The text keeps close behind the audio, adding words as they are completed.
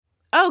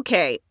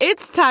Okay,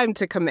 it's time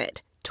to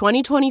commit.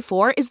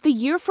 2024 is the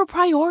year for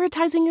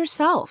prioritizing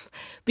yourself.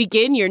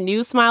 Begin your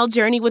new smile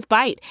journey with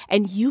Byte,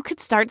 and you could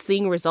start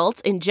seeing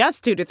results in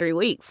just 2 to 3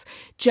 weeks.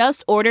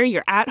 Just order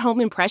your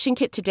at-home impression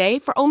kit today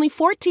for only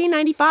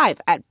 $14.95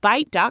 at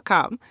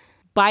Byte.com.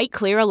 Byte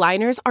Clear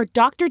aligners are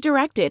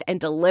doctor-directed and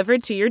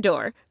delivered to your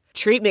door.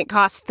 Treatment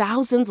costs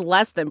thousands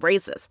less than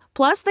braces.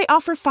 Plus, they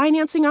offer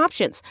financing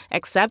options,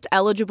 accept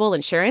eligible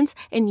insurance,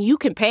 and you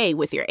can pay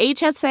with your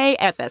HSA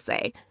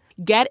FSA.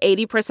 Get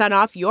 80%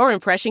 off your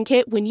impression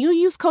kit when you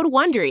use code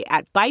WONDERY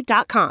at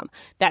Byte.com.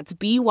 That's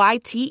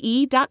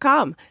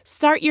BYTE.com.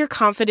 Start your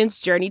confidence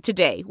journey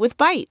today with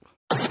Byte.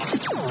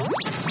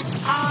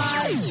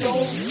 I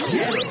Don't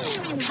Get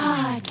It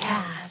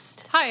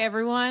Podcast. Hi,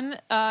 everyone.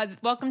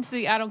 Welcome to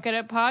the I Don't Get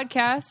It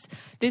podcast.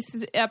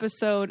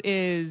 Episode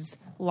is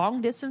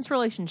long distance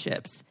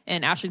relationships.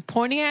 And Ashley's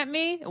pointing at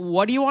me.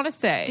 What do you want to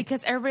say?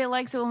 Because everybody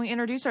likes it when we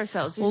introduce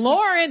ourselves.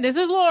 Lauren, this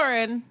is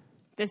Lauren.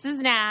 This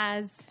is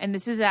Naz. And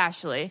this is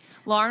Ashley.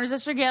 Lauren was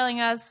just regaling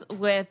us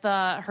with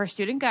her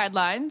student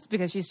guidelines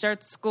because she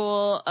starts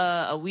school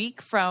a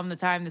week from the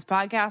time this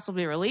podcast will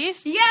be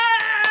released. Yay!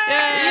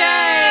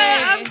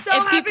 Yay! I'm so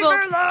happy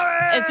for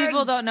Lauren! If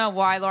people don't know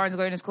why Lauren's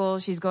going to school,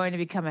 she's going to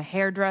become a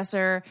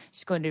hairdresser.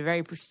 She's going to a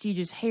very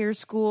prestigious hair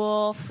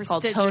school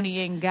called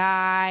Tony and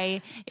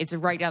Guy. It's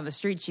right down the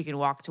street. She can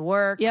walk to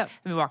work. Yep.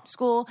 And walk to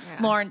school.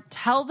 Yeah. Lauren,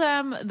 tell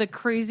them the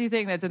crazy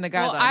thing that's in the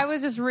guidelines. Well, I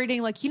was just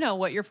reading,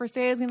 what your first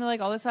day is going to be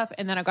like, all this stuff.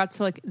 And then I got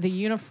to, the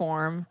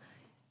uniform,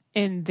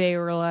 and they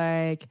were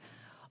like,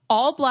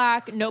 all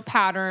black, no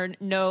pattern,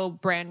 no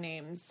brand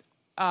names.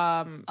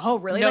 Oh,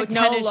 really? No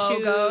tennis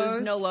logos?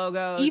 shoes, no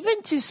logos.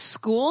 Even to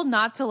school,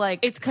 not to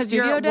it's because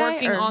you're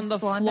working on the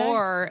day?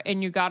 floor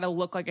and you got to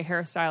look like a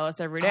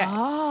hairstylist every day.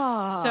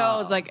 Oh. So I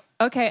was like,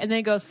 okay. And then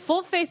it goes,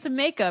 full face of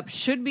makeup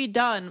should be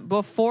done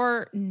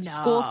before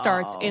school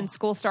starts, and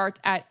school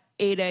starts at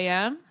 8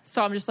 a.m.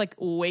 So I'm just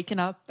waking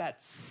up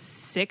at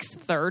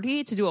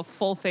 6:30 to do a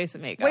full face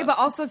of makeup. Wait, but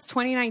also it's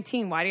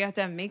 2019. Why do you have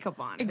to have makeup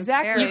on?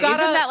 Exactly. You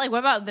gotta, isn't that what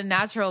about the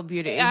natural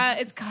beauty? Yeah,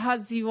 it's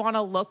because you want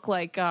to look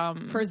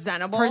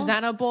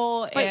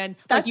presentable, and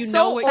that's you so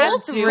know what old you're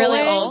school. doing.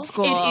 Really old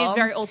school. It is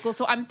very old school.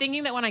 So I'm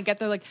thinking that when I get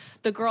there,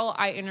 the girl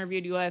I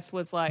interviewed you with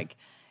was like,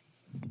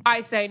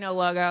 I say no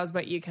logos,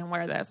 but you can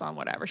wear this on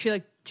whatever.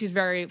 She's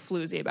very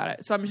floozy about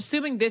it. So I'm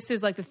assuming this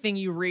is the thing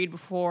you read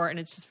before, and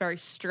it's just very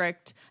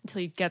strict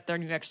until you get there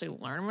and you actually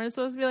learn what it's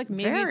supposed to be like.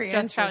 Maybe very it's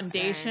just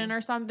foundation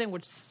or something,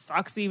 which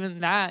sucks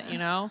even that,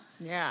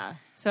 Yeah.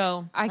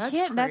 So I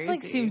can't. Crazy.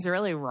 That's seems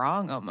really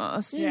wrong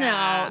almost.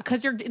 No,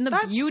 because you're in the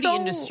beauty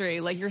industry.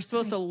 You're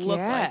supposed to look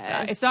like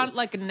that. It's not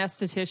like an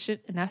esthetician.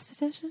 An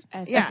esthetician?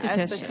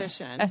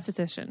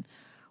 Esthetician.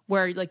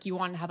 Where you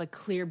want to have a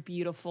clear,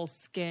 beautiful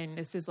skin.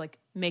 This is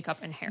makeup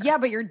and hair. Yeah,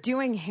 but you're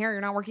doing hair.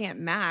 You're not working at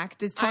MAC.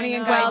 Does Tony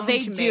and Guy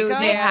teach do.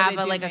 makeup? They have they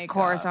do a makeup.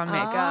 course on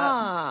makeup.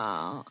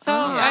 Oh. So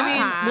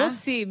I mean, we'll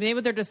see. Maybe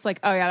they're just oh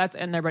yeah, that's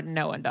in there, but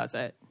no one does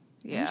it.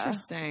 Yeah.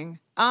 Interesting.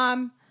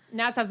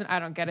 Naz has an I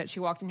don't get it. She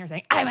walked in here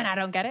saying, I'm an I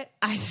don't get it.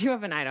 I do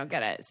have an I don't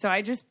get it. So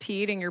I just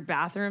peed in your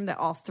bathroom that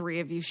all three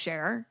of you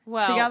share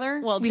together.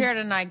 Well, Jared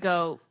and I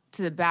go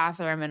to the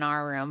bathroom in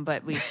our room,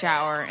 but we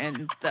shower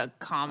in the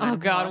common. Oh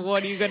God, room.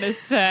 what are you gonna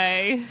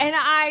say? And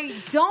I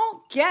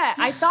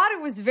thought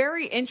it was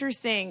very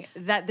interesting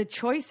that the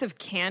choice of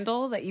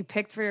candle that you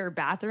picked for your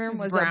bathroom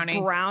was brownie.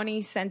 a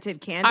brownie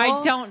scented candle.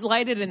 I don't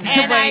light it in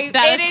there. And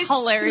That is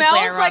hilariously smells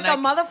ironic. like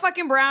a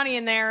motherfucking brownie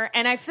in there,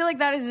 and I feel like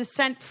that is a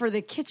scent for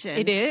the kitchen.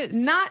 It is.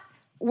 Not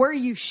where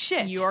you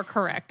shit. You're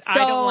correct. So,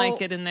 I don't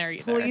like it in there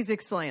either. Please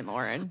explain,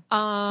 Lauren.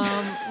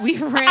 We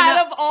ran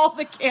Out of all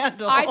the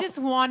candles. I just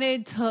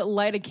wanted to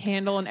light a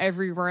candle in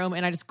every room,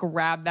 and I just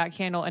grabbed that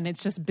candle, and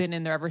it's just been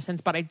in there ever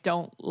since, but I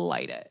don't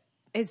light it.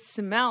 It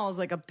smells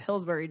like a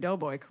Pillsbury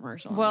Doughboy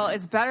commercial. Well,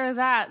 it's better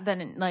that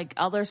than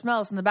other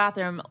smells in the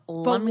bathroom.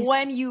 But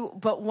when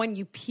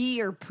you pee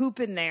or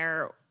poop in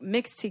there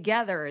mixed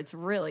together, it's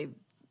really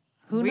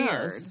Who weird.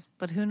 knows?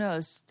 But who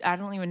knows? I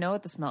don't even know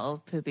what the smell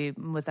of poopy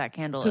with that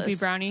candle Poopy is.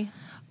 brownie.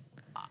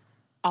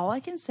 All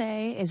I can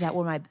say is that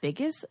one of my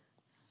biggest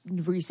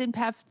recent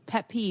pet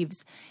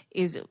peeves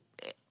is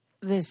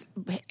this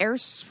air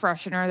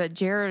freshener that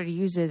Jared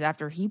uses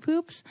after he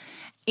poops,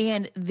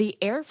 and the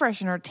air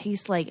freshener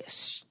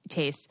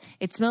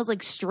it smells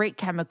like straight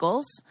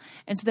chemicals,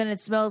 and so then it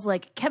smells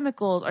like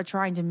chemicals are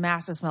trying to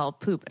mask the smell of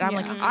poop, and I'm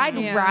like,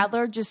 I'd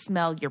rather just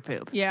smell your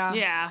poop.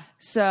 Yeah.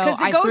 So 'Cause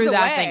it I goes threw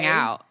that away. thing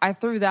out. I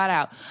threw that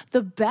out.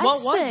 The best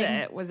What was thing,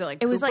 it? Was it like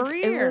it was like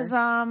poopery it or- was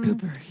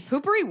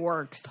Poopery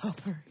works.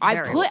 I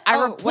what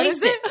replaced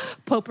is it.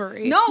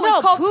 Potpourri. No,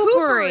 it's called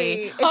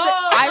poopery.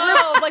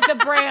 It's like the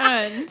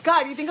brand.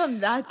 God, you think I'm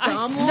that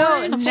dumb? No,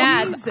 Lauren?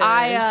 Naz, Jesus.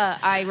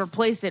 I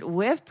replaced it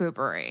with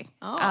poopery.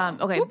 Oh,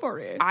 okay.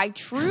 poopery.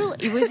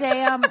 It was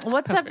a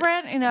what's that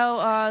brand?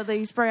 That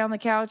you spray on the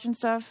couch and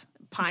stuff.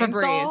 Pine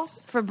Sol?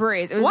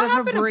 Febreze. It was What a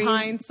happened Febreze. to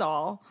Pine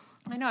Sol?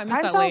 I know, I miss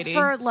Pine that Sol's lady.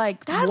 for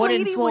That wooden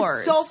lady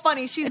floors. was so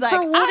funny. She's It's like,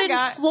 for wooden I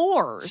got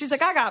floors. She's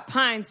like, I got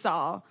Pine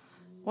Sol.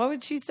 What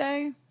would she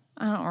say?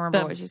 I don't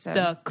remember what she said.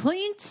 The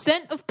clean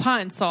scent of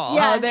pine sol.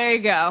 Yeah. Oh, there you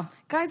go.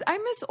 Guys, I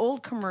miss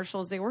old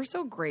commercials. They were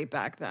so great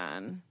back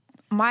then.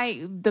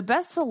 The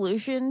best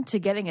solution to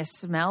getting a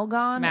smell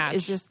gone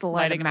is just to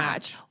light a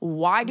match.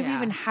 Why do we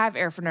even have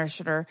air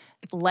freshener?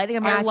 Lighting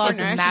a match is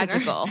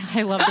magical.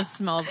 I love the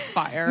smell of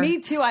fire. Me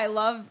too. I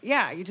love,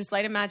 you just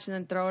light a match and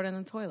then throw it in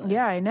the toilet.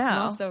 Yeah, I know. It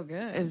smells so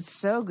good. It's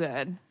so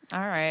good. All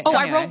right. Oh, So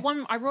I anyway.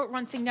 wrote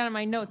one thing down in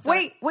my notes.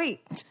 Wait.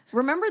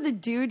 Remember the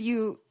dude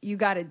you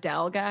got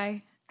Adele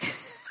guy?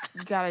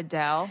 You got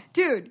Adele.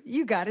 Dude,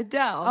 you got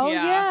Adele. Oh,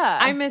 yeah.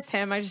 I miss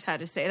him. I just had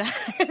to say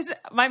that.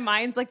 My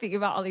mind's like thinking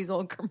about all these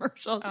old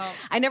commercials.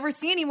 I never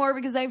see anymore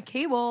because I have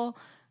cable.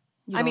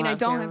 I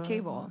don't have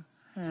cable.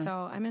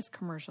 So I miss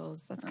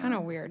commercials. That's kind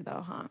of weird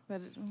though, huh?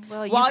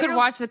 Well, you could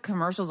watch the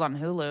commercials on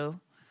Hulu.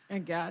 I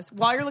guess.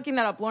 While you're looking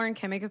that up, Lauren,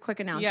 can I make a quick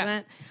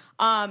announcement?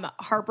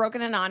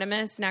 Heartbroken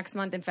Anonymous next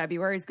month in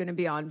February is going to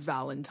be on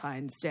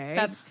Valentine's Day.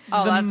 That's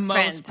that's most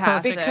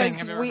fantastic. perfect thing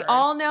because I've ever we heard.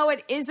 all know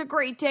it is a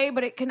great day,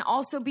 but it can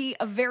also be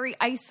a very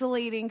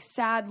isolating,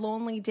 sad,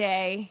 lonely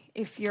day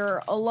if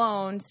you're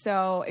alone.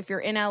 So if you're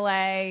in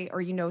LA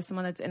or you know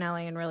someone that's in LA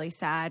and really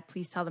sad,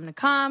 please tell them to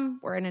come.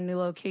 We're in a new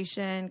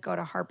location. Go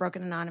to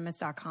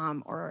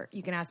heartbrokenanonymous.com or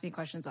you can ask me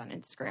questions on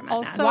Instagram.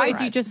 Also,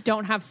 if you just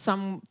don't have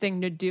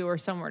something to do or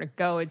somewhere to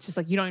go, it's just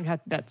like you don't even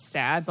have that's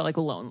sad, but like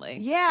lonely.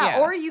 Yeah,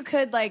 or you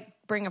could like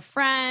bring a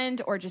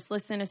friend or just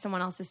listen to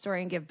someone else's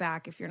story and give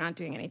back if you're not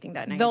doing anything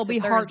that night. There'll It's be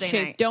a Thursday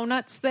heart-shaped night.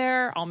 donuts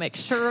there. I'll make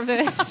sure of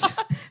it.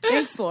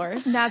 Thanks,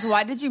 Lauren. Naz,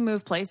 why did you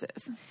move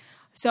places?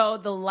 So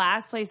the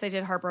last place I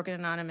did Heartbroken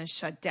Anonymous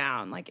shut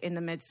down, like in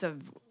the midst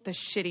of the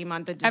shitty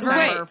month of December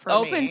Wait, for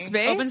Open me.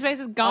 Space? Open space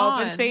is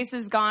gone. Open Space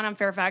is gone on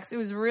Fairfax. It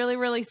was really,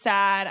 really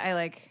sad.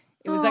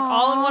 It was like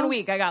all in 1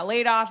 week. I got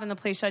laid off and the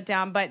place shut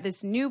down. But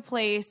this new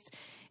place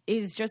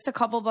is just a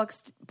couple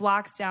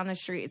blocks down the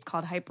street. It's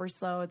called Hyper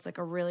Slow. It's like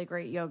a really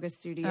great yoga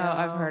studio. Oh,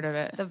 I've heard of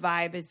it. The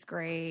vibe is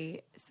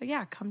great. So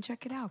yeah, come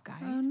check it out,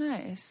 guys. Oh,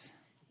 nice.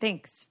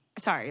 Thanks.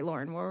 Sorry,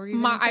 Lauren, what were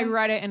you I say?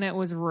 read it and it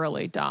was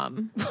really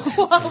dumb.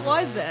 What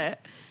was it?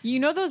 You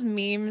know those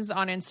memes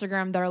on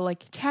Instagram that are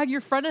like, tag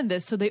your friend in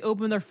this so they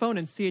open their phone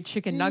and see a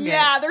chicken nugget?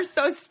 Yeah, they're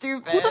so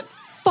stupid. Who the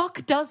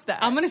fuck does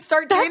that? I'm going to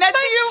start doing that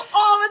to you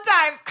all the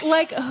time.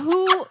 Like,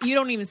 who? You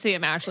don't even see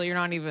them, Ashley. You're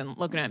not even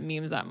looking at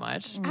memes that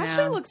much.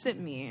 Ashley looks at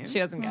me. She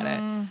doesn't get it.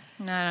 No,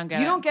 I don't get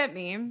it. You don't get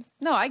memes?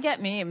 No, I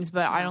get memes,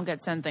 but I don't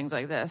get sent things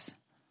like this.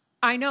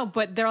 I know,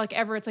 but they're like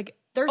it's like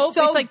They're it's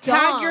so like dumb.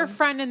 tag your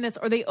friend in this,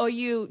 or they owe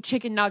you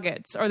chicken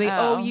nuggets, or they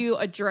owe you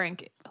a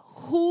drink.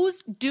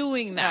 Who's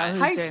doing that? Who's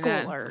High doing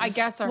that? schoolers. I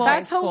guess are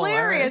That's high schoolers.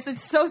 hilarious.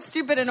 It's so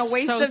stupid and a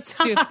waste So of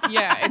time. stupid.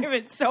 Yeah.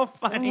 It's so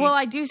funny. Well,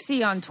 I do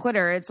see on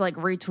Twitter, it's like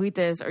retweet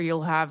this or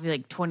you'll have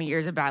like 20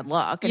 years of bad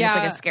luck. And it's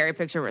Yeah. like a scary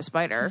picture of a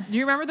spider. Do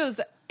you remember those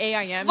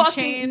AIM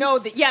fucking chains? no,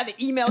 the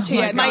email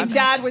chains. my My God.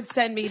 dad would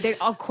send me. They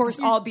of course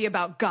all be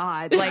about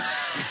God, like,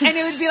 and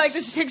it would be like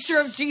this picture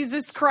of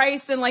Jesus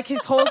Christ and like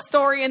his whole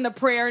story in the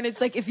prayer. And it's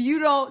like, if you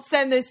don't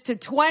send this to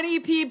 20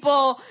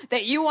 people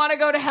that you want to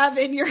go to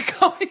heaven, you're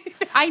going.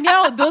 I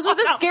know. Those were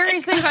the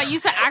scariest things. I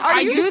used to Are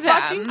actually you do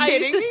fucking them. I used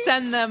kidding to me?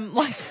 send them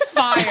like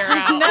fire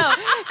out. No,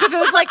 because it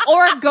was like,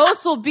 or a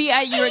ghost will be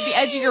at the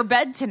edge of your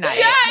bed tonight.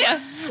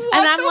 Yes.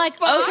 And I'm the like,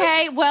 fuck?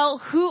 okay, well,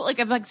 who? Like,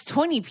 I'm like, it's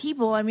 20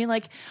 people. I mean,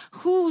 like,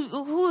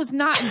 who is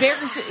not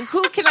embarrassed?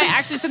 Who can I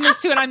actually send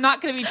this to? And I'm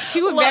not going to be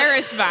too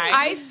embarrassed by.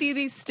 I see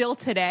these still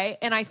today,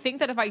 and I think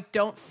that if I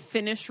don't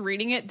finish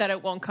reading it, that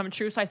it won't come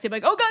true. So I say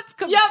like, "Oh God, it's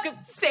come, it's come."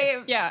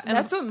 Same. Yeah, and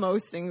That's what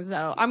most things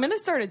though. I'm gonna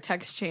start a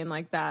text chain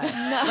like that.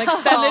 Like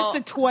send this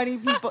to 20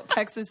 people.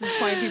 Text this to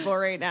 20 people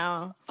right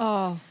now.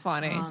 Oh,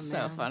 funny.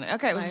 so funny.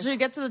 Okay, well, should we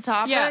get to the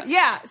topic? Yeah.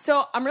 Yeah,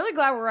 so I'm really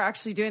glad we're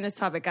actually doing this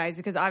topic, guys,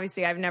 because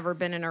obviously I've never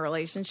been in a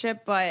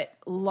relationship, but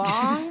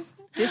long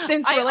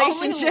distance I only-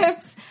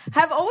 relationships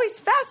have always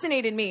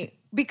fascinated me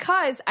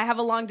because I have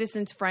a long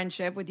distance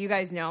friendship with, you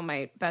guys know,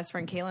 my best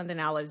friend Caitlin that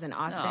now lives in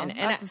Austin.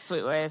 Oh, that's a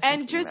sweet way of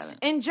and thinking just about it.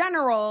 in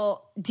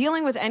general,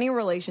 dealing with any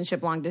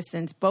relationship long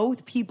distance,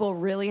 both people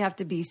really have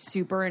to be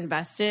super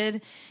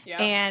invested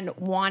and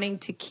wanting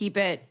to keep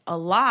it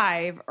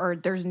alive, or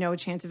there's no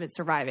chance of it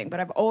surviving. But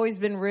I've always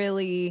been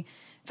really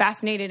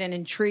fascinated and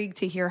intrigued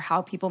to hear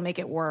how people make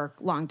it work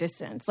long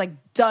distance. Like,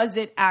 does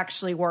it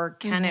actually work?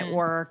 Can it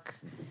work?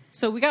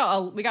 So we got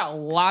a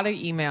lot of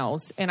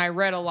emails, and I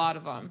read a lot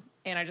of them,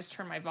 and I just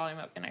turned my volume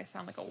up, and I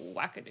sound like a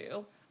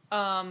wackadoo.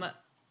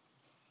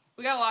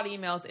 We got a lot of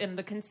emails, and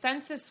the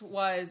consensus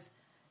was,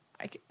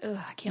 I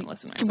can't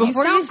listen to myself.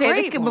 Before you sound say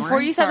great, before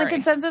Lauren. you say the Sorry.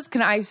 consensus,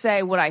 can I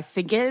say what I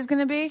think it is going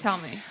to be? Tell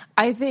me.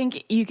 I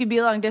think you could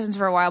be long distance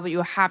for a while, but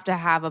you have to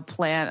have a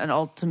plan, an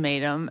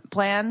ultimatum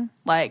plan.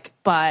 Like,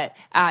 but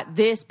at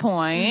this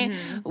point,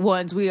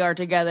 once we are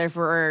together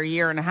for a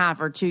year and a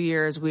half or 2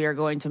 years, we are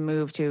going to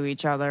move to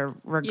each other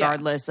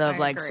regardless of I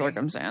like agree.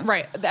 circumstance.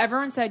 Right.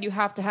 Everyone said you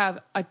have to have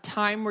a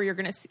time where you're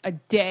going to see a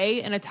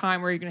day and a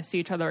time where you're going to see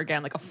each other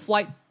again, like a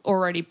flight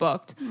already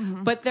booked.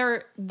 But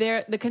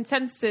the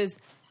consensus is,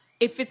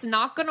 if it's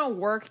not going to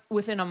work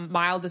within a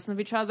mile distance of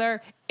each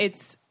other,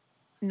 it's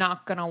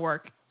not going to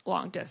work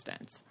long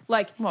distance.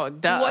 Like, Well,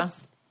 duh.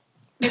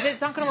 If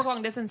it's not going to work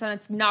long distance, then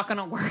it's not going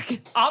to work.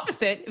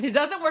 Opposite. If it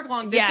doesn't work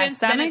long distance,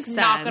 that then makes it's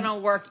not sense. going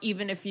to work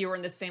even if you were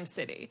in the same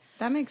city.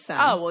 That makes sense.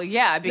 Oh, well,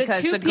 yeah,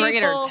 because two the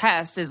greater people-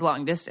 test is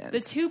long distance. The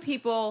two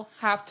people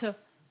have to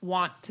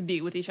want to be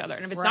with each other.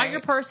 And if it's not Right.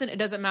 your person, it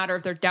doesn't matter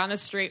if they're down the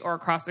street or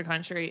across the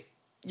country.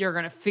 You're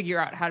going to figure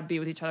out how to be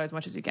with each other as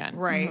much as you can.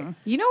 Right.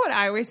 You know what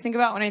I always think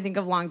about when I think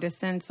of long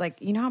distance? Like,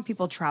 you know how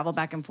people travel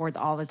back and forth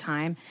all the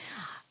time?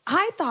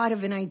 I thought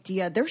of an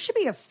idea. There should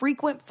be a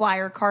frequent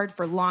flyer card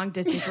for long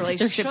distance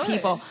relationship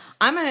people.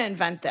 I'm going to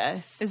invent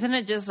this. Isn't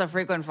it just a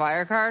frequent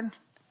flyer card?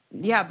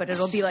 Yeah, but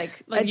it'll be like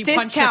Like a you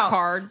discount. punch your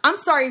card. I'm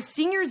sorry, if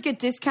seniors get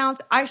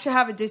discounts, I should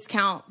have a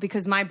discount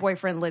because my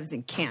boyfriend lives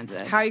in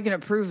Kansas. How are you going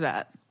to prove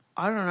that?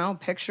 I don't know,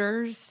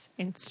 pictures.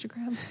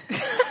 Instagram.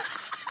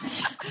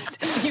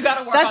 You got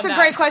to work That's on a that.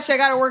 great question. I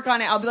got to work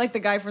on it. I'll be like the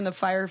guy from the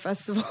Fire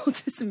Festival,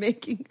 just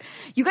making.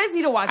 You guys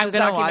need to watch I'm this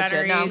gonna watch it.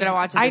 documentary. No, I'm gonna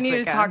watch it I this need to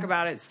weekend. talk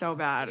about it so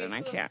bad, and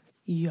I can't.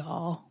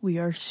 Y'all, we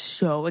are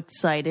so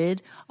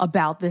excited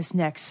about this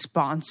next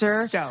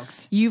sponsor.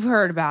 Stoked. You've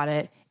heard about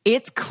it.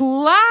 It's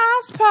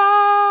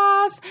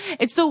ClassPass.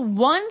 It's the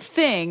one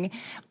thing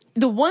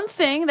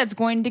that's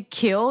going to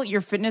kill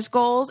your fitness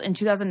goals in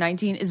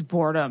 2019 is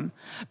boredom.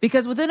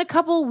 Because within a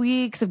couple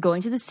weeks of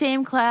going to the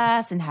same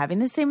class and having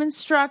the same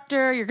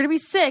instructor, you're going to be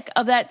sick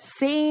of that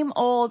same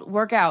old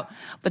workout.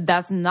 But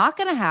that's not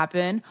going to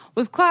happen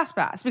with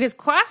ClassPass, because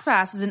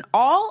ClassPass is an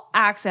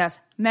all-access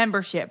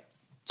membership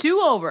to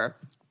over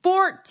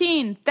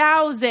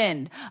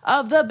 14,000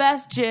 of the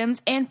best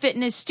gyms and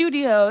fitness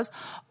studios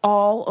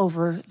all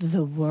over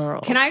the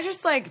world. Can I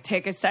just like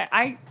take a sec?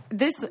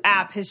 This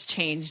app has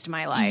changed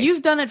my life.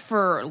 You've done it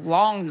for a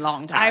long,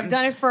 long time. I've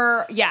done it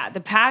for,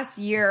 the past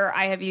year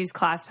I have used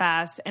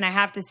ClassPass, and I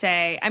have to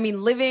say, I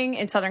mean, living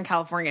in Southern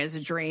California is a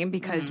dream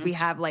because we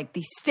have like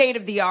the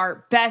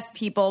state-of-the-art best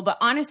people, but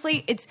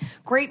honestly, it's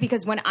great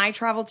because when I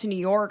travel to New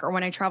York or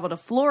when I travel to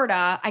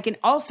Florida, I can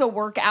also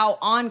work out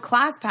on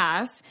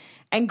ClassPass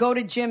and go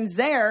to gyms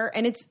there,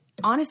 and it's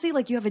honestly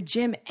like you have a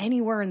gym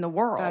anywhere in the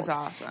world. That's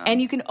awesome. And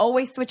you can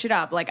always switch it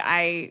up. Like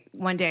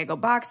one day I go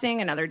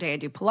boxing, another day I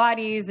do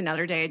Pilates,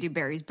 another day I do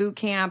Barry's Boot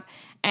Camp.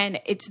 And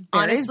it's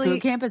Barry's honestly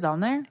Boot Camp is on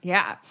there?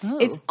 Yeah. Oh.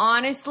 It's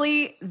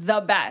honestly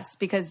the best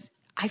because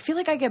I feel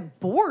like I get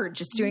bored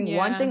just doing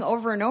one thing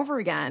over and over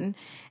again.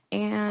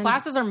 And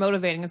Classes are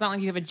motivating. It's not like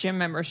you have a gym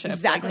membership.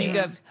 Exactly. Like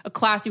you have a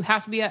class, you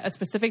have to be at a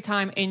specific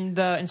time, and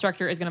the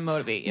instructor is going to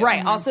motivate you.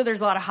 Right. Also,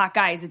 there's a lot of hot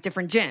guys at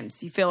different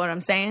gyms. You feel what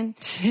I'm saying?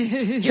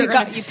 You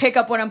pick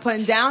up what I'm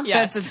putting down?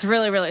 Yes. It's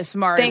really, really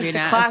smart Thanks of you,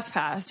 to Naz.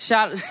 ClassPass.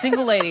 Shout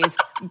single ladies,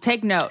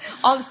 take note.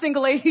 All the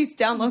single ladies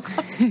download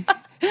ClassPass.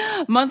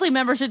 Monthly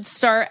memberships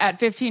start at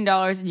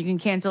 $15 and you can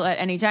cancel at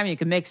any time. You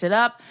can mix it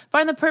up.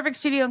 Find the perfect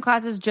studio and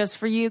classes just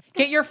for you.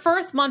 Get your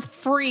first month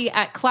free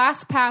at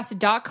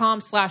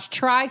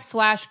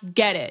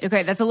ClassPass.com/try/get it.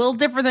 Okay, that's a little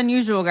different than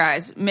usual,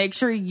 guys. Make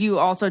sure you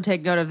also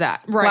take note of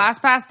that. Right.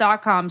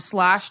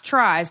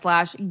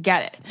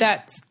 ClassPass.com/try/get it.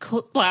 That's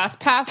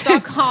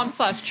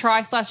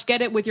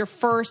ClassPass.com/try/get it with your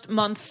first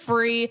month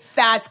free.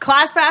 That's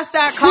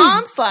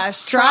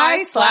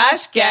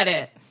ClassPass.com/try/get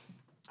it.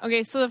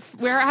 Okay, so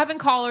we're having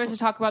callers to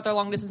talk about their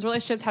long distance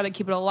relationships, how they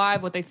keep it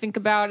alive, what they think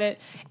about it,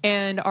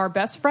 and our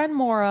best friend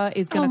Maura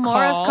is going to call.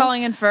 Maura's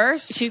calling in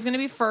first. She's going to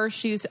be first.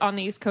 She's on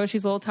the East Coast.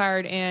 She's a little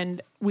tired,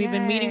 and we've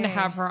been meaning to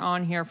have her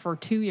on here for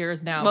 2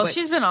 years now. Well, but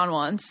she's been on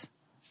once.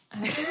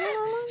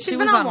 She's was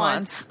been on on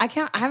once. I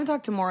haven't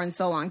talked to Maura in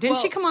so long. Didn't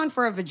she come on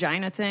for a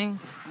vagina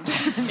thing?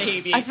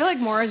 maybe. I feel like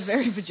Maura's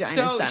very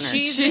vagina So centered.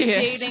 she's She been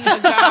is. dating a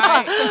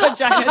guy.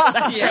 vagina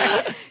centered.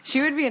 Yeah.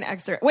 She would be an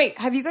extra. Wait,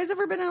 have you guys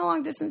ever been in a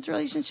long distance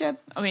relationship?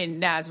 I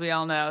mean, as we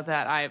all know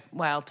that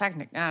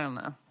technically, I don't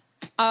know.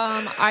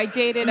 I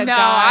dated a No,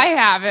 guy. I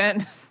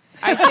haven't.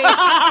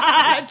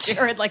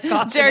 Jared like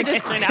thought Jared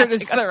just cleared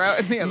his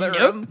throat in the other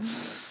room.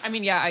 I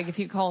mean, yeah, if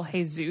you call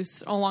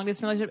Jesus a long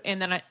distance relationship,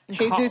 and then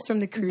Jesus from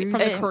the cruise. From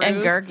the cruise.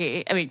 And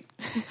Gurky. I mean,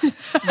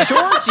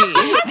 Georgie.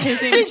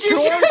 His name is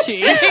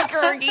Georgie.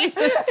 Gurky.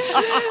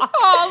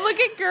 Oh, look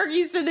at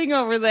Gurky sitting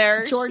over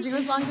there. Georgie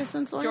was long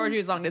distance. Georgie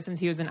was long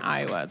distance. He was in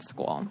Iowa at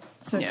school.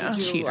 So Yeah.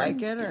 did you Cheater.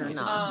 like it or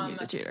not?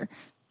 He's a cheater.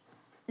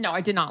 No,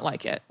 I did not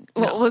like it.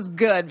 Well, it was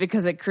good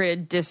because it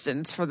created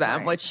distance for them,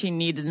 Right. which she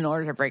needed in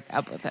order to break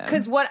up with him.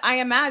 Because what I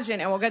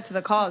imagine, and we'll get to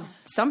the calls,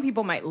 some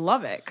people might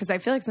love it because I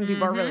feel like some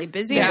people are really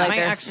busy They and it like might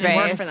their actually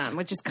work space. for them,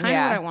 which is kind of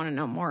Yeah. what I want to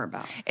know more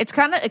about. It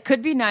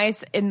could be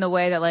nice in the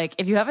way that, like,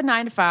 if you have a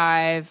 9 to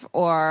 5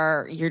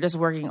 or you're just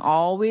working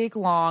all week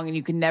long and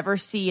you can never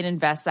see and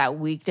invest that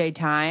weekday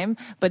time,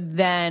 but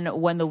then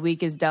when the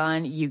week is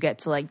done, you get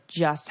to, like,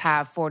 just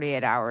have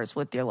 48 hours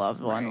with your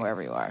loved one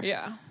wherever you are.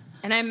 Yeah.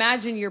 And I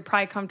imagine you're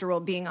probably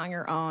comfortable being on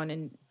your own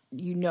and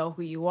you know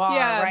who you are,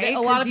 Yeah, right? a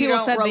lot of 'Cause you people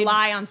don't said they-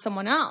 rely on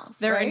someone else.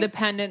 They're right?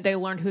 independent. They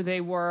learned who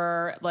they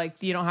were. Like,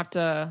 you don't have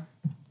to,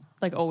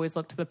 like, always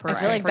look to the person. I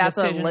feel like for that's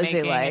what decision-making.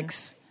 Lizzie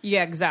likes.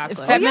 Yeah,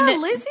 exactly. Oh, yeah,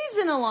 Femini- Lizzie's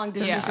in a long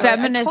distance. Yeah. relationship. I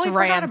Feminist totally forgot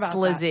rants, about that.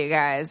 Lizzie,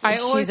 guys. I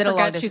always she's in a long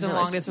forget she's distance in a long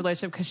relationship. distance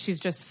relationship because she's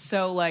just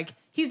so, like,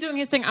 he's doing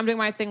his thing. I'm doing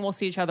my thing. We'll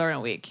see each other in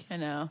a week. I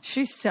know.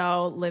 She's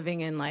so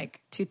living in like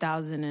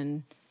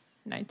 2019.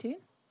 19?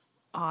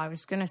 Oh, I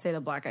was going to say the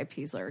Black Eyed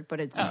Peas lyric, but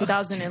it's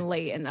 2000 and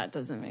late, and that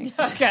doesn't make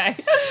sense. Okay.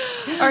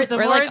 All right, so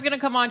Laura's going to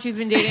come on. She's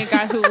been dating a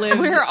guy who lives...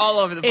 We're all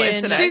over the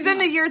place today. She's in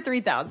the year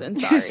 3000,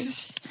 sorry.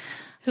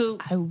 Who...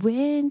 I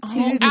went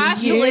to the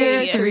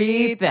Ashley. year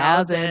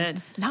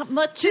 3000. Not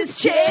much Just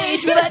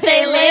change, but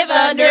they live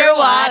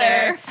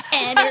underwater.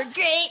 And you're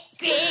great.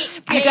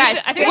 You guys,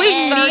 I think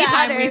it's the third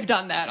time we've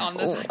done that on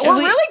this. We're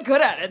really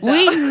good at it, though.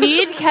 we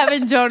need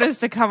Kevin Jonas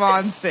to come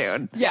on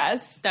soon.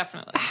 Yes.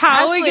 Definitely.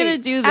 How are we going to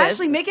do this?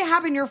 Ashley, make it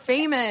happen. You're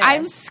famous.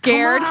 I'm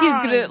scared Come he's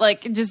on. going to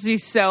like just be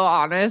so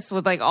honest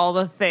with like all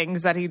the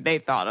things that they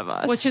thought of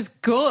us. Which is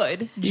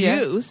good. Yeah.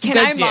 Juice. Can The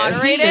I juice.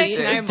 moderate The it?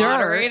 Can I juice.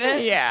 moderate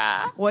it?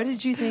 Yeah. What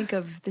did you think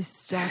of this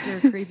stalker,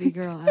 creepy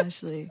girl,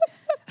 Ashley?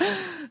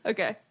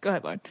 Okay. Go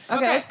ahead, Lauren.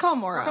 Okay, let's call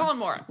Maura. We're calling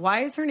Maura.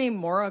 Why is her name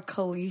Maura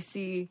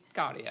Khaleesi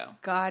Gaudio.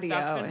 Gaudio?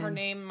 That's been her And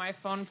name in my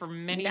phone for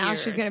many now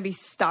years. she's going to be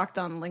stalked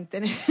on LinkedIn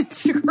and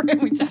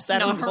Instagram. We just said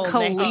No, her her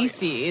full name.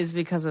 Khaleesi is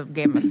because of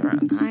Game of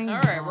Thrones. I All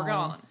right, know. we're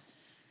going.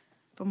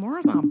 But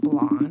Maura's not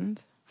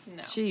blonde.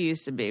 No. She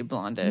used to be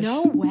blondish.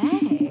 No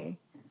way.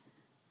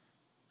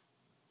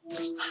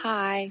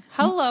 Hi.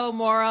 Hello,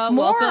 Maura.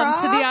 Maura.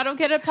 Welcome to the I Don't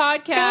Get It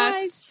podcast.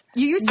 Guys,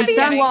 You used to You be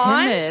sound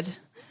blonde. timid.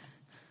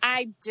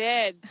 I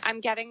did. I'm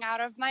getting out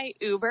of my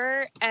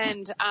Uber,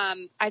 and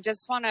I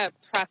just want to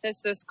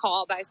preface this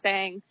call by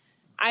saying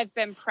I've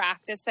been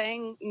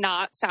practicing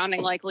not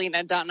sounding like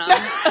Lena Dunham.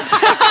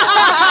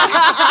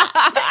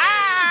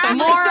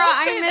 Maura,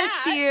 I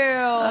miss you.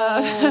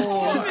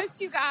 I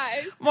miss you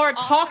guys. Maura,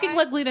 Also, talking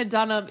like Lena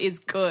Dunham is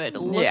good.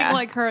 Looking Yeah.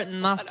 like her,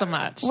 not so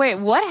much. Wait,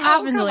 what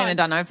happened to come Lena on.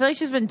 Dunham? I feel like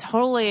she's been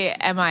totally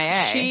MIA.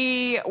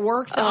 She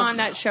worked on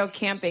that show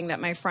Camping that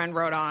my friend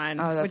wrote on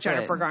Oh, that's with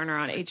Jennifer right. Garner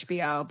on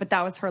HBO. But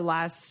that was her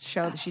last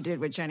show that she did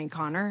with Jenny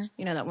Connor.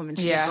 You know that woman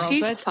she did Yeah. Girls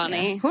She's with?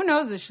 funny. Who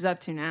knows what she's up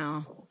to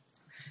now?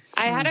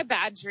 I had a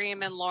bad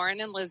dream, and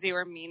Lauren and Lizzie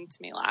were mean to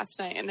me last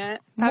night in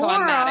it. So I'm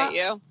Maura. mad at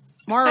you.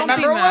 Maura, Don't be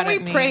remember mad when at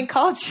we me. prank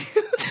called you?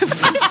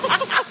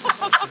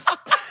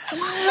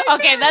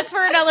 Okay, that's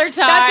for another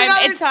time.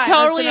 another It's time.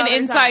 totally That's an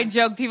another inside time.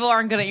 joke. People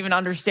aren't going to even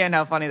understand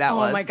how funny that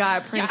was. Oh my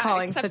god, prank Yeah,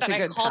 calling except such that a I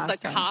good called the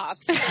pastime.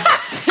 cops.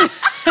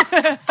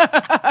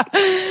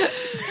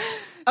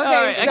 Okay,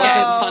 All so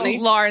wasn't funny.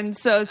 Lauren,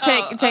 so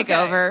take Okay.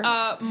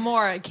 over.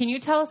 Maura, can you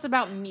tell us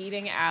about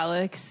meeting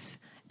Alex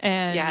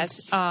and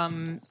Yes.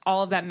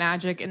 all of that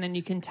magic, and then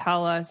you can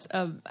tell us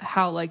of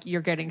how like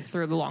you're getting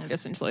through the long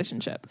distance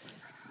relationship.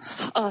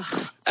 Ugh.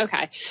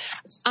 Okay.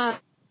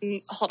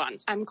 Hold on.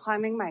 I'm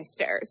climbing my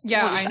stairs.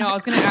 Yeah, One I sec. know. I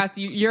was going to ask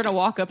you. You're gonna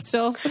walk up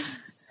still.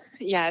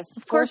 Yes.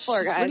 Fourth course.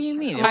 floor, guys. What do you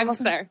mean? I'm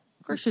almost there.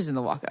 Of course she's in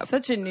the walk-up.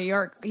 such a New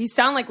York. You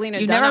sound like Lena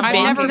You've Dunham. never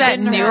been never to that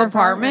been to new her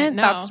apartment?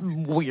 apartment,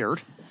 That's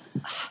weird.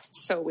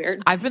 So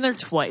weird. I've been there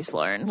twice,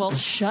 Lauren. Well,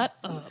 shut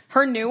up.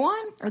 Her new one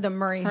or the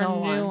Murray Her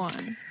Hill new one?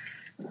 one.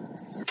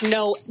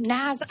 No,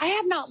 Naz, I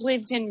have not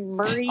lived in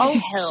Murray Oh,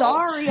 Hill.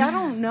 sorry, I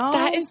don't know.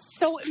 That is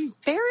so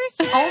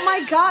embarrassing. Oh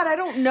my god, I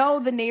don't know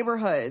the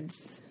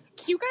neighborhoods.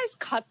 Can you guys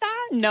cut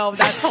that? No,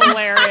 that's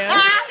hilarious.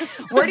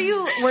 Where do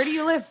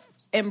you live?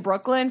 In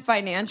Brooklyn,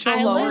 financial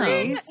I Lower live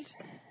in- East.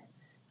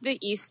 The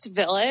East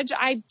Village.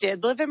 I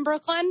did live in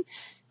Brooklyn.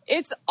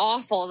 It's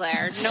awful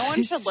there. No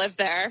one should live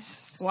there.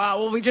 Wow,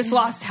 well, we just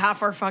lost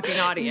half our fucking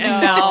audience.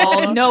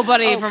 No,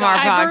 nobody from our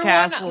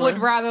podcast Everyone would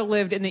rather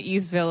live in the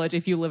East Village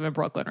if you live in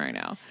Brooklyn right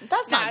now.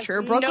 That's not Naz,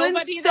 true. Brooklyn's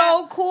nobody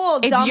so cool.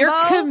 If Dumbo.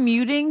 you're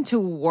commuting to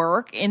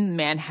work in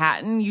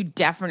Manhattan, you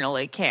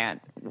definitely can't.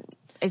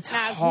 It's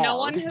Naz, hard. no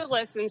one who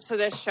listens to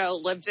this show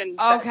lived in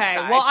Okay,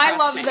 Bed-Stuy, well, I trust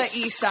love me. the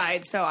East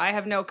Side, so I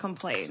have no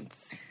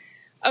complaints.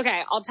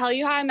 Okay, I'll tell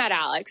you how I met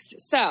Alex.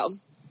 So,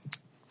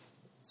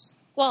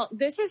 well,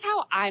 this is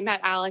how I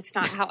met Alex,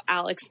 not how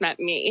Alex met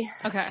me.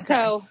 Okay.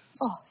 So,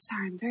 oh,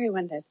 sorry, I'm very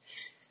winded.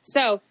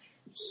 So,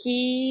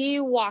 he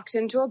walked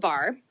into a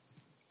bar.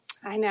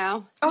 I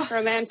know,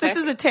 romantic. This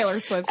is a Taylor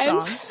Swift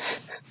And- song.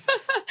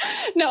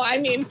 No, I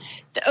mean,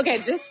 okay,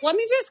 let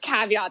me just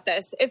caveat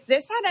this. If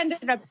this had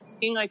ended up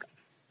being like,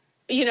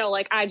 you know,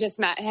 like I just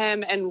met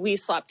him and we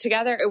slept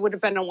together, it would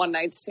have been a one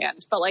night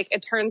stand. But like, it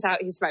turns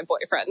out he's my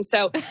boyfriend.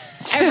 So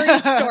every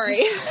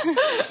story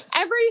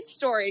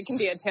can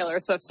be a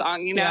Taylor Swift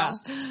song, you know? Yeah.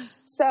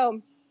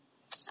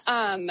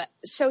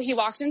 So he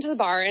walked into the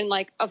bar and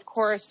like, of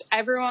course,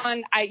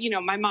 everyone,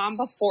 my mom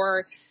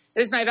before, it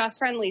was my best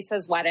friend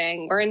Lisa's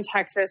wedding. We're in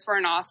Texas. We're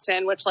in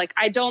Austin, which like,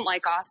 I don't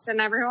like Austin,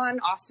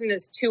 everyone. Austin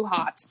is too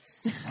hot.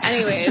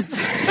 Anyways.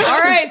 All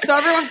right, so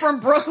everyone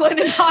from Brooklyn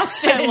and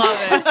Austin. I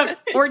love it.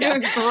 We're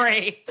doing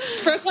great.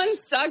 Brooklyn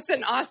sucks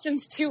and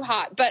Austin's too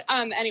hot. But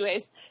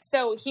anyways,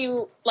 so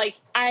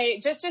I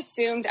just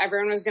assumed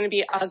everyone was going to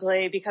be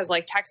ugly because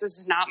like Texas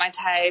is not my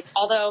type.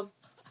 Although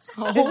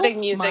this big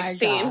music my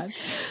scene. God.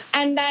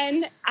 And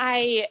then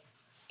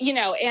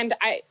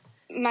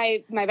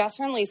my best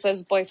friend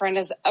Lisa's boyfriend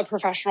is a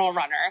professional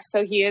runner.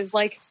 So he's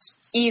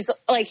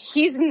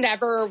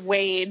never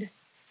weighed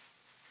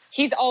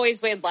he's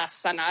always weighed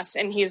less than us,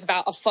 and he's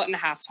about 1.5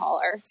 feet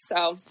taller.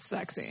 So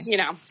Sexy. You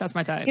know, that's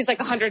my type. He's like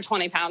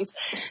 120 pounds.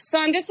 So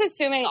I'm just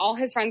assuming all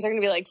his friends are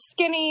going to be like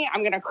skinny.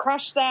 I'm going to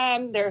crush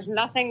them. There's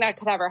nothing that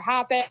could ever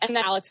happen. And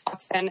then Alex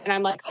walks in, and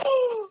I'm like,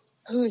 oh,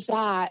 who's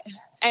that?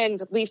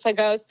 And Lisa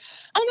goes,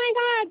 oh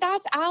my God,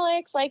 that's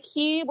Alex. Like,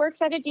 he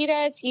works at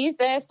Adidas. He's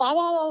this, blah,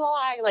 blah, blah,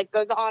 blah. Like,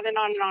 goes on and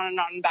on and on and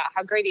on about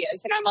how great he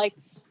is. And I'm like,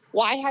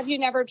 why have you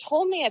never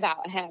told me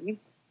about him?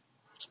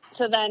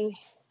 So then,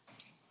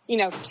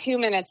 2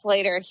 minutes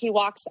later, he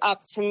walks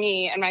up to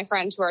me and my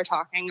friend who are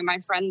talking, and my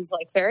friend's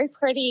like very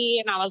pretty.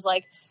 And I was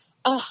like,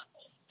 ugh,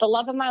 the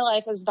love of my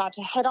life is about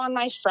to hit on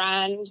my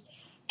friend.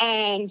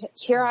 And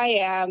here I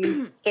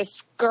am,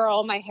 this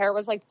girl, my hair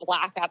was like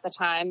black at the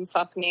time,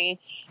 fuck me.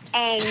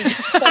 And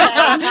so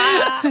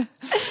then,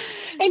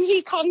 and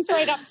he comes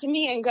right up to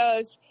me and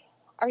goes,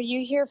 are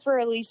you here for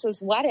Elisa's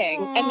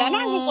wedding? Aww. And then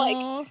I was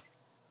like,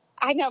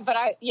 I know, but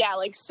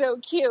so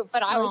cute.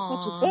 But I was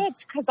such a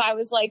bitch because I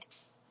was like,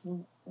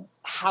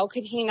 how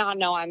could he not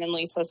know I'm in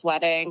Lisa's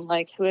wedding?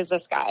 Like, who is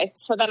this guy?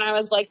 So then I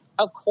was like,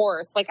 of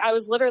course. Like, I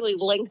was literally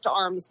linked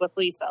arms with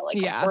Lisa. Like,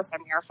 Of course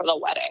I'm here for the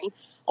wedding.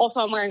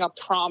 Also, I'm wearing a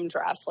prom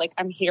dress. Like,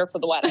 I'm here for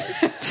the wedding.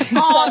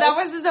 That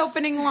was his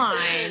opening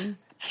line.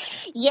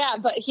 Yeah,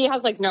 but he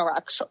has, like, no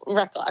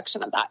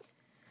recollection of that.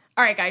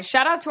 All right, guys,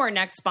 shout out to our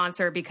next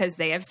sponsor because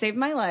they have saved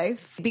my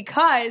life.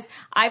 Because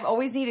I've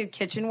always needed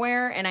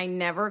kitchenware and I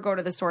never go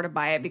to the store to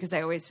buy it because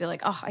I always feel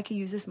like, I could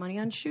use this money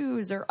on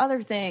shoes or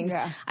other things.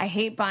 Yeah. I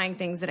hate buying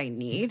things that I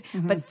need.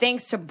 Mm-hmm. But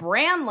thanks to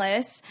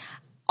Brandless,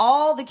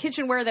 all the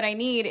kitchenware that I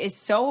need is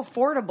so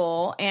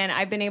affordable and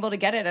I've been able to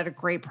get it at a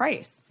great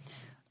price.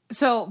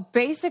 So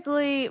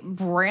basically,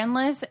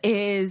 Brandless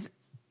is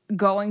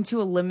going to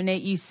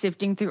eliminate you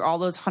sifting through all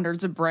those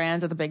hundreds of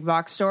brands at the big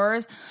box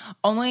stores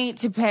only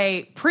to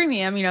pay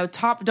premium,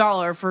 top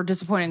dollar for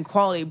disappointing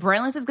quality.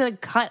 Brandless is going to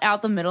cut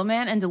out the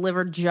middleman and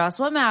deliver just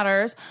what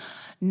matters.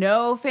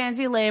 No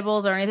fancy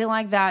labels or anything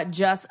like that.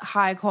 Just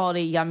high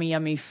quality, yummy,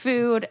 yummy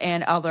food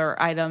and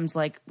other items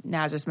like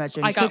Naz just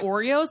mentioned. I got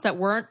Oreos that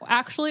weren't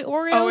actually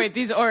Oreos. Oh wait,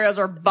 these Oreos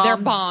are bomb. They're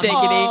bomb. Diggity.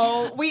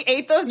 Oh, we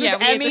ate those with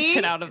Emmy. We ate the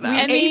shit out of them.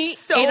 Emmy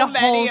ate a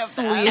whole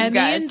sleeve, Emmy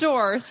guys.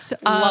 endorsed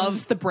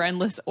loves the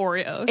Brandless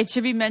Oreos. It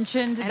should be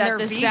mentioned that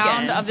the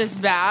sound of this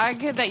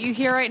bag that you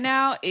hear right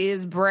now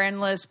is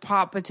Brandless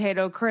Pop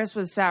Potato Crisp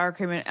with sour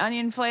cream and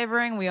onion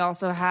flavoring. We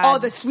also had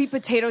the sweet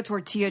potato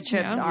tortilla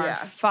chips are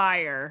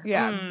fire.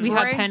 Yeah. We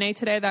had penne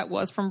today that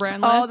was from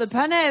Brandless. Oh, the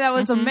penne, that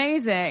was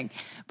amazing.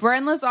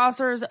 Brandless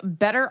offers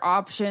better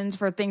options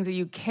for things that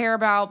you care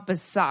about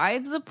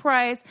besides the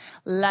price,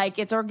 like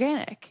it's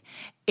organic.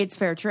 It's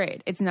fair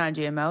trade. It's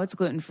non-GMO. It's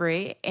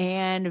gluten-free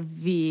and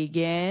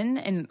vegan.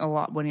 And a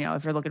lot,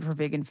 if you're looking for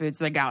vegan foods,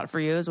 they got it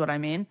for you is what I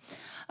mean.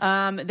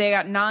 They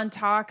got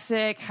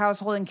non-toxic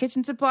household and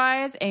kitchen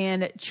supplies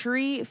and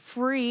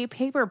tree-free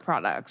paper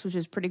products, which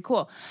is pretty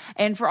cool.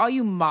 And for all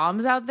you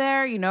moms out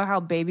there, you know how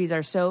babies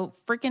are so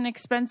freaking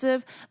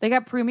expensive. They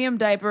got premium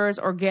diapers,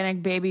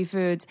 organic baby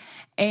foods,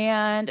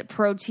 and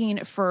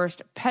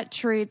protein-first pet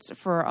treats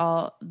for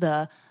all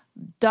the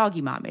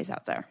doggy mommies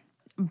out there.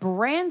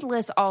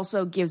 Brandless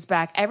also gives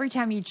back. Every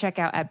time you check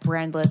out at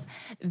Brandless,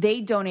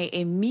 they donate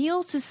a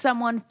meal to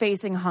someone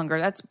facing hunger.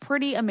 That's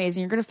pretty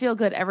amazing. You're going to feel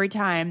good every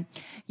time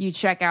you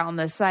check out on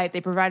the site.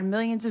 They provide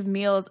millions of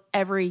meals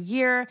every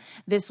year.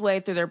 This way,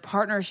 through their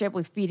partnership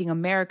with Feeding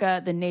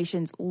America, the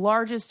nation's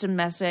largest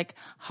domestic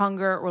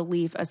hunger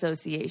relief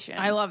association.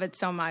 I love it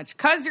so much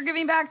because you're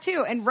giving back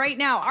too. And right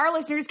now, our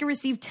listeners can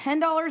receive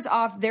 $10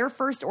 off their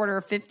first order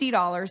of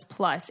 $50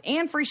 plus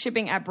and free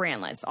shipping at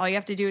Brandless. All you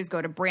have to do is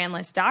go to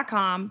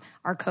brandless.com.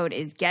 Our code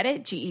is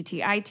GETIT,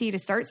 GETIT, to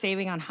start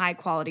saving on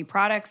high-quality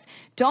products.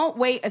 Don't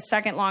wait a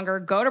second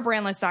longer. Go to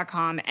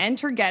brandless.com,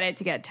 enter GETIT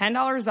to get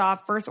 $10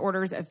 off first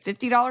orders of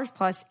 $50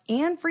 plus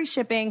and free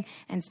shipping,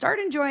 and start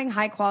enjoying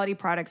high-quality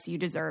products you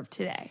deserve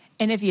today.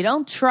 And if you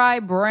don't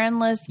try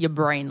Brandless, you're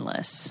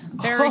brainless.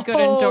 Very good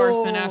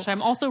endorsement, Ash.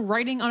 I'm also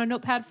writing on a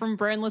notepad from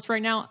Brandless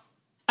right now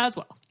as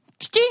well.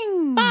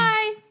 Ching!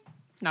 Bye!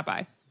 Not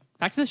bye.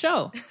 Back to the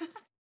show.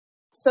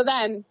 So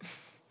then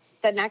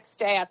the next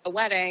day at the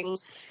wedding,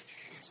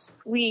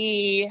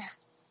 we,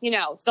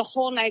 the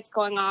whole night's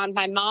going on.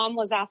 My mom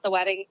was at the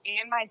wedding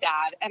and my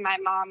dad. And my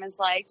mom is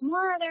like, Mom,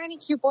 are there any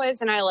cute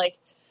boys? And I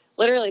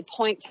literally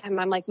point to him.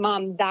 I'm like,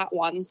 Mom, that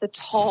one, the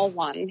tall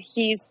one,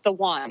 he's the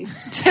one.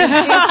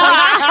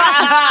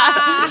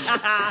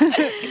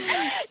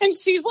 And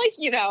she's like,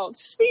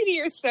 Sweetie,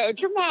 you're so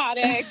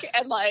dramatic.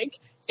 And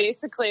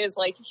basically is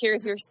like,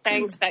 here's your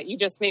Spanx that you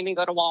just made me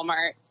go to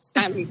Walmart.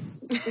 I'm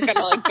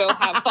gonna go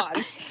have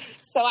fun.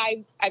 So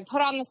I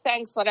put on the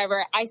Spanx,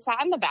 whatever. I sat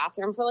in the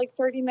bathroom for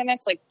 30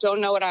 minutes,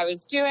 don't know what I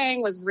was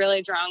doing, was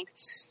really drunk.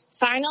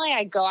 Finally,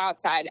 I go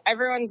outside.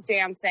 Everyone's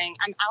dancing.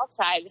 I'm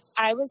outside.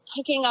 I was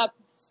picking up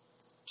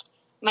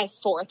my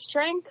fourth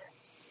drink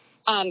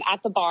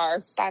at the bar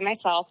by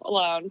myself,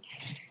 alone.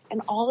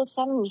 And all of a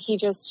sudden, he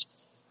just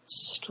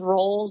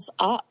strolls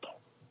up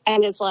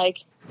and is like,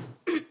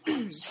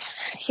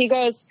 he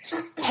goes,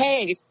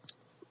 hey,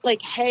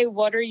 like, hey,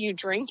 what are you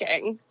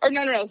drinking? Or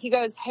no. He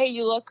goes, hey,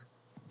 you look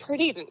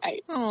pretty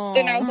tonight.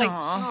 And I was like,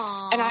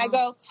 and I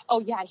go, oh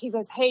yeah. He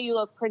goes, hey, you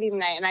look pretty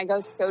tonight. And I go,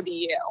 so do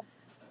you.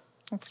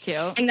 That's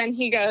cute. And then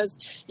he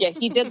goes, yeah,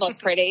 he did look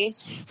pretty.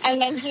 And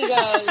then he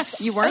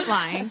goes, You weren't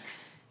lying.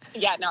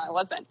 yeah, no, I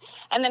wasn't.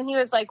 And then he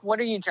was like, what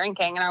are you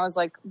drinking? And I was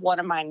like, what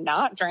am I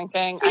not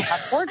drinking? I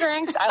have 4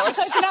 drinks. I look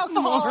like an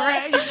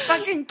alcoholic. You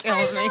fucking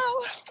killed me.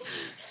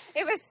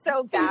 It was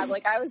so bad.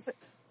 Like I was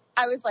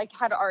like,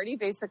 had already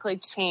basically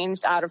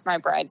changed out of my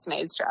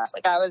bridesmaid's dress.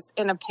 Like I was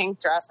in a pink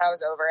dress. I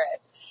was over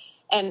it.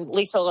 And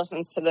Lisa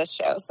listens to this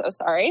show, so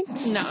sorry.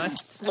 No,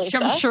 Lisa.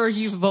 I'm sure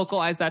you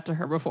vocalized that to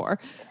her before.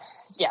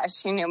 Yeah,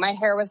 she knew. My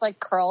hair was like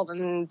curled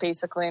and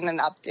basically in an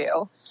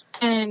updo.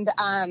 And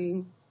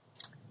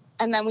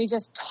then we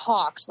just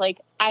talked. Like,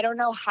 I don't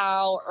know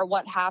how or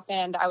what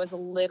happened. I was a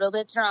little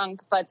bit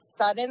drunk, but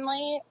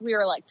suddenly we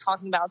were like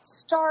talking about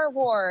Star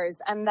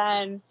Wars. And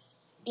then,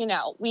 you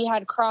know, we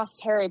had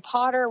crossed Harry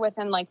Potter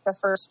within like the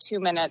first 2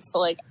 minutes. So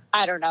like,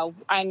 I don't know.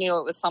 I knew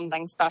it was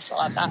something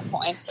special at that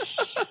point.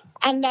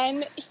 And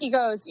then he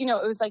goes, you know,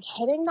 it was like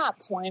hitting that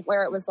point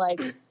where it was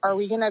like, are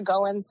we going to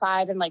go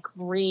inside and like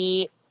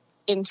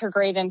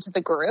reintegrate into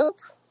the group?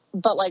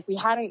 But like we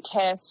hadn't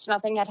kissed,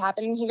 nothing had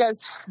happened. And he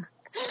goes,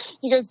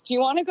 do you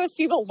want to go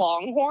see the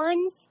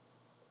Longhorns?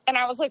 And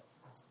I was like,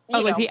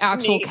 like the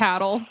actual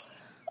cattle.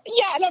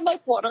 Yeah. And I'm like,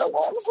 what are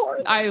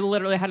Longhorns? I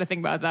literally had to think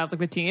about that. I was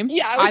like, the team?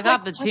 Yeah. I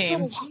thought the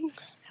team.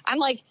 I'm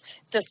like,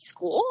 the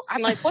school?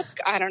 I'm like,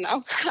 I don't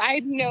know. I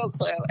had no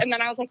clue. And then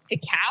I was like, the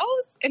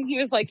cows? And he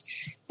was like,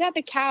 yeah,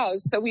 the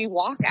cows. So we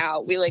walk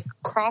out. We like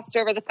crossed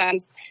over the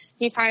fence.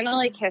 He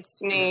finally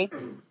kissed me.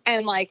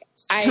 And like,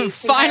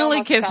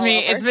 finally kissed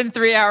me. Over. It's been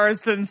 3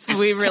 hours since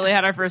we really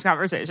had our first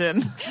conversation.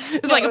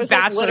 It was like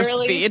bachelor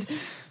speed.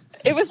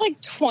 It was like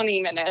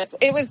 20 minutes.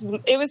 It was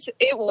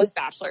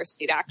bachelor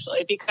speed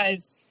actually,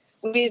 because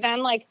we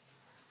then like,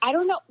 I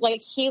don't know,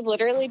 like he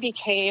literally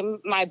became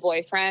my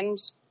boyfriend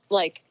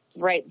like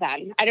right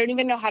then. I don't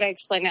even know how to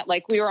explain it.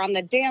 Like we were on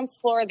the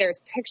dance floor. There's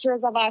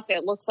pictures of us.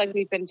 It looks like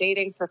we've been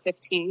dating for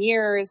 15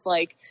 years.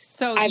 Like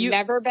I've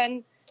never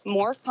been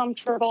more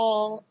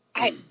comfortable.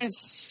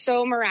 It's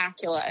so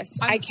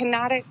miraculous. I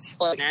cannot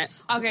explain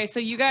it. Okay.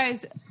 So you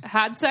guys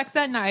had sex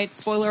that night.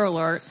 Spoiler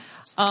alert.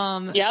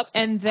 Yep.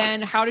 And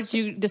then how did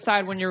you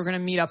decide when you were going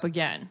to meet up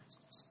again?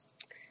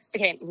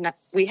 Okay. No,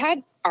 we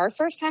had our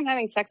first time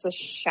having sex was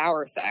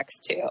shower sex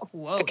too.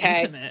 Whoa. Okay.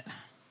 Intimate.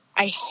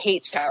 I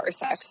hate shower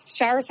sex.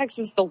 Shower sex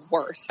is the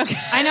worst.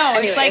 I know.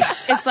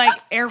 It's like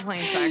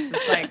airplane sex.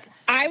 It's like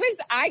I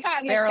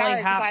got in the shower because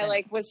I happened.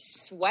 like was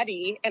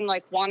sweaty and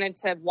like wanted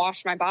to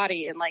wash my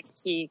body, and like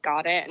he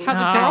got in. Has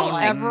a girl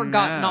ever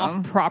gotten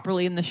off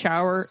properly in the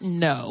shower?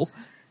 No.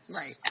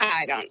 Right.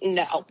 I don't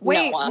know.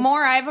 Wait, no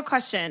more. I have a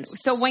question.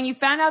 So when you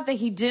found out that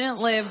he didn't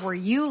live where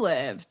you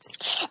lived,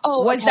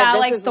 was okay, that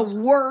like the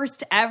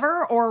worst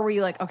ever? Or were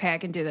you like, okay, I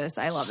can do this.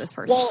 I love this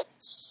person. Well,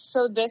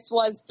 so this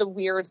was the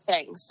weird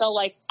thing. So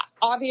like,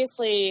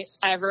 obviously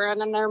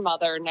everyone and their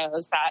mother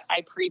knows that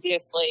I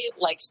previously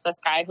liked this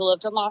guy who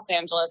lived in Los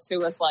Angeles who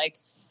was like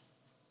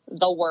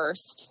the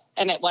worst.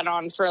 And it went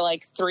on for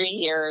like 3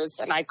 years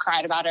and I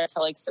cried about it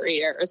for like 3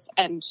 years.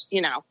 And,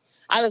 you know,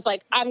 I was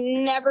like,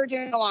 I'm never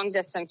doing a long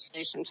distance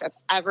relationship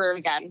ever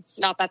again.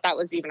 Not that that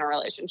was even a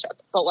relationship,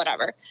 but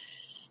whatever.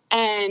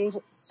 And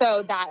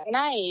so that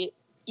night,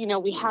 you know,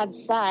 we had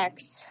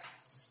sex.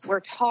 We're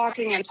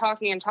talking and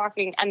talking and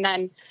talking. And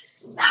then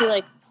he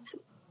like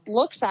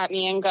looks at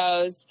me and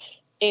goes,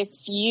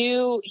 he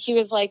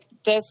was like,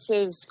 this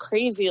is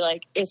crazy.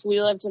 Like if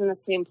we lived in the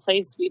same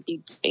place, we'd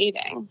be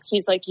dating.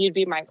 He's like, you'd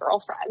be my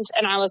girlfriend.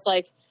 And I was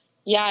like,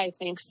 yeah, I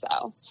think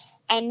so.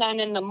 And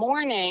then in the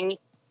morning,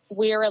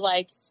 we were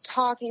like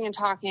talking and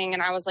talking,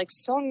 and I was like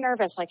so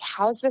nervous. Like,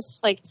 how's this?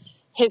 Like,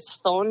 his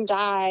phone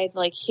died.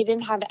 Like, he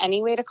didn't have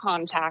any way to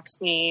contact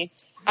me.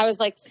 I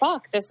was like,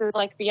 fuck, this is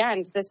like the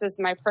end. This is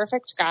my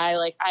perfect guy.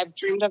 Like, I've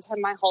dreamed of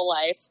him my whole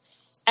life.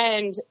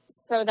 And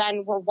so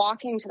then we're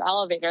walking to the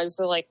elevators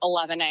at like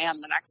 11 a.m.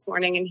 the next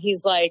morning, and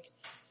he's like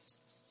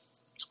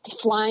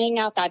flying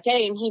out that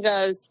day, and he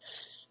goes,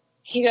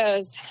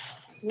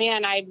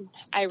 man, I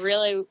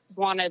really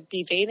want to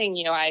be dating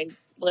you. I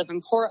live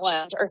in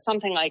Portland or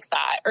something like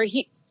that. Or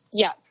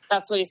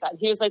that's what he said.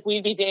 He was like,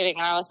 we'd be dating.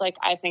 And I was like,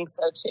 I think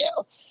so too.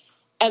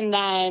 And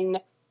then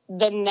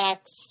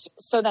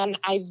so then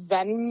I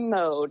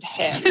Venmo'd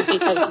him because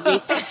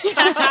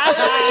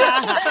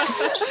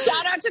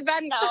shout out to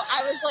Venmo.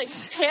 I was like,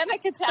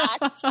 panic attack.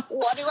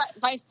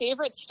 My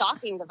favorite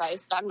stalking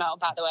device, Venmo,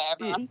 by the way,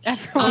 everyone.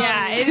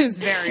 Yeah, it is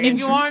very If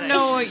you want to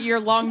know what your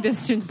long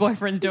distance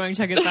boyfriend's doing,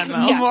 check his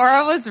Venmo. Yeah.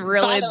 Maura was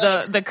really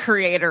the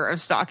creator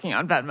of stalking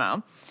on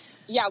Venmo.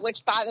 Yeah,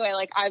 which, by the way,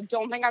 like, I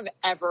don't think I've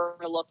ever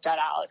looked at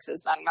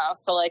Alex's Venmo.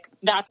 So, like,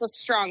 that's a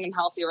strong and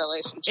healthy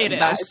relationship,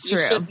 guys. You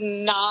should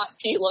not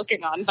be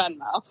looking on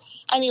Venmo.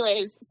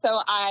 Anyways,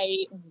 so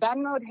I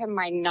Venmo'd him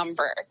my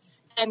number.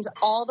 And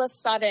all of a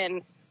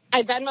sudden,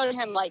 I Venmo'd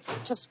him, like,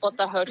 to split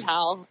the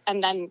hotel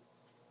and then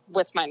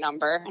with my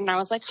number. And I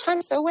was like,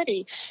 I'm so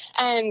witty.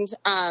 And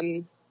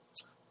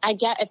I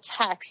get a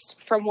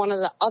text from one of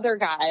the other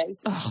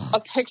guys, a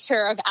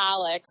picture of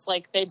Alex.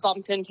 Like, they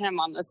bumped into him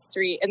on the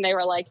street, and they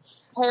were like,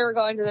 hey, we're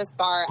going to this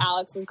bar.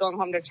 Alex is going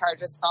home to charge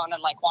his phone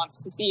and, like,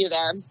 wants to see you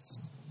there.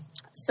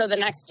 So the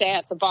next day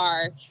at the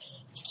bar,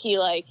 he,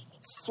 like,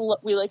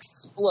 we, like,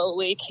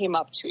 slowly came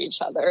up to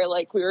each other.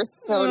 Like, we were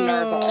so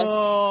nervous.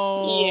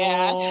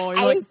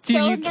 Yeah. I was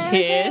so nervous.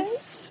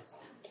 Kiss?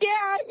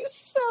 Yeah, it was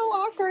so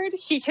awkward.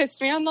 He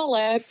kissed me on the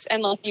lips,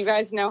 and, like, you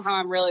guys know how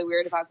I'm really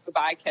weird about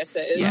goodbye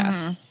kisses. Yeah.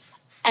 Mm-hmm.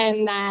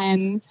 And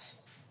then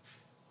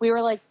we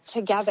were, like,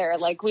 together.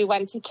 Like, we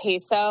went to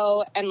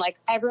Queso, and, like,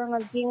 everyone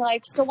was being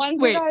like, so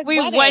when's your guys'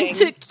 wedding? Went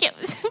to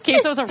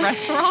Queso's a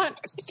restaurant?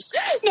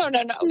 No.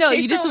 No, Queso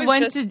you just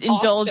went to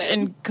indulge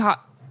Austin. in...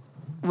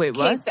 Wait,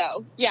 what?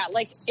 Queso. Yeah,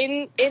 like,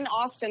 in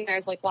Austin,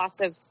 there's, like, lots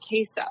of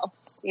queso,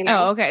 you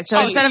know? Oh, okay.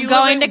 So instead of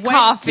going to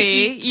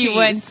coffee, you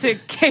went to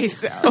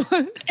queso.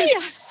 Yeah.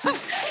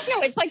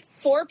 No, it's like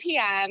 4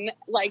 p.m.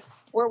 Like,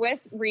 we're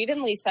with Reed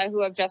and Lisa,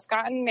 who have just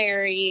gotten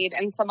married,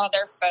 and some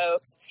other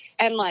folks.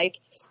 And, like,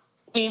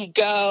 we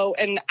go,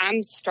 and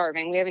I'm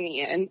starving. We haven't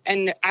eaten.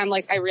 And I'm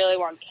like, I really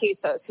want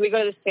queso. So we go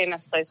to this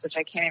famous place, which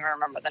I can't even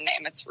remember the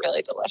name. It's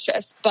really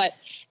delicious.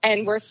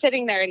 And we're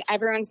sitting there, and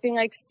everyone's being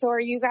like, so are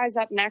you guys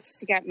up next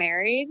to get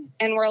married?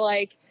 And we're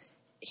like,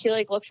 he,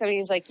 like, looks at me.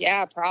 He's like,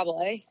 yeah,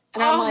 probably.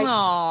 And I'm like,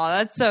 oh,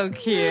 that's so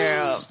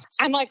cute.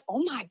 I'm like,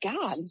 oh, my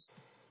God.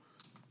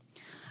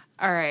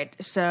 All right,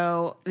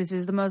 so this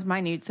is the most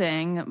minute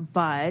thing,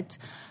 but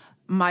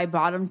my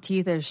bottom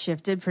teeth have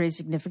shifted pretty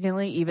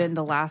significantly. Even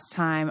the last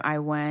time I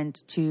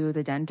went to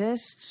the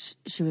dentist,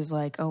 she was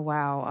like, oh,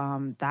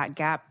 wow, that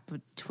gap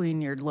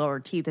between your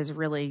lower teeth has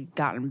really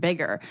gotten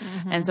bigger.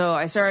 Mm-hmm. And so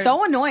I started...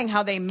 So annoying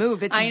how they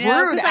move. It's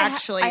rude,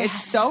 actually.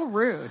 It's so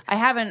rude. I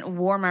haven't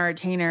worn my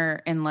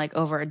retainer in, like,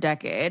 over a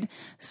decade,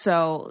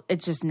 so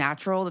it's just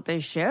natural that they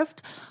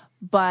shift.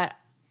 But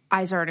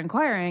I started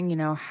inquiring, you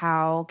know,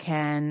 how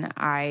can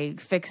I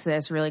fix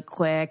this really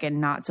quick and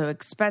not so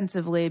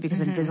expensively, because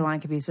Invisalign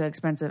can be so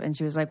expensive. And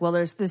she was like, well,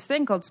 there's this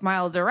thing called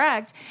Smile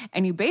Direct,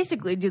 and you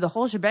basically do the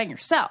whole shebang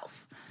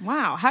yourself.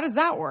 Wow. How does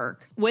that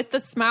work? With the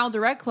Smile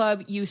Direct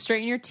Club, you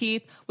straighten your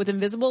teeth with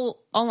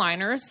invisible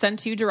aligners sent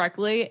to you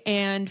directly.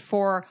 And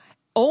for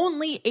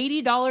only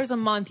 $80 a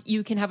month,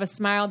 you can have a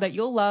smile that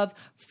you'll love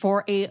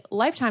for a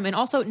lifetime. And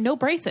also, no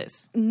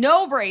braces.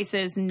 No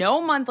braces, no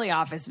monthly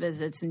office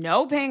visits,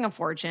 no paying a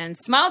fortune.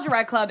 Smile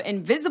Direct Club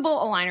invisible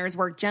aligners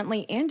work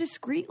gently and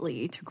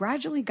discreetly to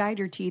gradually guide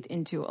your teeth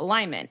into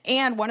alignment.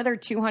 And one of their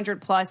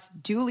 200-plus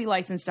duly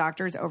licensed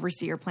doctors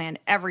oversee your plan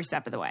every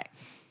step of the way.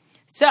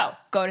 So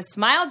go to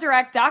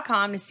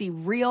smiledirect.com to see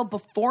real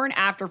before and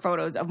after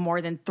photos of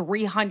more than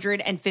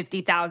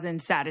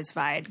 350,000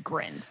 satisfied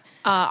grins.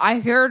 I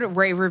heard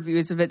rave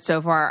reviews of it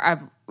so far.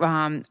 I've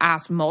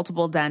asked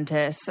multiple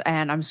dentists,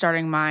 and I'm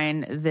starting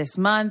mine this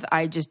month.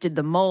 I just did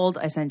the mold.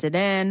 I sent it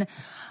in.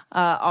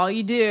 All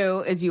you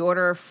do is you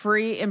order a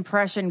free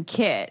impression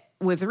kit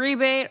with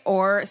rebate,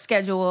 or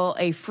schedule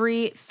a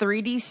free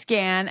 3D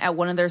scan at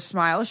one of their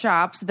Smile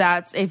shops.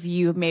 That's if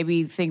you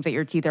maybe think that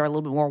your teeth are a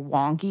little bit more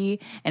wonky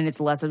and it's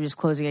less of just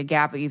closing a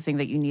gap, but you think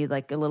that you need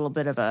like a little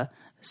bit of a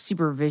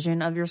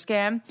supervision of your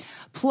scan.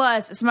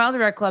 Plus, Smile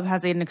Direct Club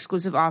has an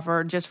exclusive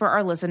offer just for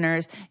our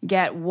listeners.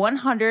 Get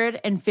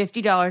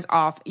 $150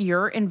 off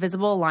your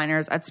invisible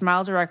aligners at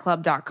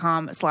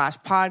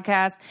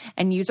smiledirectclub.com/podcast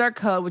and use our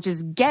code, which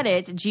is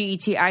GETIT,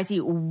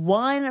 GETIT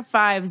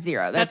 150.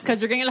 That's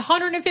because you're getting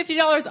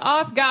 $150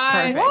 off,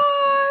 guys.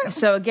 Perfect.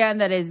 So again,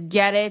 that is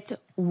GETIT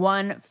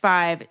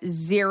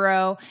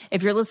 150.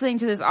 If you're listening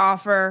to this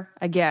offer,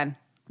 again,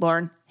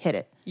 Lauren, hit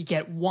it. You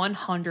get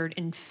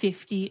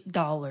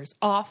 $150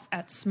 off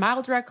at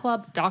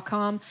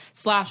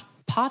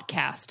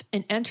smiledirectclub.com/podcast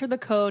and enter the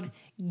code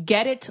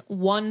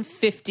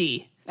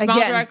GETIT150.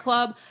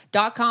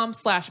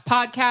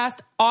 Smiledirectclub.com/podcast.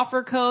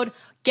 Offer code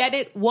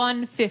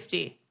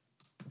GETIT150.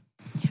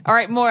 All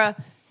right, Maura,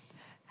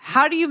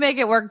 how do you make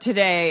it work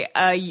today,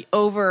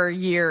 over a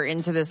year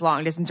into this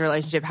long distance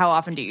relationship? How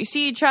often do you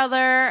see each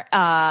other?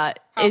 How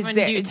often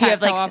do you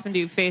text? How often do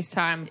you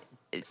FaceTime?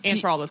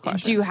 Answer all those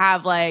questions. Do you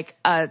have like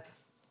a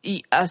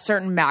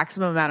certain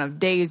maximum amount of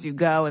days you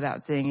go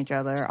without seeing each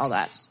other, all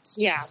that?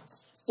 Yeah.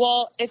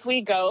 Well, if we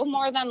go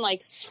more than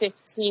like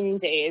 15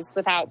 days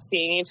without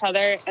seeing each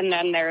other, and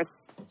then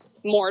there's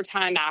more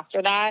time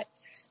after that,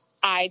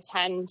 I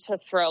tend to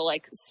throw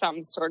like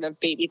some sort of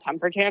baby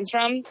temper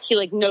tantrum. He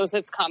like knows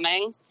it's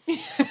coming. He's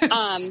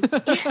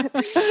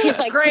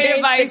like, great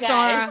advice,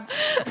 Sarah.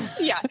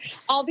 Yeah.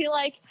 I'll be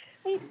like,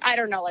 I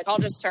don't know, like I'll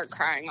just start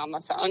crying on the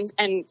phone.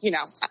 And, you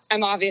know,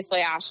 I'm obviously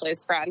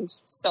Ashley's friend.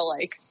 So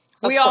like,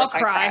 we all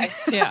cry.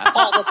 Yeah.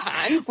 All the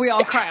time. We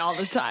all cry all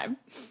the time.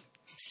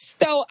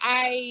 So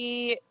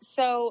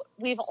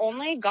we've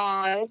only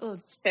gone,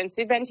 since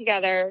we've been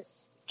together,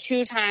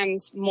 2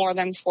 times more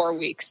than 4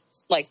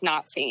 weeks, like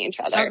not seeing each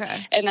other. Okay.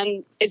 And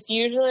then it's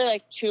usually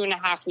like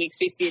 2.5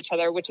 weeks we see each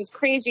other, which is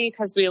crazy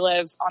because we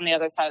live on the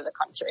other side of the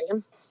country.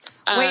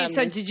 Wait,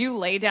 so did you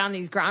lay down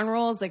these ground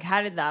rules? Like,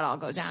 how did that all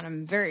go down?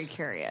 I'm very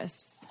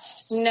curious.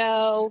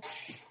 No.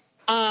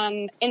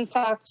 In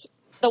fact,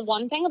 the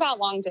one thing about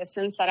long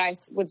distance that I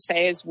would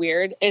say is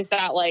weird is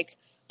that, like,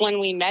 when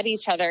we met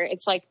each other,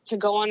 it's like to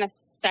go on a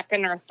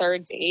second or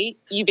third date,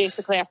 you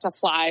basically have to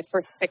fly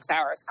for 6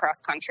 hours cross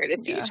country to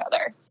see each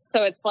other.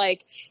 So it's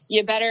like,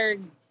 you better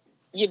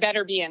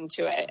be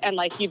into it. And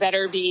like, you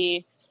better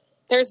be,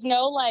 there's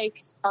no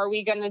like, are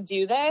we going to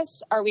do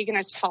this? Are we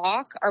going to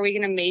talk? Are we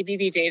going to maybe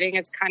be dating?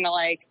 It's kind of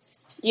like,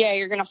 yeah,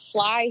 you're going to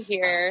fly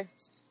here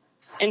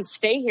and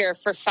stay here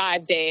for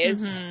 5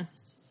 days. Mm-hmm.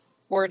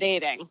 We're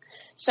dating.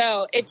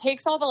 So it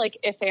takes all the like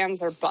if,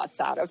 ands, or buts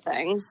out of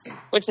things,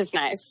 which is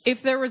nice.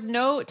 If there was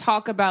no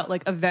talk about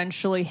like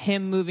eventually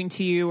him moving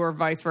to you or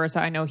vice versa,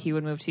 I know he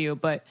would move to you,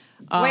 but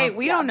wait,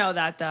 we don't know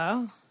that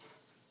though.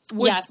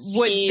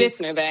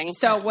 He's moving.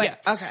 So what? Yeah.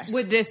 Okay.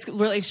 Would this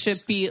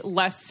relationship be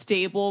less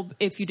stable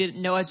if you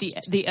didn't know at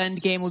the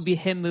end game would be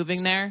him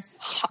moving there?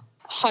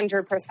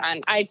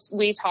 100%.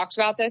 We talked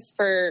about this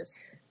for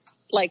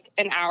like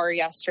an hour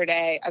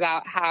yesterday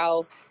about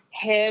how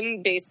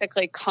him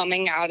basically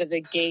coming out of the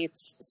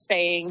gates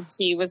saying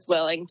he was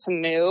willing to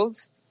move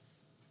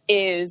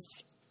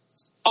is,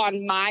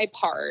 on my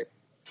part,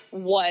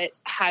 what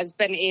has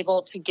been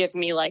able to give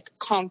me like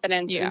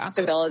confidence and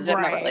stability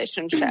in the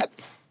relationship.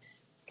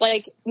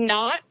 Like,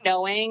 not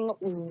knowing,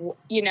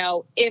 you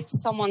know, if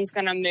someone's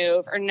going to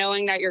move, or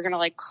knowing that you're going to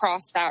like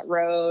cross that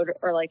road,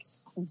 or like,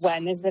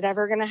 when is it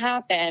ever going to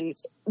happen,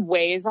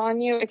 weighs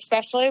on you,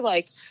 especially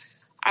like,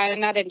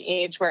 I'm at an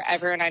age where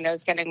everyone I know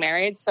is getting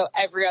married. So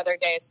every other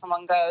day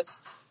someone goes,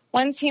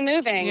 when's he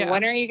moving? Yeah.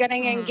 When are you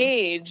getting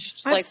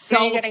engaged? That's like, so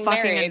when are you getting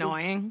fucking married?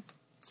 Annoying.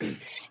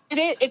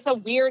 It's a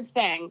weird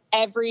thing.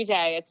 Every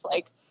day it's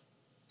like,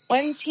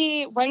 when's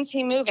he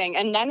moving?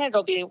 And then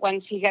it'll be, when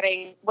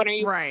are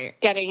you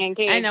getting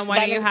engaged? And then when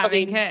are you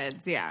having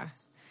kids? Yeah.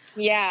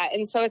 Yeah.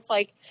 And so it's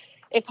like,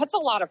 it puts a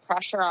lot of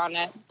pressure on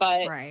it,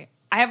 but I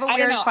have a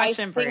weird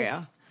question for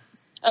you.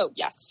 Oh,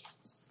 yes.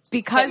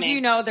 Because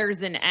you know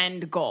there's an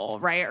end goal,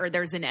 right? Or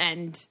there's an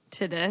end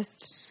to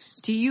this.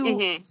 Do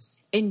you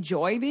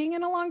enjoy being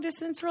in a long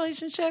distance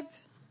relationship?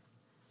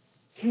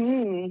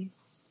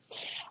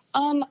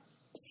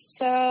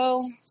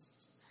 So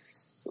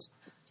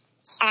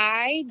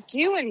I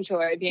do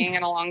enjoy being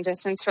in a long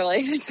distance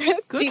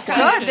relationship. Good.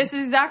 This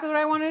is exactly what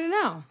I wanted to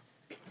know.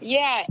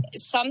 Yeah,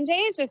 some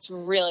days it's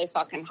really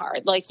fucking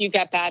hard. Like, you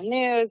get bad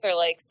news, or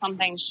like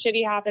something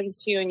shitty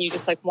happens to you and you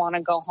just like want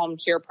to go home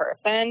to your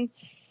person.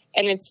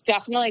 And it's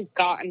definitely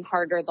gotten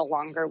harder the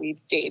longer we've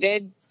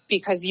dated,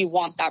 because you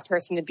want that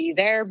person to be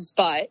there.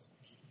 But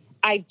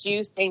I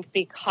do think,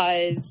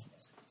 because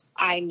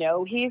I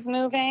know he's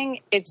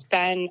moving, it's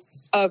been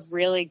a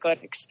really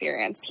good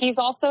experience. He's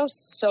also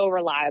so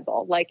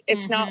reliable. Like,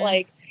 it's not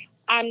like,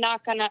 I'm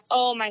not gonna,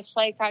 my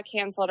flight got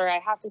canceled, or I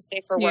have to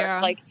stay for work. Yeah.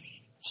 Like,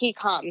 he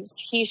comes,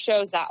 he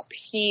shows up,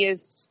 he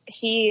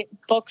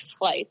books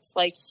flights.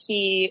 Like,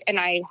 and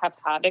I have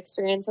had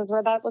experiences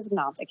where that was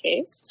not the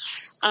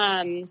case.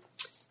 And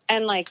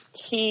like,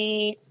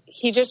 he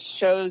just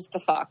shows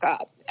the fuck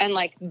up. And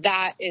like,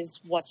 that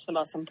is what's the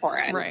most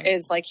important,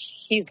 is like,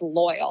 he's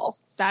loyal.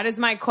 That is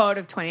my quote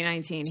of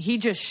 2019. He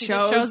just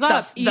shows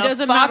up. He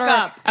doesn't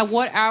matter at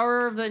what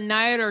hour of the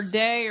night or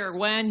day or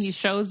when, he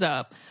shows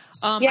up.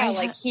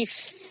 He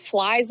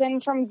flies in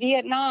from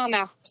Vietnam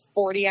after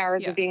 40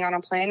 hours of being on a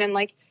plane, and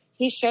like,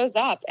 he shows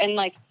up, and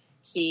like,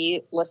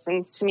 he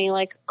listens to me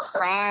like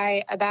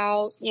cry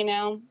about, you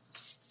know,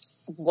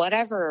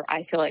 whatever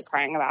I feel like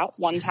crying about.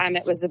 One time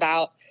it was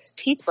about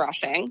teeth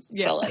brushing.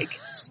 Yeah. So like,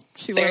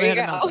 there you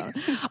go.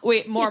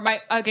 Wait, more.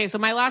 So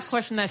my last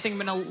question that I think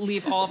I'm going to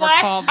leave all of our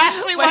call.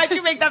 Actually, why'd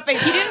you make that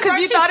face? Because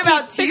you thought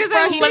about teeth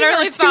brushing. Because I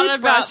literally thought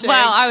about,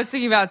 I was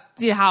thinking about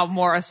how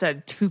Maura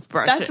said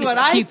toothbrushing. That's what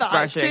I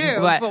thought too.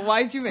 But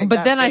why'd you make that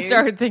But then face? I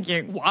started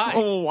thinking, why?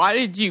 Oh, why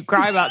did you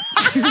cry about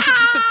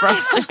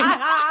toothbrushing?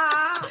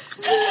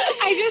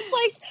 I just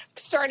like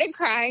started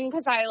crying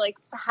because I like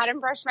hadn't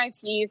brushed my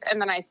teeth,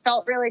 and then I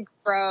felt really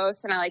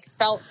gross, and I like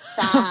felt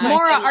bad.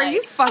 Maura, and, are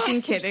you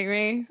fucking kidding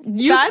me?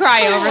 You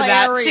cry over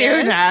that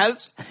too,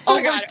 Naz. Oh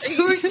my god,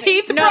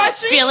 teeth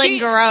brushing, feeling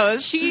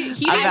gross. He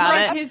didn't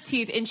brush his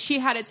teeth, and she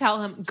had to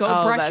tell him, "Go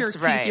brush your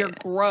teeth. You're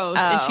gross,"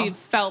 and she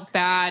felt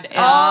bad. And,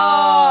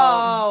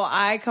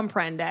 I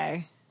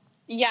comprende.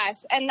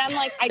 Yes, and then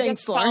like I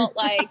just felt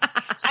like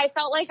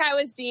I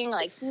was being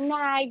like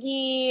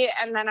naggy,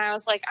 and then I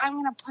was like, I'm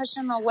gonna push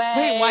him away.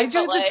 Wait, why'd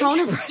you have to tell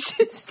him to brush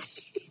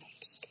his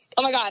teeth?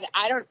 Oh my god,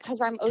 because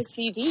I'm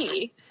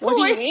OCD. What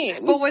do you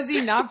mean? But was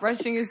he not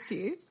brushing his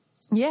teeth?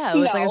 Yeah, it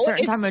was like a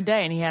certain time of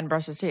day, and he hadn't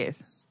brushed his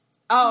teeth.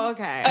 Oh,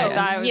 okay. I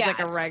thought it was like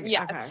a regular.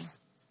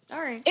 Yes. Okay.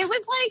 All right. It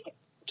was like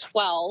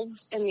 12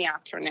 in the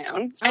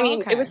afternoon. I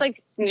mean, it was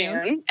like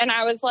noon, and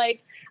I was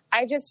like,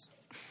 I just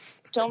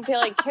don't feel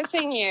like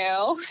kissing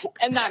you,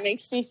 and that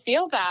makes me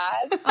feel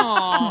bad.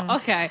 Oh,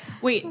 okay.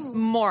 Wait,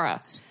 Maura.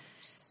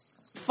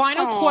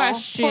 Final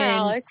question. Poor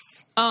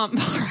Alex. Poor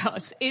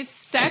Alex. Is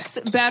sex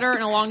better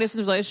in a long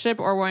distance relationship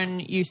or when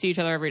you see each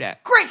other every day?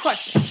 Great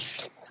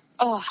question.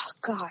 Oh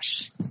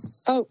gosh.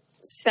 Oh,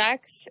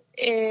 sex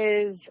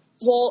is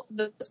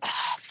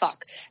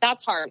fuck.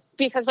 That's hard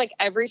because like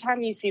every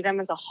time you see them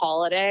as a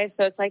holiday,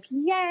 so it's like,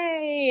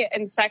 yay.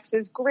 And sex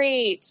is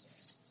great.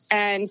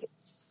 And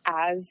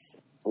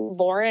as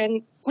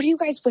Lauren, what are you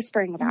guys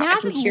whispering about?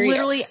 Naz is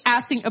literally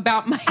asking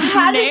about my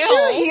How nails.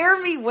 did you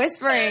hear me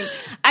whispering?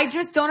 I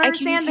just don't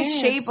understand the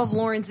hear. shape of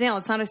Lauren's nail.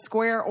 It's not a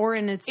square or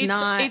it's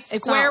not. It's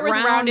square not with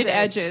rounded rounded.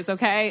 edges,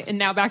 okay? And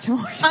now back to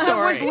more story.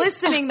 I was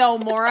listening though,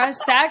 Maura.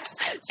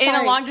 Sex in a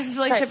Sorry. long distance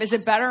relationship, is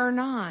it better or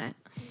not?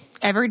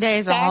 Every day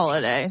is a Sex.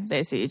 holiday.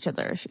 They see each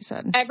other, she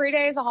said. Every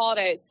day is a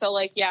holiday. So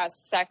like, yeah,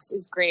 sex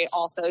is great.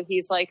 Also,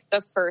 he's like the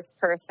first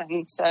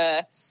person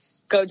to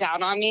go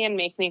down on me and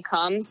make me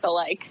come. So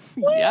like,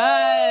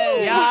 Yes.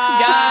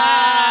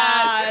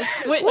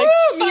 Wait, like,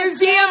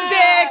 Museum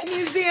dick.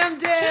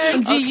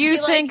 Do you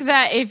think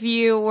that if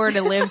you were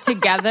to live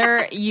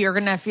together, you're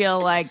going to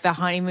feel like the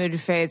honeymoon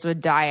phase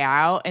would die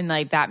out and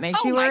like that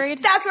makes you worried?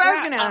 That's what I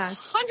was going to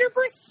ask.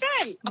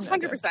 100%.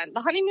 100%. The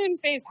honeymoon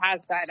phase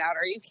has died out.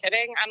 Are you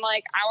kidding? I'm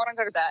like, I want to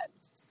go to bed.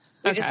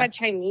 We just had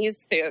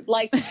Chinese food.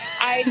 Like,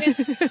 it's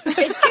just,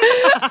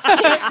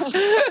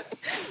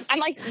 I'm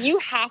like, you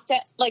have to,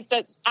 like,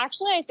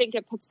 actually, I think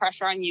it puts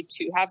pressure on you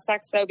to have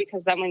sex, though,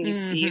 because then when you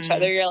see each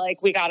other, you're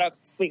like, we gotta,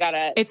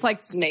 it's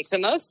like make the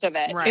most of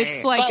it. Right.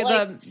 It's like,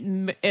 But,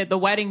 the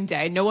wedding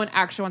day. No one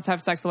actually wants to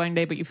have sex the wedding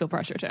day, but you feel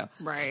pressure too.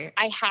 Right.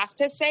 I have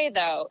to say,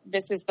 though,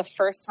 this is the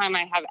first time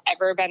I have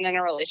ever been in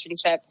a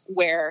relationship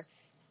where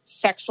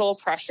sexual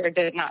pressure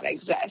did not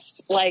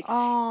exist. Like,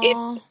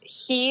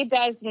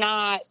 it's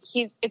not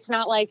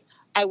like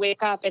I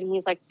wake up and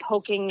he's like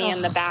poking me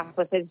in the back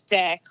with his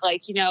dick.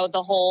 Like, you know,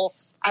 the whole,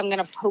 I'm going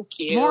to poke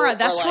you. Maura,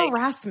 that's like,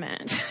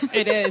 harassment.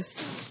 It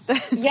is.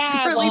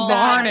 Yeah. really well,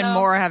 Lauren I and know.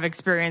 Maura have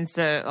experienced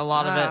a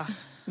lot of it.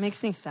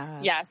 Makes me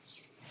sad.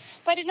 Yes.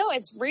 But no,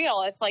 it's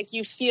real. It's like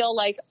you feel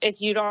like if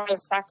you don't have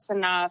sex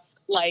enough,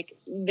 like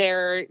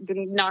they're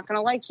not going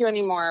to like you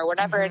anymore or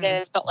whatever it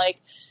is. But like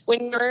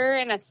when you're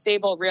in a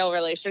stable, real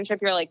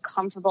relationship, you're like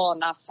comfortable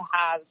enough to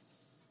have,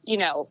 you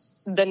know,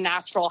 the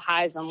natural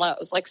highs and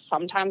lows. Like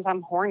sometimes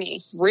I'm horny,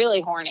 really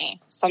horny.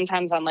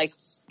 Sometimes I'm like,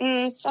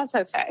 that's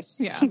okay.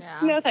 Yeah.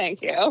 No,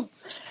 thank you.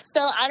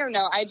 So I don't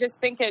know. I just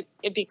think it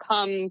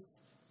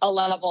becomes a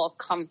level of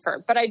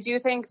comfort. But I do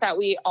think that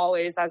we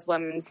always, as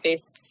women,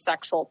 face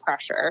sexual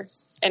pressure,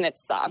 and it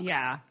sucks.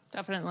 Yeah,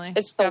 definitely.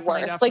 It's the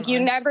worst. Like we're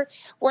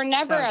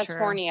never So as true.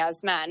 horny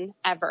as men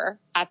ever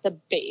at the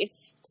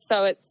base.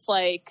 So it's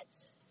like,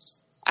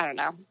 I don't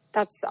know.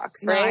 That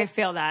sucks, No, right? I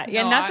feel that.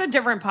 Yeah, No, and that's a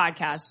different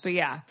podcast, but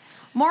yeah.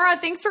 Maura,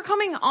 thanks for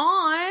coming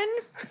on.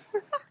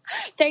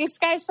 Thanks,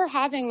 guys, for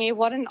having me.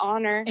 What an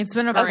honor. It's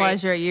been a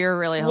pleasure. You're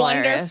really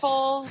hilarious.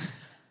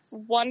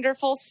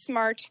 Wonderful,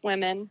 smart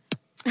women.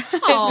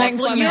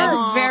 Thanks, Well, women.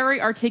 you're very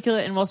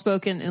articulate and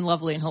well-spoken and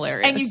lovely and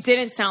hilarious. And you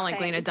didn't sound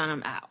like Lena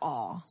Dunham at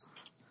all.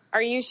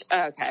 Are you?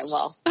 Okay,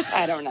 well,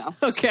 I don't know.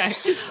 Okay.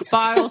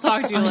 Bye. We'll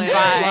talk to you later.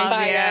 Bye.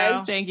 Bye, you.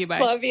 guys. Thank you. Bye.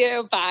 Love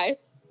you. Bye.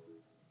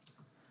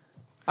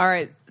 All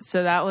right,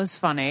 so that was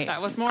funny.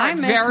 That was more I a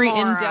miss very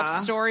Maura.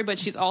 in-depth story, but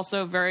she's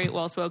also very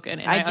well-spoken,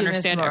 and I do miss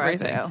understand Maura,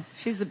 everything. too.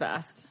 She's the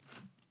best.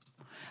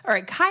 All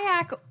right,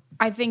 Kayak,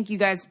 I think you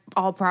guys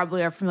all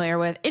probably are familiar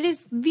with. It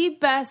is the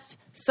best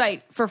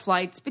site for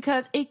flights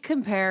because it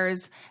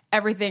compares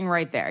everything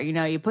right there. You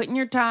know, you put in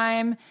your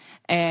time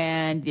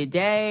and your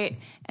date,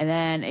 and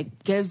then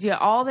it gives you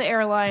all the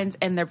airlines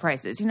and their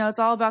prices. You know, it's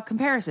all about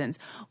comparisons.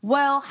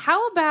 Well,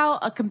 how about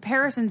a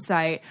comparison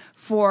site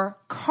for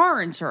car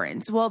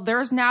insurance? Well,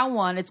 there's now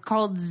one. It's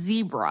called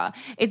Zebra.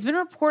 It's been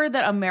reported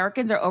that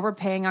Americans are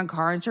overpaying on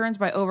car insurance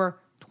by over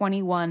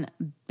 $21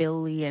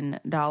 billion.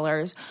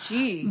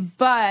 Jeez.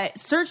 But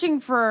searching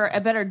for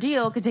a better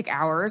deal could take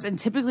hours and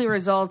typically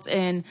results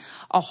in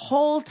a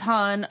whole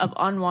ton of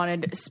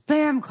unwanted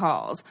spam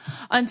calls.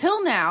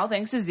 Until now,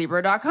 thanks to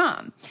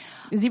Zebra.com.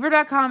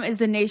 Zebra.com is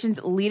the nation's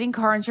leading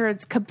car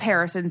insurance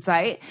comparison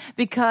site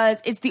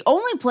because it's the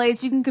only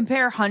place you can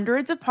compare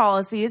hundreds of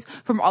policies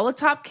from all the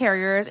top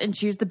carriers and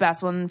choose the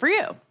best one for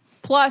you.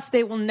 Plus,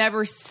 they will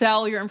never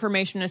sell your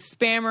information as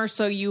spammers,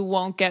 so you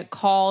won't get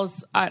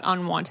calls at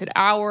unwanted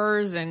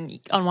hours and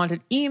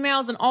unwanted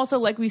emails. And also,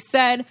 like we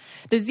said,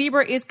 the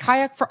Zebra is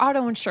Kayak for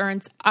auto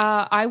insurance.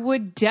 I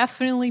would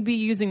definitely be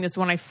using this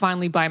when I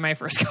finally buy my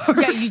first car.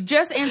 Yeah, you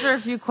just answer a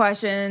few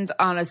questions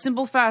on a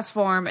simple, fast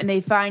form, and they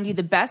find you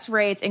the best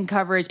rates and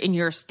coverage in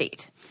your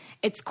state.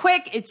 It's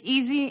quick, it's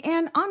easy,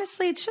 and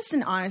honestly, it's just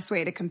an honest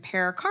way to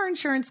compare car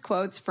insurance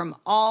quotes from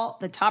all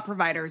the top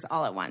providers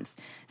all at once.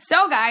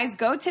 So guys,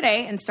 go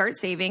today and start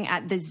saving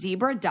at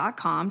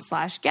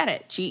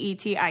thezebra.com/getit,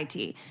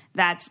 G-E-T-I-T.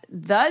 That's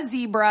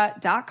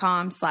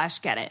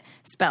thezebra.com/getit,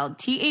 spelled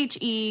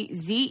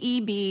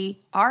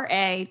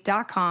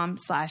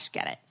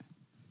THEZEBRA.com/getit.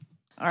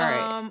 All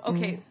right.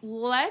 Okay,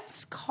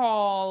 let's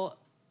call...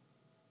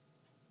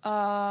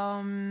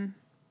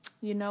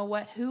 You know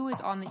what? Who is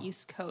on the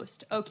East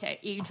Coast? Okay,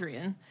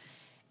 Adrian.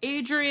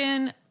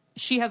 Adrian,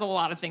 she has a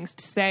lot of things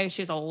to say.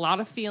 She has a lot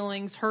of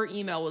feelings. Her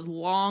email was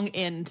long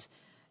and...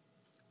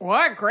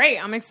 What? Great.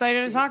 I'm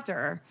excited to talk to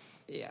her.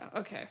 Yeah,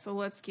 okay, so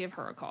let's give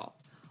her a call.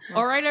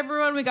 All right,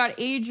 everyone, we got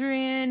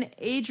Adrian.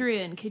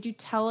 Adrian, could you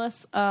tell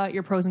us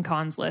your pros and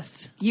cons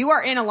list? You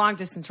are in a long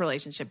distance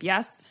relationship,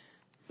 yes?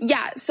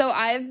 Yeah, so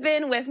I've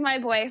been with my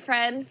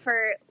boyfriend for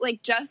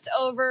like just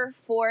over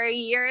 4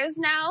 years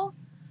now.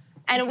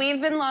 And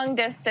we've been long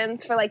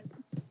distance for like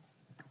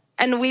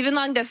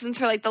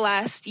the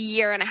last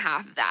year and a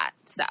half of that.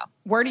 So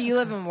Where do you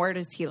live and where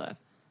does he live?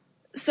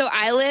 So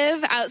I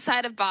live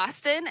outside of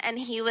Boston and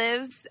he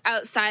lives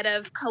outside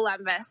of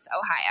Columbus,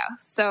 Ohio.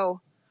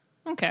 So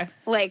Okay.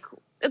 like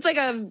it's like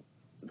a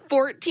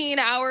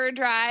 14-hour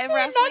drive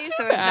roughly,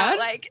 so it's not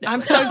like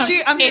I'm so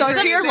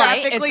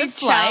geographically It's a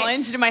flight.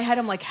 challenged in my head.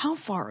 I'm like, how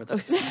far are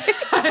those?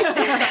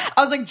 I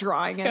was like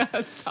drawing it.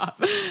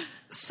 Stop.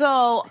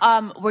 So,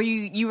 were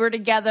you were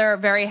together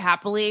very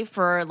happily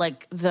for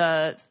like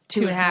the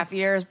 2.5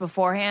 years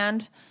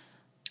beforehand?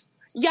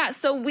 Yeah,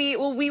 so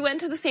we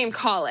went to the same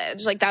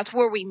college. Like that's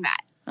where we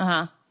met.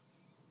 Uh-huh.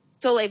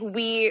 So like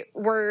we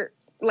were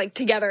like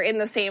together in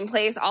the same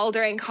place all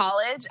during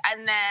college,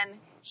 and then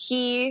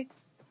he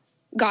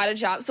got a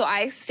job. So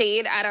I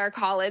stayed at our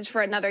college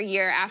for another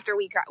year after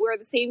we were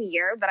the same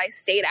year, but I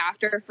stayed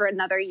after for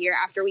another year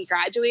after we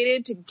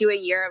graduated to do a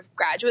year of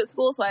graduate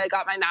school. So I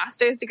got my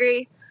master's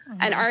degree,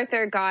 and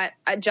Arthur got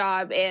a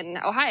job in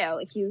Ohio.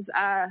 Like he's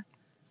a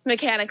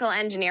mechanical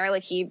engineer.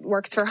 Like he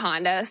works for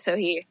Honda, so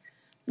he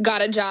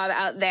got a job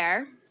out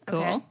there.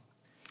 Cool. Okay.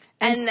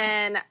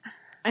 And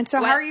so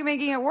what? how are you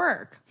making it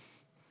work?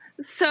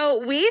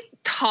 So we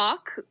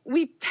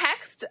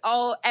text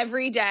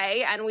every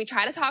day, and we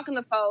try to talk on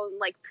the phone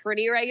like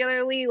pretty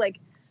regularly, like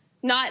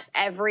not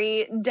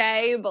every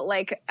day, but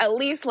like at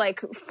least like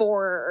 4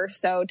 or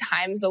so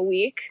times a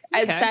week,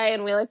 I'd say.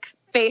 And we like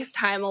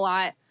FaceTime a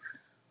lot.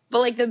 But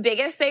like the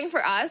biggest thing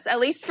for us,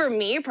 at least for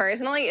me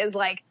personally, is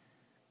like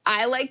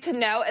I like to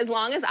know, as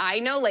long as I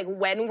know like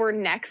when we're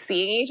next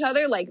seeing each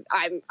other, like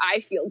I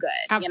feel good.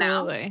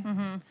 Absolutely. You know?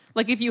 Mm-hmm.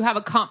 Like if you have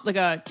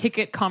a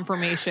ticket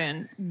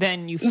confirmation,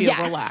 then you feel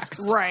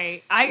relaxed.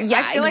 Right. I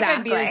feel like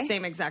I'd be the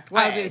same exact way.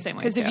 I would be the same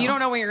way because if too. you don't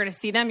know when you're going to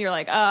see them, you're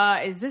like,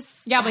 is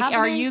this? Yeah, like, are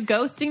happening? you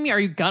ghosting me? Are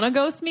you gonna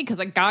ghost me? Because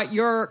I got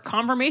your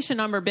confirmation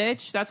number,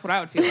 bitch. That's what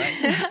I would feel like.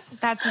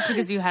 That's just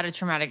because you had a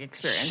traumatic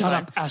experience. Shut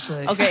up,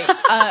 Ashley. Okay,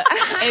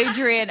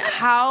 Adrian,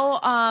 how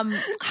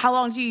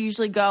long do you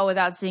usually go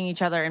without seeing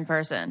each other in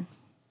person?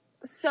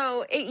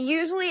 So it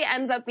usually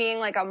ends up being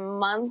like a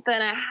month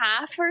and a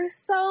half or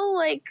so,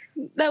 like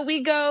that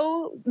we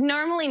go.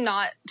 Normally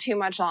not too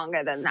much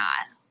longer than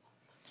that.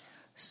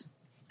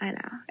 I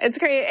know. It's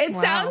crazy. It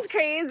sounds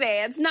crazy.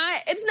 It's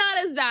not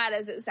as bad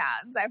as it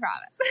sounds, I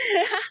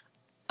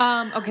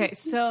promise. Okay,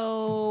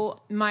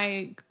 so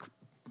Ashley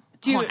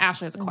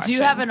has a question. Do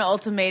you have an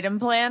ultimatum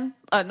plan?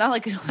 Not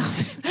like an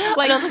ultimatum.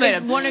 like an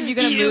ultimatum. is one of you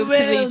going to move to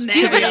the Do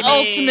you have an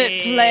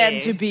ultimate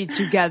plan to be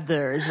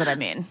together? Is what I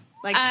mean.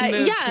 Like to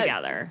move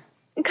together.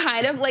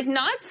 Kind of like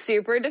not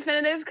super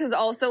definitive, because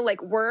also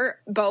like we're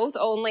both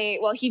only,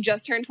 well, he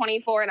just turned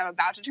 24 and I'm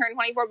about to turn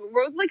 24, but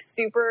we're both like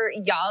super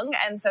young,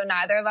 and so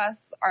neither of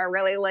us are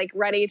really like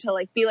ready to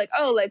like be like,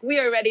 oh, like we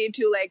are ready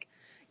to like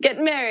get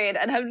married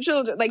and have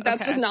children. Like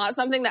that's just not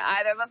something that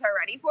either of us are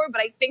ready for. But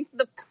I think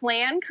the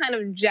plan kind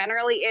of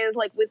generally is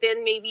like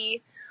within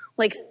maybe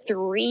like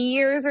 3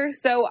 years or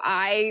so,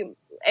 I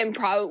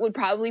would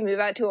probably move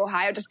out to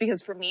Ohio, just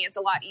because for me it's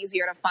a lot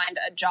easier to find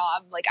a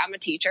job. Like I'm a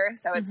teacher,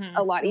 so it's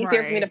a lot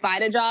easier for me to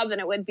find a job than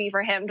it would be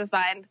for him to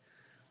find.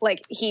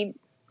 Like he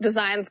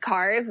designs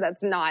cars.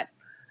 That's not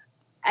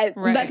a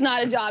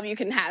job you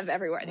can have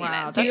everywhere in the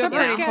United States. That's a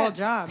pretty cool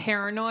job.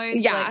 Paranoid.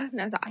 Yeah, like,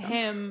 that's awesome.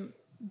 Him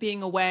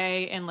being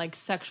away and like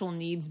sexual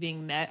needs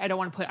being met. I don't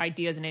want to put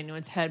ideas in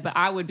anyone's head, but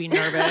I would be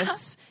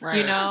nervous.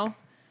 You know.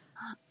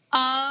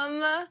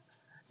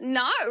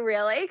 Not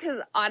really,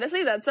 because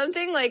honestly, that's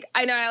something like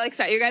I know I like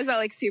sent you guys that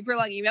like super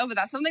long email, but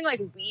that's something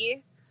like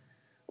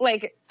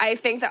I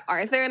think that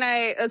Arthur and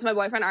that's my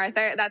boyfriend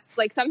Arthur. That's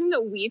like something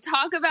that we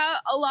talk about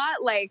a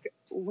lot. Like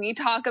we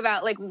talk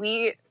about like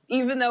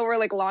even though we're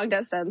like long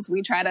distance,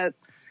 we try to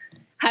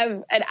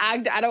have an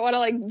act. I don't want to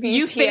like be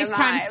You TMI,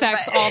 FaceTime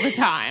sex all the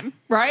time,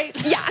 right?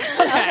 Yeah.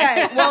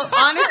 Okay. Well,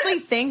 honestly,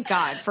 thank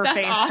God for That's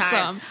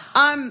FaceTime.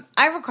 awesome.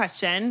 I have a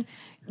question.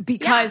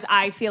 Because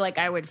I feel like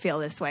I would feel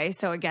this way.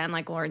 So again,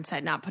 like Lauren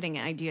said, not putting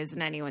ideas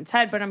in anyone's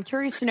head, but I'm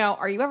curious to know,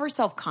 are you ever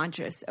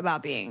self-conscious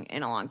about being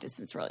in a long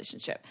distance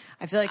relationship?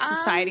 I feel like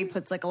society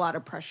puts like a lot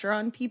of pressure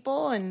on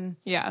people and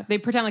they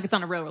pretend like it's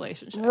not a real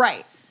relationship.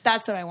 right.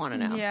 That's what I want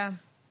to know. Yeah.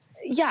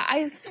 Yeah,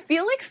 I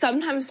feel like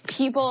sometimes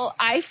people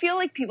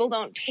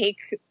don't take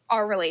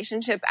our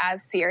relationship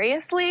as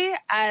seriously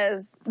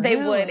as they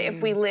would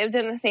if we lived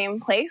in the same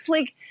place.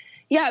 Like,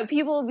 yeah,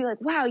 people will be like,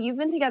 wow, you've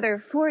been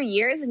together 4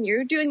 years and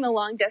you're doing the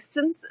long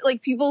distance.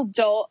 Like, people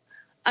don't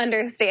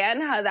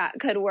understand how that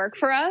could work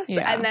for us.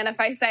 Yeah. And then if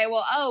I say,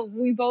 well,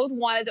 we both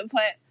really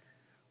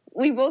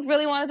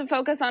wanted to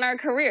focus on our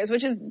careers,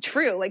 which is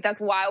true. Like,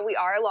 that's why we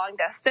are long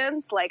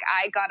distance. Like,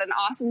 I got an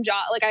awesome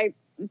job. Like, I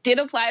did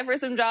apply for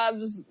some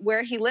jobs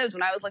where he lived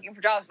when I was looking for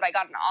jobs, but I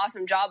got an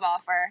awesome job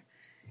offer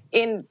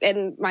in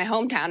my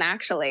hometown,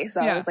 actually.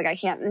 So I was like, I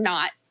can't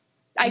not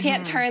I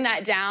can't turn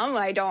that down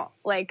when I don't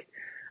like,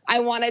 I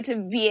wanted to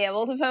be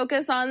able to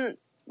focus on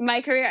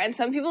my career. And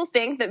some people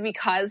think that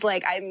because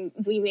like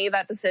we made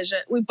that decision,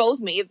 we both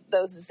made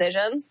those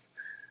decisions,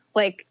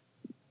 like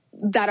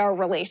that our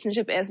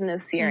relationship isn't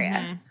as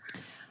serious.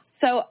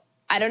 So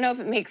I don't know if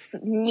it makes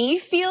me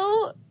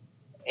feel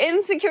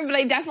insecure, but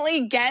I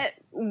definitely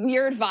get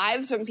weird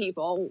vibes from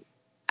people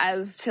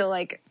as to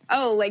like,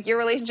 oh, like your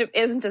relationship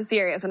isn't as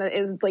serious, and it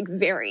is like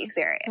very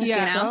serious.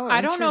 Yeah, you know?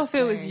 I don't know if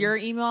it was your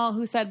email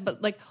who said,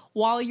 but like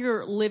while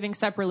you're living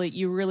separately,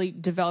 you really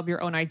develop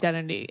your own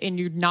identity, and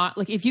you're not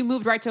like if you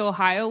moved right to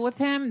Ohio with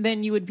him,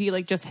 then you would be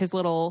like just his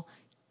little,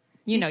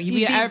 you'd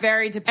be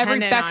very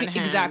dependent on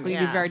him. Exactly,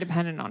 you'd be very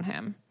dependent on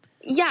him.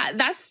 Yeah,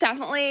 that's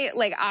definitely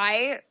like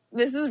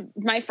this is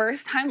my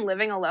first time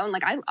living alone.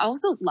 Like I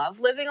also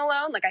love living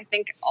alone. Like I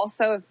think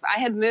also if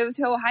I had moved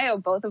to Ohio,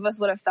 both of us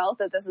would have felt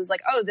that this is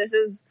like, oh, this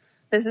is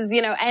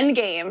end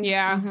game.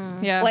 Yeah.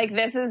 Yeah. Like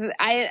this is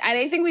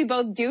I think we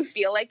both do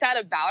feel like that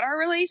about our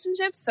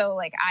relationship. So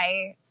like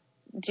I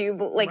do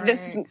like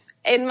this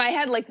in my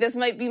head, like this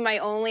might be my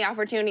only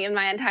opportunity in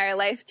my entire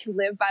life to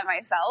live by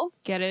myself.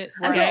 Get it?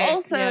 And so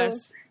also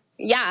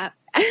yeah.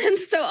 And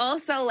so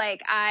also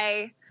like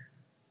I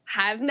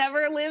have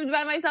never lived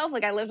by myself.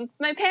 Like I lived with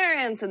my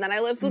parents, and then I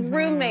lived with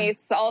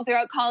roommates all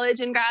throughout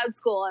college and grad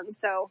school. And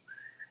so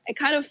it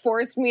kind of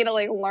forced me to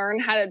like learn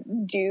how to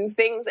do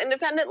things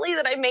independently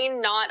that I may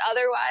not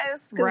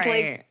otherwise.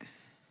 Like,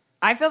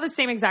 I feel the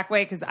same exact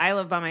way because I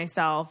live by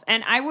myself.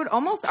 And I would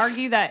almost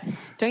argue that,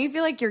 don't you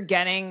feel like you're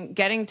getting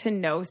to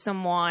know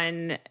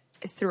someone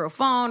through a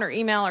phone or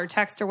email or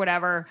text or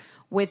whatever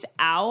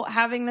without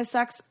having the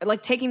sex,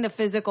 like taking the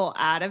physical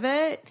out of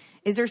it?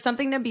 Is there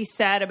something to be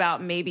said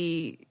about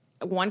maybe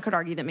one could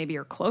argue that maybe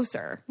you're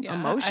closer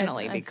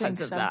emotionally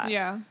because of that?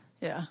 Yeah.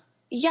 Yeah.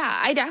 Yeah,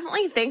 I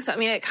definitely think so. I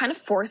mean, it kind of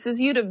forces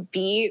you to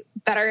be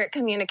better at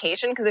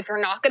communication, because if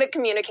you're not good at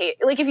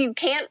communicate, like if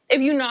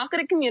you're not good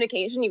at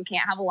communication, you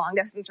can't have a long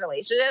distance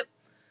relationship.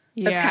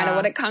 That's kind of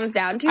what it comes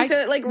down to. So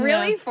it like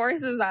really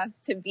forces us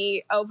to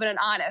be open and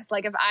honest.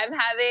 Like if I'm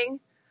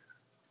having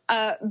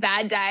a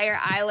bad day or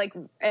I like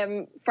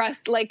am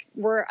frustrated, like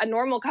we're a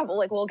normal couple,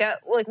 like we'll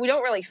get, like we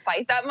don't really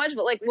fight that much,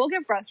 but like we'll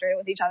get frustrated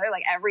with each other,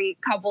 like every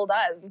couple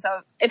does. And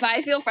so if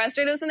I feel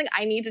frustrated with something,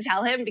 I need to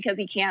tell him, because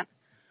he can't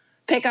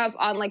pick up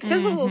on like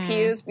physical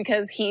cues,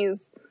 because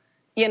he's,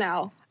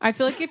 I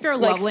feel like if your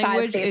like love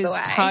language is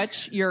away.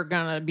 Touch, you're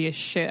gonna be a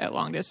shit at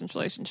long distance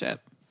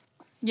relationship.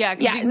 Yeah,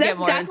 because you can get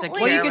more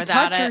insecure Well, you could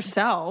without touch it.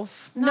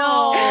 yourself.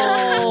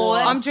 No,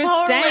 that's I'm just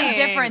totally saying.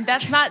 different.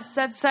 That's not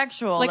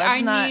sexual. Like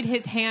that's need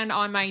his hand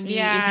on my knee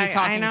Yeah, if he's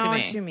talking I know to me.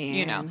 what you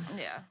mean. Yeah.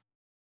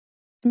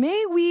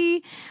 May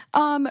we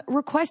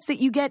request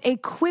that you get a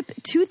Quip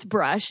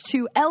toothbrush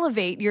to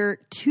elevate your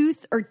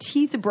tooth or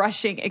teeth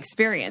brushing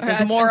experience,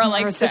 as Maura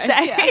likes to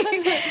say.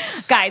 Yeah.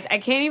 Guys, I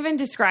can't even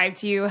describe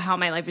to you how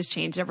my life has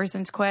changed ever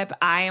since Quip.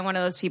 I am one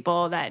of those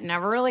people that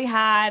never really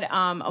had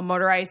a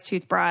motorized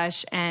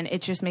toothbrush, and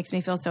it just makes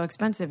me feel so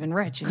expensive and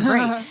rich and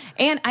great.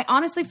 And I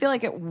honestly feel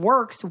like it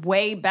works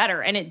way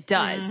better, and it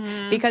does,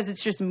 because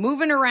it's just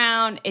moving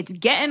around. It's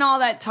getting all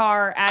that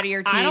tar out of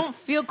your teeth. I don't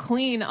feel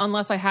clean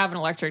unless I have an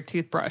electric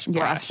toothbrush.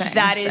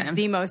 That is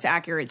the most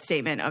accurate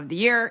statement of the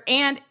year.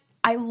 And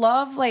I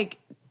love like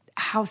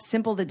how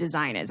simple the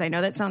design is. I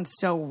know that sounds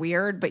so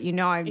weird, but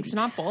it's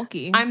not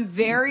bulky. I'm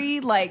very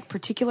like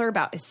particular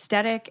about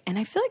aesthetic, and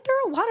I feel like there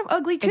are a lot of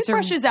ugly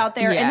toothbrushes out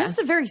there, and this is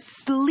a very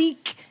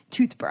sleek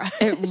toothbrush.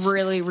 It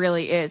really,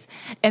 really is.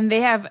 And they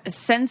have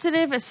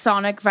sensitive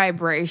sonic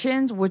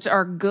vibrations, which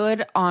are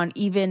good on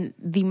even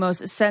the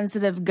most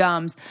sensitive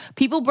gums.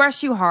 People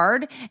brush you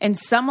hard, and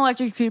some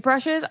electric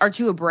toothbrushes are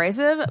too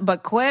abrasive,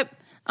 but Quip,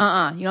 you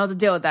don't have to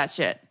deal with that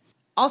shit.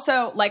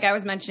 Also, like I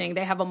was mentioning,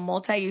 they have a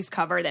multi-use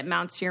cover that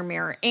mounts to your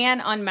mirror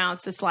and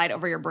unmounts to slide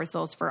over your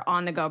bristles for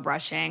on-the-go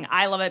brushing.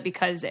 I love it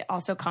because it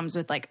also comes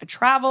with like a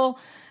travel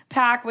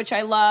pack, which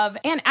I love.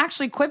 And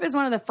actually, Quip is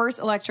one of the first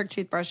electric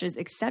toothbrushes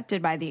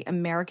accepted by the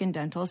American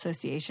Dental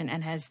Association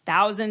and has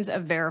thousands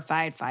of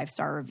verified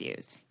 5-star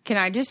reviews. Can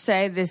I just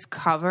say this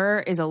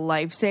cover is a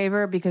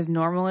lifesaver, because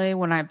normally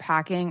when I'm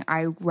packing,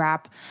 I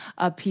wrap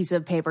a piece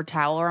of paper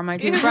towel around my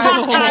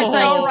toothbrush. That's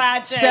so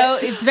ratchet. So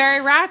it's very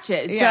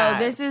ratchet. Yeah.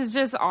 So this is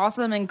just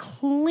awesome and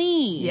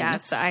clean.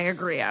 Yes, I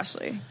agree,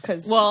 Ashley.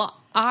 Well,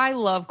 I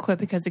love Quip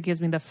because it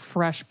gives me the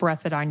fresh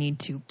breath that I need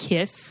to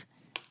kiss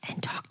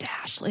and talk to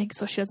Ashley,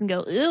 so she doesn't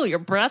go, ew, your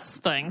breath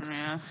stinks.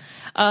 Yeah.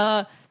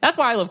 That's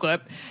why I love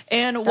Quip.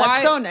 And why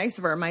That's so nice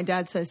of her. My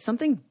dad says,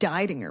 something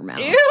died in your mouth.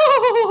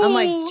 Ew. I'm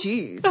like,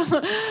 geez.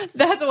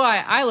 That's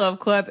why I love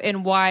Quip,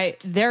 and why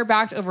they're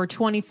backed over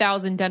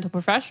 20,000 dental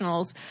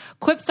professionals.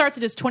 Quip starts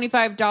at just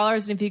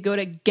 $25, and if you go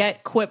to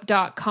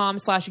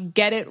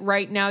getquip.com/get it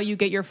right now, you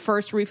get your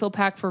first refill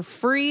pack for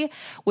free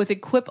with a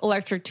Quip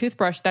electric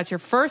toothbrush. That's your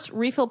first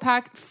refill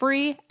pack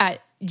free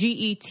at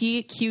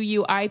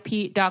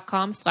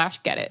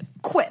getquip.com/get it.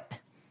 Quip.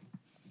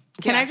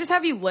 Can I just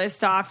have you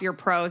list off your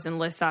pros and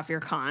list off your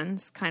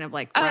cons? Kind of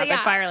like rapid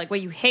fire, like what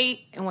you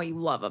hate and what you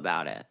love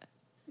about it.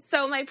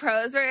 So my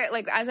pros were,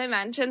 like, as I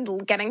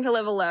mentioned, getting to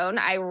live alone.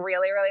 I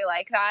really, really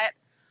like that.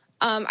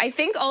 I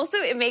think also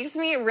it makes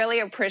me really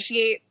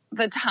appreciate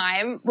the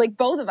time, like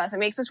both of us, it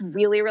makes us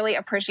really, really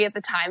appreciate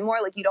the time more.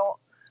 Like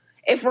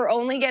if we're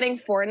only getting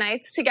 4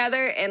 nights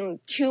together in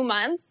 2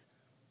 months,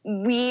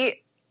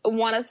 we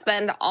want to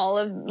spend all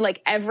of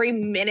like every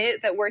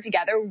minute that we're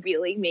together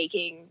really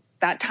making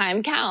that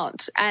time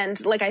count.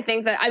 And like, I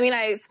think that, I mean,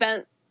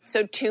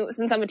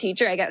 since I'm a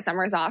teacher, I get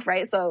summers off,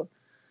 right? So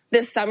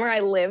this summer I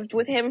lived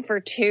with him for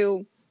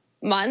 2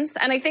 months.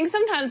 And I think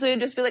sometimes we would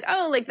just be like,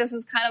 oh, like this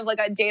is kind of like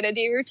a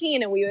day-to-day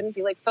routine, and we wouldn't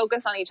be like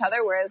focused on each other.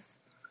 Whereas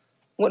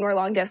when we're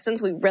long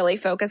distance, we really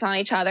focus on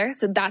each other.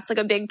 So that's like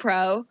a big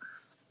pro.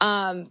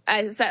 As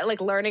I said, like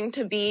learning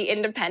to be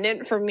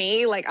independent for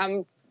me, like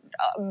I'm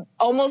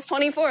almost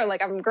 24,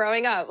 like I'm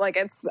growing up. Like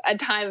it's a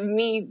time of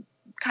me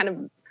kind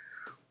of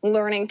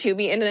learning to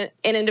be an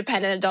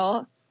independent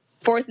adult.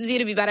 Forces you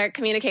to be better at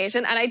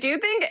communication. And I do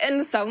think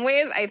in some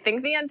ways, I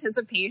think the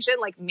anticipation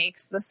like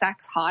makes the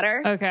sex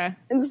hotter. Okay.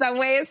 In some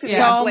ways.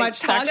 So much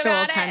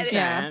sexual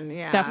tension.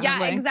 Yeah.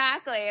 Yeah,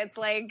 exactly. It's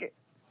like,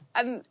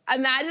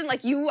 imagine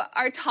like you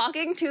are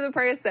talking to the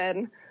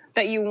person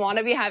that you want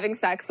to be having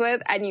sex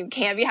with, and you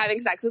can't be having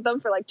sex with them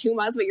for like 2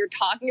 months, but you're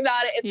talking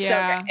about it. It's so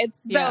great.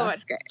 It's so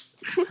much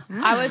great.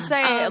 I would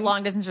say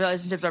long distance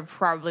relationships are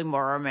probably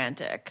more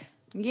romantic.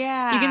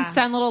 Yeah. You can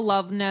send little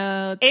love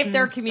notes. If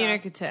they're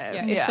communicative.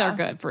 If they're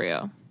good for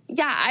you.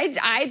 Yeah,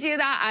 I do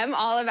that. I'm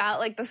all about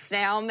like the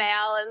snail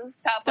mail and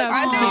stuff. Like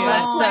That's Arthur's cute. less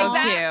That's like so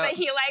that, cute. but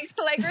he likes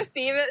to like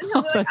receive it. And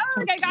he'll be like, that's oh,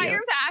 look, so I got cute.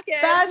 your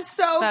package. That's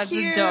so That's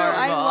cute. adorable.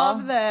 I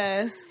love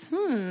this.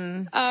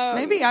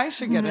 Maybe I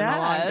should get in a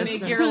long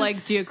distance. Make your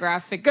like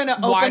geographic Gonna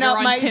open wider up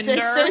on my Tinder.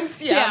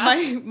 distance. Yeah,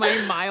 my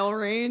mile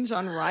range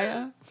on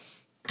Raya.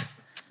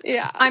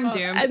 Yeah. I'm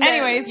doomed. And then-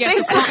 Anyways, Yeah,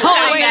 thanks for oh,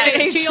 calling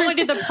wait, in. she only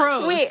did the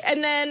pros. Wait,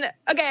 and then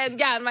okay,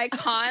 yeah, my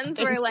cons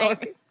were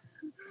like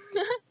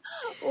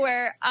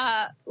where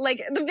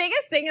like the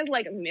biggest thing is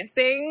like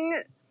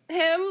missing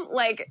him.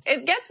 Like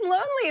it gets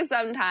lonely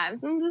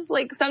sometimes. I'm just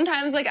like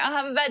sometimes like I'll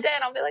have a bad day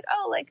and I'll be like,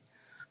 oh, like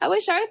I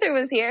wish Arthur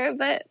was here,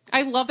 but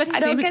I love that his I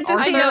don't name is get to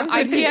Arthur. see him.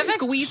 I Could he could have a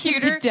squeeze him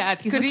cuter- to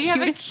death. He's Could the he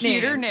have a cutest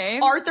cuter name.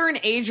 name? Arthur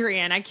and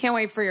Adrian. I can't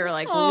wait for your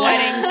like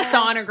wedding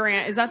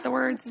sonogram. Is that the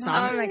word?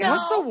 Oh my God.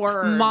 What's the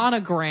word?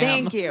 Monogram.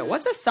 Thank you.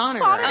 What's a sonogram?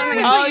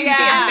 Oh,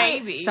 yeah, Wait.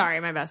 baby. Sorry,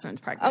 my best friend's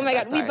pregnant. oh my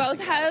God, That's what I was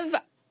thinking.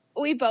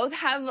 we both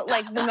have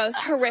like the most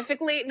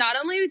horrifically, not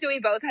only do we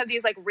both have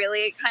these like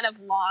really kind of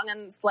long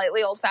and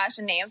slightly old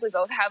fashioned names, we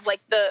both have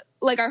like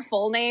our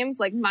full names.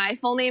 Like my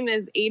full name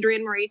is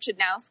Adrian Marie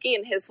Chudnowski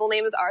and his full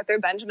name is Arthur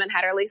Benjamin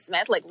Hetterly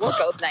Smith. Like we're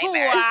both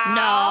nightmares.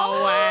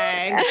 No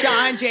way.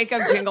 John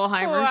Jacob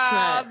Jingleheimer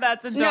Schmidt.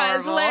 That's adorable. No,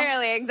 it's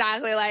literally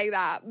exactly like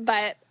that.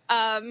 But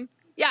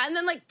yeah, and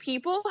then like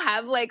people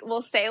have like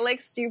will say like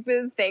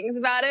stupid things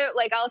about it.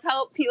 Like I'll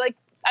tell people like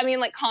I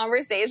mean like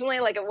conversationally,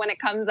 like when it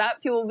comes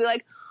up, people will be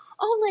like,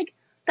 oh, like,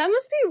 that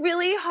must be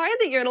really hard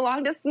that you're in a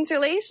long distance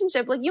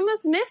relationship. Like, you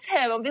must miss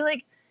him. I'll be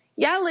like,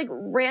 yeah, like,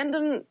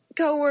 random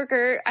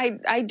coworker.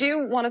 I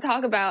do want to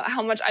talk about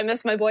how much I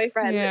miss my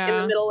boyfriend in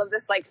the middle of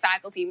this, like,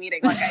 faculty meeting.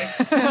 Like,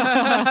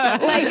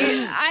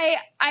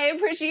 I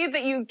appreciate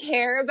that you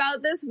care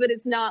about this, but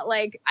it's not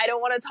like, I don't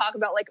want to talk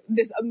about, like,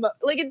 this,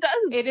 like, it does.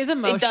 It is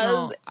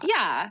emotional. It does,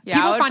 yeah.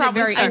 People find it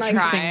very start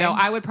interesting, crying. though.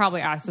 I would probably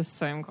ask the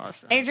same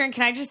question. Adrian,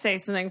 can I just say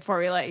something before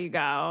we let you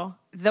go?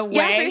 The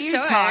Yeah, way for you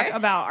sure. talk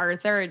about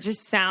Arthur, it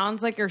just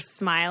sounds like you're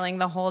smiling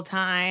the whole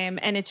time.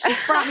 And it's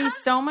just brought me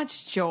so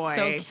much joy.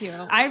 So cute.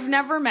 I've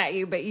never met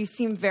you, but you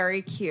seem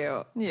very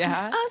cute.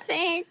 Yeah. Oh,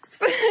 thanks.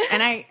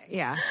 And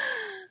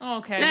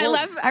Okay. And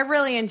I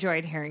really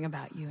enjoyed hearing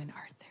about you and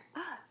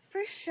Arthur.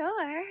 for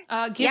sure.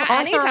 Give Yeah,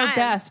 Arthur our anytime.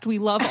 best. We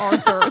love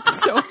Arthur.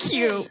 It's so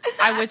cute.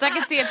 I wish I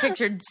could see a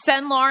picture.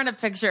 Send Lauren a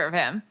picture of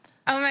him.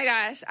 Oh my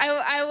gosh.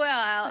 I will.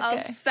 I'll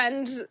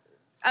send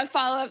a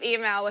follow-up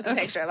email with a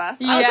picture of us.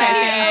 Yeah. I'll send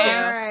you.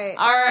 Thank you.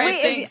 All right.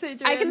 Wait,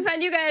 Thanks, I can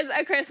send you guys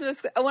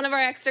one of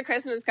our extra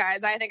Christmas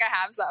cards. I think I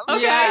have some.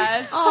 Okay.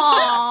 Yes. Aww.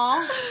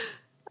 All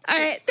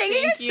right. Thank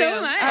you guys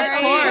so much. Of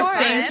course.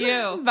 Thank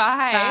you.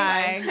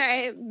 Bye. All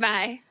right.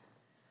 Bye.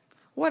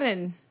 What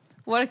an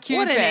What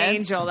a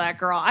angel that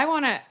girl. I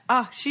want to.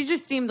 Oh, she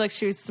just seemed like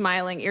she was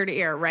smiling ear to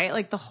ear, right?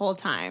 Like the whole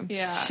time.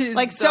 Yeah. She's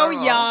Like so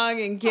adorable.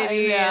 young and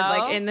giddy, I and know.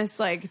 like in this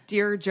like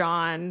Dear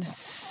John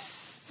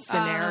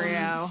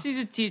scenario. She's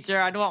a teacher.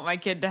 I'd want my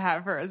kid to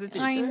have her as a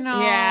teacher. I know.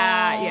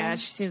 Yeah,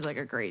 she seems like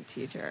a great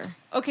teacher.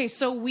 Okay,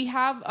 so we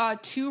have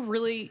three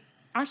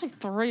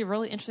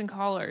really interesting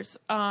callers.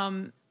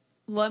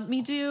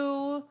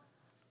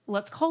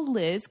 Let's call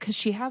Liz because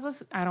she has a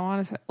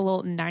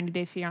little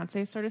 90-day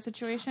fiance sort of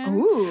situation.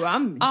 Ooh,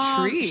 I'm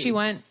intrigued. She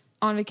went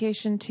on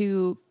vacation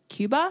to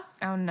Cuba,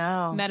 Oh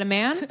no. met a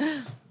man,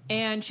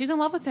 and she's in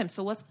love with him.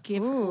 So let's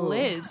give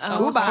Liz a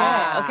Cuba.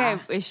 call. Okay.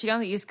 Is she on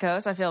the East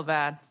Coast? I feel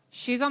bad.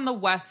 She's on the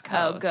West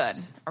Coast. Oh, good.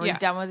 Are we Yeah.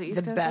 done with the East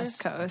the Coasters?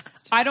 best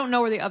coast. I don't know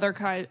where the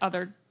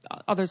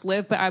others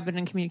live, but I've been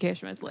in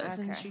communication with Liz,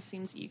 and Okay. she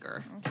seems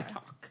eager to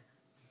talk.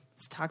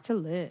 Let's talk to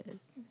Liz.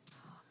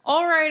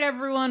 All right,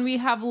 everyone, we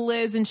have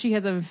Liz, and she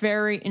has a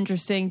very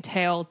interesting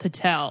tale to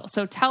tell.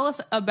 So tell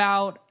us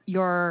about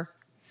your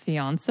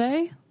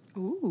fiance.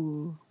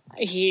 Ooh.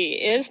 He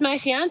is my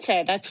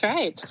fiance. That's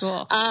right.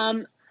 Cool.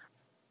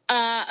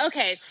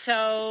 Okay,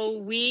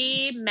 so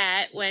we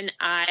met when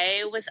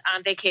I was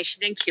on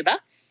vacation in Cuba.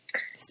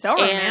 So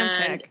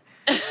romantic.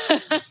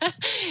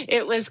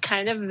 It was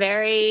kind of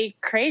very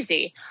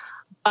crazy.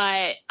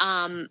 But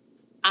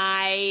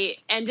I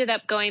ended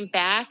up going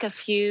back a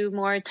few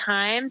more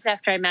times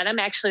after I met him.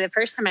 Actually, the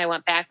first time I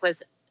went back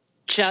was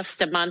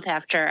just a month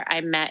after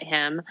I met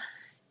him.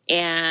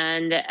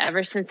 And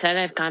ever since then,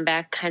 I've gone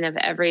back kind of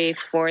every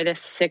 4 to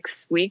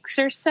 6 weeks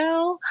or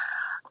so.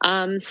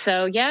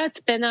 So, yeah,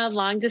 it's been a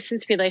long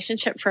distance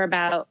relationship for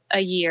about a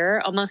year,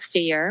 almost a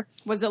year.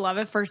 Was it love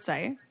at first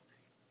sight?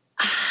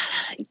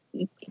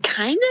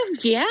 Kind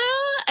of, yeah.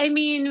 I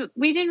mean,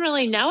 we didn't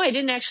really know. I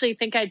didn't actually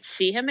think I'd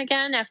see him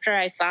again after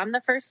I saw him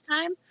the first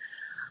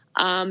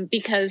time,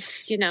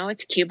 because, you know,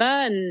 it's Cuba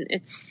and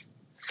it's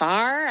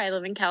far. I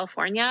live in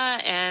California,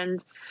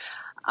 and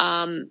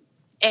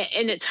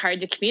it's hard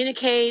to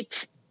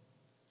communicate.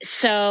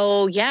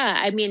 So, yeah,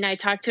 I mean, I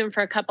talked to him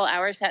for a couple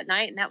hours that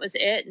night, and that was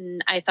it.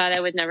 And I thought I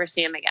would never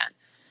see him again.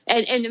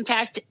 And in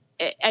fact,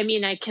 I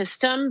mean, I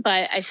kissed him,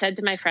 but I said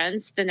to my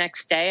friends the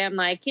next day, I'm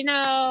like, you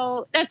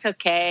know, that's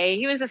okay.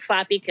 He was a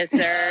sloppy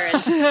kisser.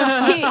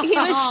 And he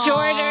was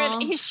shorter.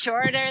 He's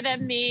shorter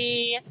than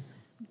me.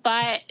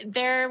 But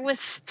there was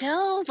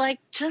still like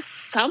just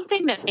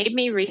something that made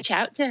me reach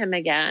out to him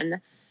again.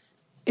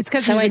 It's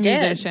because he's a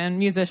musician.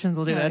 Musicians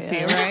will do that to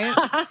you,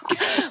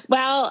 right?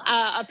 Well,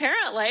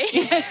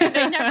 apparently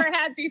they never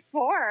had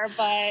before,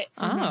 but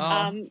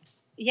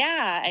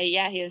yeah,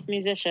 he was a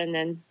musician,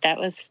 and that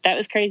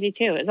was crazy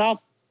too. It was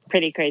all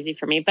pretty crazy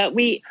for me, but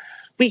we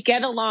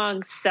get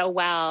along so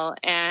well.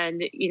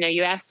 And you know,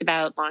 you asked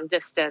about long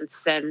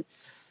distance, and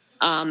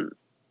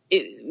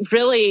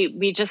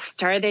we just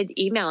started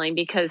emailing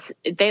because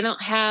they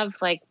don't have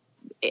like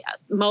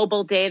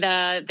mobile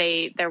data.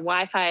 Their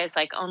Wi-Fi is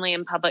like only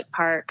in public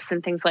parks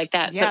and things like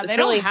that. Yeah, so it's they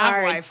really don't have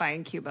hard. Wi-Fi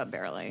in Cuba,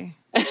 barely.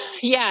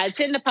 Yeah, it's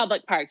in the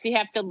public parks. You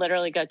have to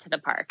literally go to the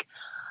park.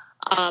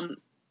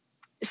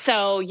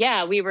 So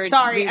yeah,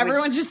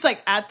 everyone's just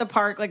like at the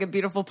park, like a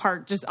beautiful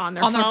park, just on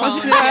their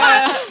phones.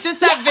 Yeah.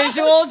 Just that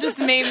visual just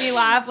made me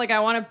laugh. Like,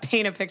 I want to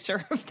paint a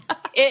picture of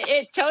that.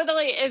 It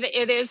totally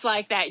is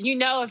like that. You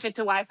know, if it's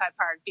a Wi-Fi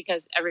park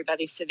because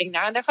everybody's sitting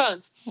there on their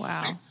phones.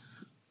 Wow.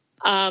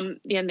 And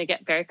they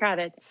get very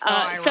crowded. So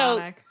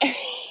ironic. So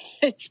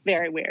it's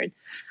very weird.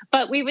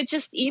 But we would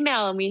just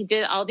email, and we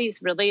did all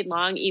these really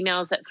long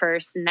emails at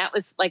first. And that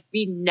was like,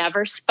 we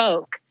never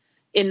spoke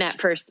in that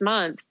first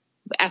month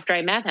after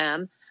I met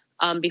him.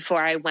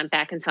 Before I went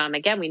back and saw him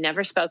again, we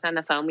never spoke on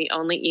the phone. We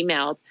only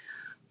emailed.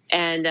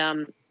 And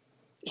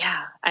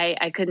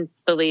I couldn't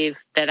believe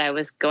that I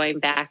was going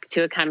back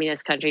to a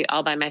communist country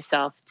all by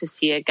myself to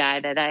see a guy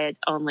that I had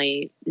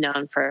only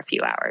known for a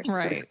few hours.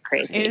 Right. It was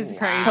crazy. It is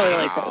crazy.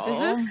 Totally crazy.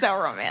 This is so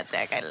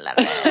romantic. I love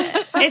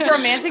it. It's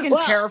romantic and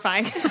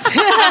terrifying.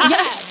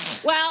 Yeah.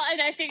 Well,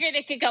 and I figured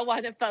it could go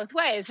one of both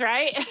ways,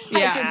 right?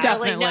 Yeah, I didn't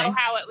definitely really know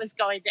how it was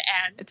going to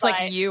end. It's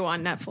like You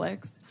on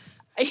Netflix.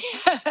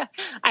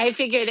 I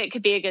figured it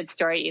could be a good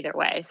story either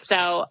way.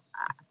 So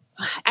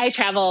I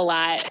travel a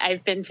lot.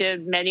 I've been to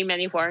many,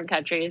 many foreign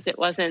countries. It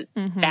wasn't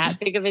that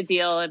big of a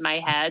deal in my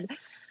head.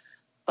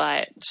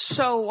 But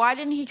so why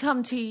didn't he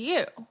come to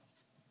you?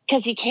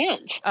 Because he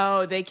can't.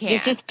 Oh, they can't.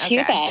 This is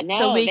Cuba. Okay. No,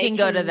 so we they can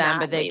go to them, cannot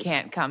but they leave.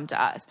 can't come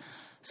to us.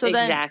 So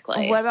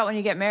Exactly. then what about when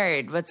you get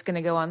married? What's going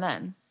to go on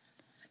then?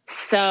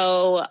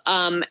 So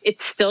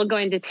it's still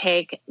going to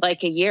take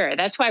like a year.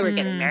 That's why we're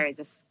getting married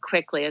as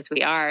quickly as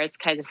we are. It's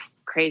kind of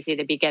crazy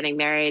to be getting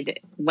married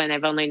when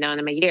I've only known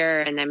him a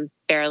year and I'm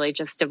barely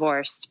just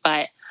divorced.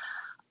 But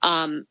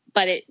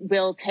it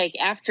will take,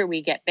 after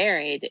we get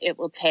married, it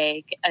will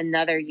take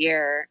another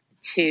year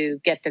to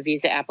get the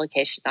visa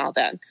application all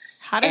done.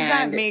 How does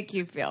that make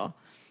you feel?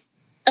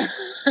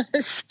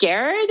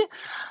 Scared,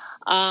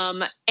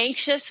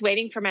 anxious,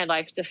 waiting for my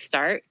life to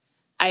start.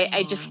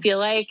 I just feel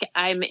like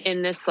I'm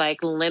in this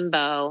like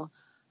limbo,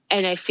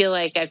 and I feel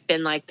like I've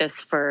been like this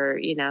for,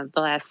 the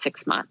last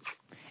 6 months.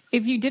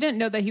 If you didn't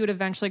know that he would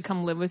eventually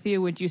come live with you,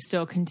 would you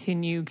still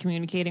continue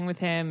communicating with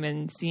him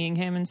and seeing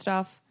him and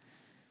stuff?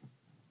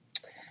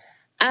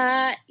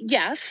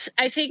 Yes,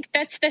 I think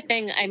that's the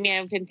thing. I mean,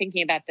 I've been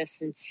thinking about this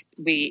since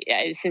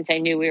I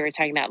knew we were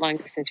talking about long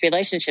distance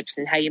relationships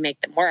and how you make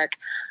them work.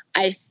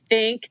 I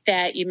think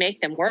that you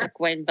make them work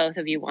when both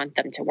of you want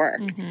them to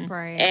work.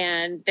 Right.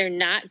 And they're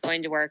not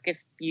going to work if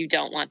you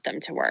don't want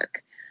them to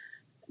work.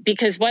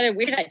 Because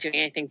we're not doing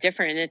anything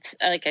different. It's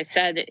like I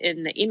said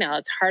in the email,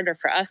 it's harder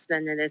for us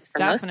than it is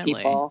for most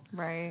people.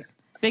 Right.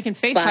 They can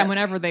FaceTime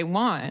whenever they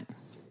want.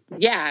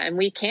 Yeah, and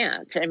we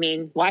can't. I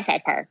mean,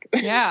 Wi-Fi park.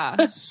 Yeah.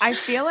 I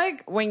feel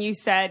like when you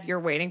said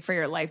you're waiting for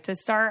your life to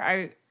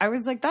start, I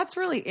was like, that's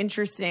really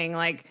interesting.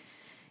 Like,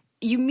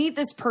 you meet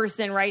this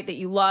person, right, that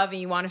you love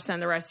and you want to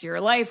spend the rest of your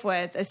life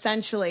with,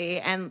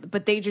 essentially,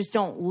 but they just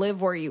don't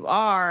live where you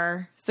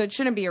are. So it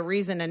shouldn't be a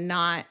reason to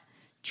not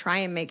try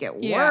and make it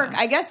work. Yeah.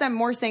 I guess I'm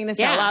more saying this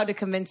out loud to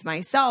convince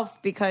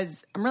myself,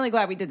 because I'm really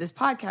glad we did this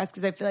podcast,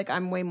 because I feel like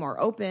I'm way more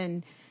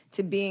open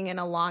to being in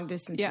a long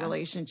distance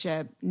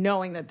relationship,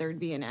 knowing that there'd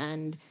be an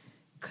end.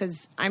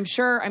 Because I'm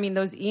sure, I mean,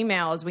 those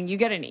emails, when you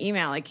get an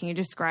email, like, can you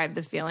describe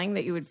the feeling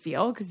that you would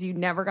feel? Because you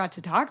never got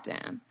to talk to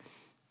him.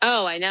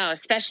 Oh, I know,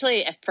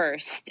 especially at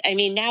first. I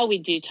mean, now we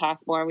do talk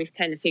more. We've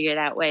kind of figured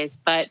out ways.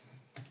 But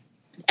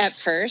at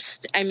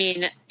first, I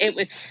mean, it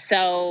was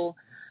so,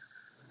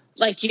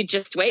 like, you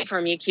just wait for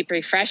him. You keep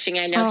refreshing.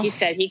 I know he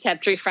said he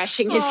kept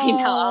refreshing his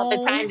email all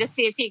the time to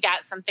see if he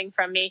got something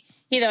from me.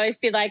 He'd always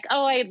be like,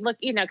 oh, I look,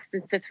 you know, because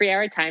it's a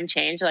 3-hour time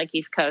change, like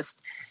East Coast.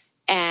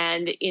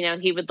 And, you know,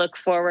 he would look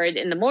forward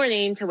in the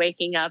morning to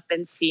waking up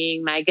and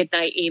seeing my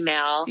goodnight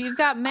email. So you've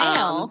got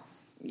mail.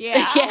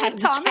 Yeah,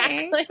 Tom exactly.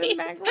 Hanks and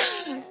Meg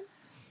Ryan.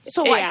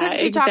 So why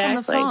couldn't you talk on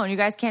the phone? You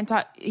guys can't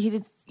talk.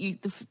 The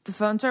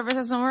phone service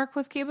doesn't work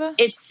with Cuba?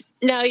 It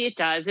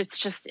does. It's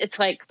just, it's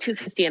like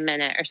 $2.50 a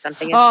minute or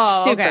something. It's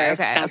okay.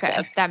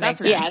 That makes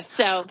sense. Yeah,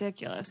 so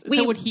ridiculous.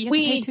 So would he have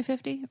to pay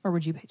 $2.50, or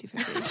would you pay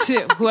 $2.50?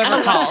 To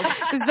whoever called.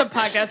 This is a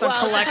podcast on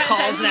collect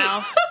calls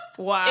now.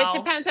 Wow. It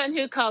depends on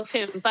who calls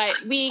whom,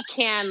 but we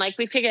can, like,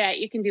 we figured out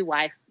you can do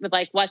Wi-Fi with,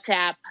 like,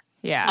 WhatsApp.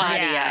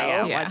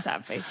 Audio.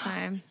 WhatsApp,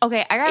 FaceTime.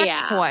 Okay, I got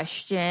a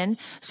question.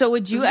 So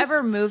would you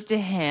ever move to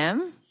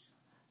him?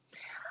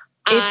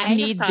 I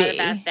have thought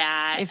about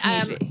that. If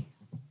need be.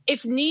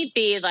 If need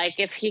be, like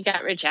if he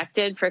got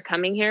rejected for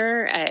coming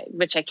here,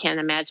 which I can't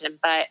imagine,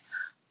 but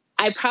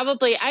I've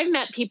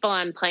met people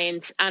on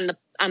planes on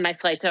my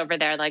flights over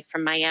there, like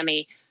from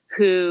Miami,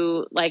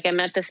 who, like, I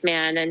met this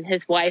man and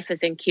his wife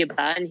is in Cuba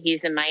and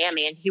he's in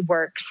Miami, and he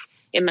works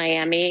in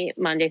Miami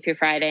Monday through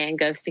Friday and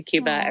goes to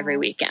Cuba every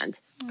weekend.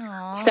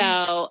 Aww.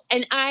 So,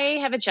 and I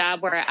have a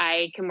job where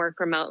I can work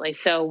remotely.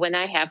 So when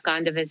I have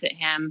gone to visit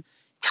him,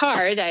 it's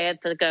hard. I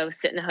have to go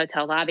sit in the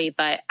hotel lobby,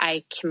 but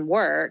I can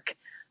work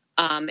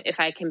if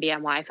I can be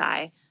on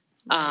Wi-Fi.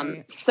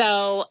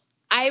 So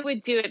I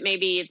would do it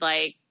maybe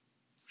like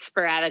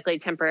sporadically,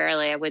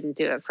 temporarily. I wouldn't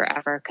do it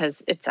forever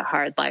because it's a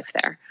hard life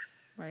there.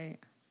 Right.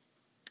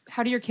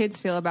 How do your kids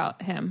feel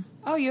about him?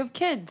 Oh, you have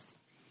kids.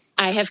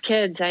 I have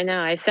kids. I know.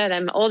 I said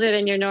I'm older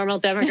than your normal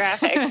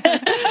demographic.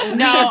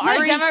 No, our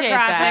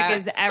demographic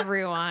is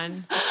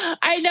everyone.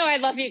 I know. I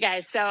love you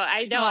guys. So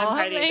I know I'm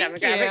part of your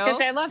demographic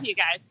because I love you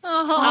guys.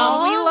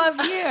 Oh, we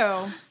love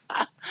you.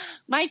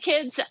 My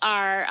kids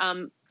are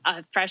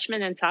a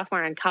freshman and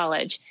sophomore in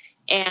college.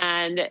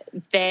 And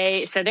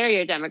they're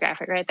your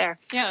demographic right there.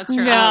 Yeah, that's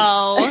true.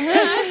 No.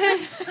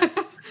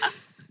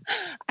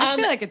 I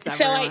feel like it's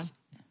everyone. So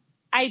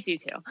I do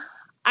too.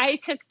 I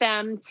took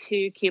them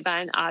to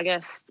Cuba in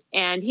August,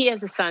 and he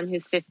has a son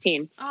who's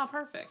 15. Oh,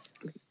 perfect.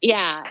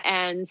 Yeah,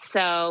 and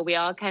so we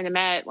all kind of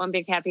met, one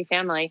big happy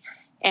family.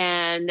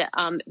 And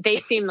they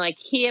seem like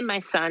he and my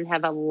son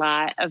have a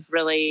lot of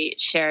really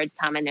shared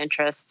common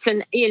interests.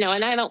 And, you know,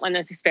 and I don't want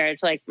to disparage,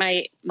 like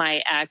my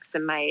ex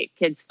and my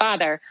kid's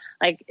father,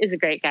 like, is a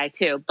great guy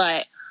too.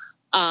 But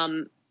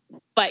Noah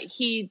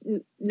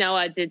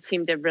did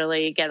seem to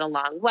really get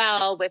along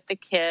well with the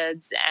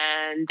kids,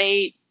 and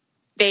they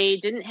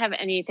didn't have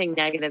anything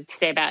negative to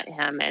say about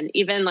him. And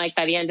even like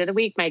by the end of the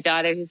week, my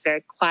daughter, who's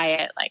very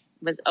quiet, like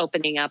was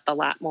opening up a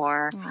lot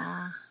more.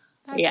 Aww,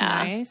 that's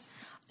nice.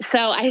 So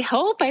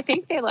I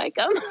think they like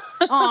him.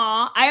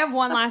 Aw, I have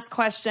one last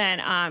question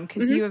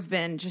because you have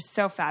been just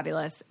so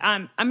fabulous.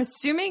 I'm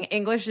assuming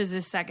English is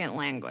a second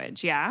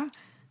language, yeah?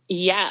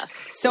 Yes.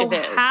 So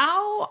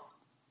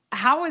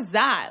how is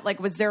that? Like,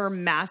 was there a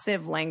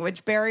massive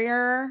language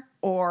barrier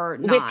or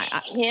not?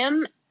 With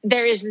him,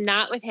 there is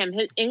not with him.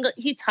 His English,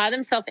 he taught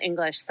himself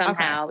English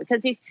somehow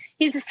because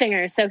he's a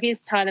singer, so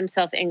he's taught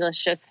himself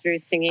English just through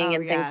singing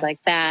and things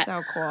like that.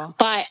 So cool.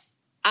 But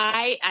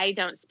I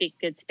don't speak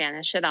good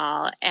Spanish at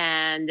all,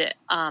 and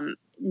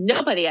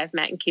nobody I've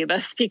met in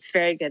Cuba speaks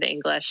very good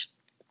English.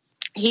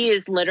 He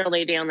is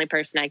literally the only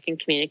person I can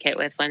communicate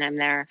with when I'm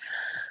there.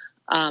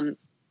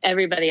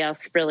 Everybody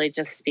else really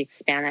just speaks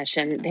Spanish,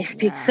 and they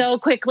speak so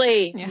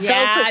quickly.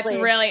 Yeah, it's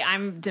really,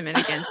 I'm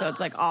Dominican, so it's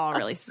like all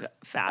really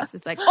fast.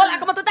 It's like, hola,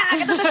 ¿cómo tú estás?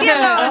 ¿Qué estás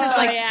haciendo? And it's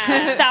like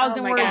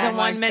 2,000 words in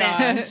 1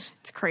 minute.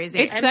 It's crazy.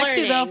 It's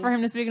sexy, though, for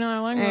him to speak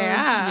another language.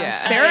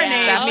 Yeah.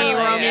 Serenade me,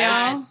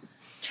 Romeo.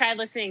 Try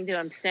listening to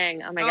him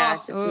sing. Oh my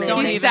gosh.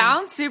 He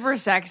sounds super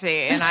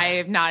sexy, and I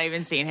have not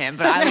even seen him,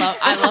 but I love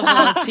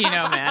the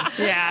Latino man.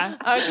 Yeah.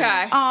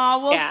 Okay.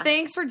 Oh, well,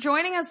 thanks for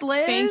joining us,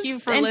 Liz. Thank you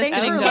for and listening.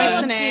 Thanks for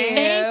listening.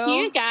 Thank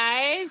you,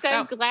 guys.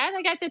 I'm glad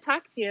I got to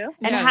talk to you.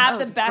 And have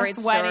the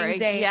best wedding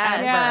day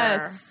ever.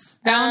 Yes.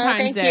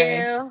 Valentine's Day.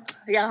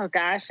 You. Oh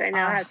gosh, I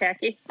know how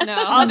tacky. No,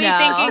 I'll be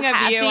thinking of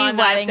Happy you on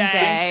wedding that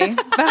day.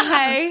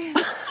 Bye.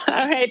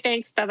 All right,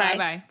 thanks. Bye-bye.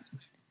 Bye-bye.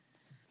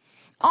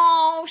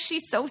 Oh,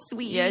 she's so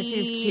sweet. Yeah,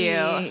 she's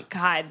cute.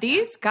 God,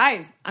 these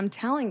guys, I'm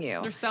telling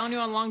you. They're selling you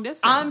on long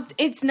distance.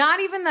 It's not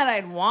even that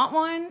I'd want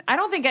one. I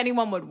don't think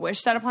anyone would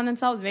wish that upon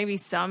themselves. Maybe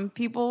some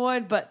people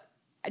would, but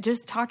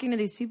just talking to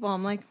these people,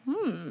 I'm like,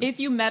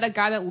 If you met a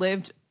guy that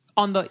lived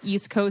on the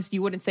East Coast,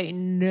 you wouldn't say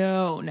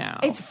no now.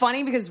 It's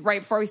funny because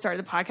right before we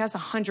started the podcast,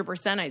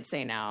 100% I'd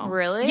say no.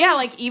 Really? Yeah,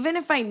 like even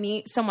if I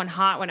meet someone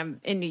hot when I'm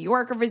in New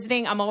York or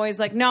visiting, I'm always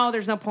like, no,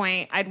 there's no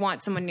point. I'd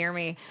want someone near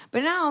me.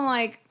 But now I'm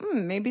like,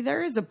 maybe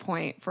there is a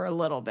point for a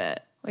little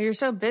bit. Well, you're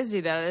so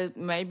busy that it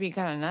might be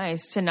kind of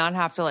nice to not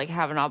have to like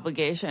have an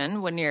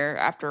obligation when you're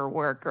after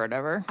work or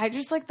whatever. I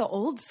just like the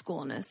old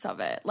schoolness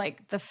of it.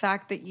 Like the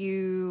fact that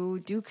you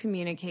do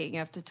communicate, you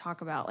have to talk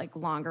about like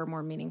longer,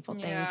 more meaningful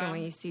things. And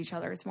when you see each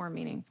other, it's more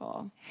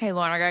meaningful. Hey,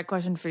 Lauren, I got a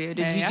question for you.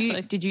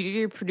 Did you do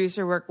your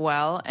producer work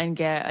well and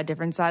get a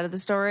different side of the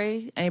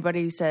story?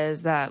 Anybody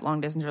says that long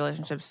distance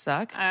relationships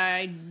suck?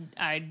 I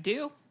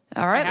do.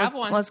 All right. I have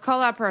one. Let's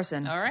call that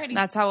person. All righty.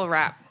 That's how we'll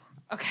wrap.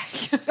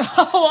 Okay.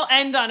 We'll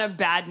end on a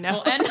bad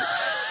note. No,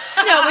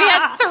 we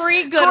had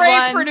 3 good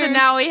ones, and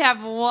now we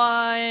have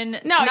one.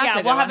 No,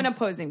 we'll have an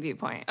opposing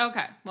viewpoint.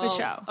 Okay. For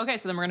show. Okay,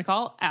 so then we're going to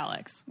call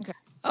Alex. Okay.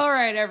 All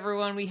right,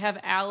 everyone. We have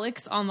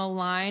Alex on the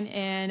line,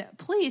 and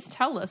please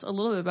tell us a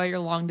little bit about your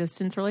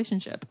long-distance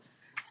relationship.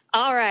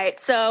 All right.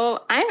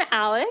 So I'm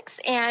Alex,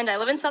 and I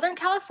live in Southern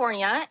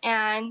California,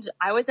 and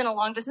I was in a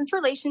long-distance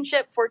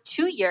relationship for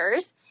 2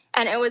 years,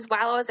 and it was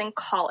while I was in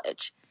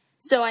college.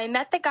 So I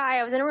met the guy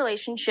I was in a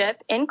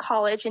relationship in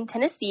college in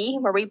Tennessee,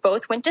 where we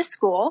both went to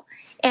school.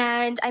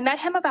 And I met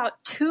him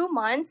about 2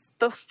 months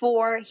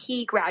before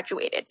he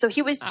graduated. So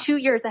he was 2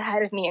 years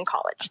ahead of me in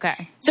college.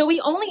 Okay. So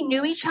we only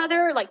knew each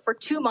other like for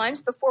 2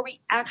 months before we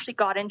actually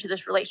got into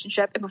this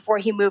relationship and before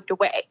he moved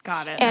away.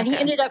 Got it. And he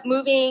ended up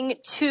moving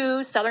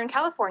to Southern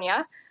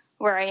California,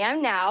 where I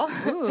am now,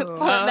 for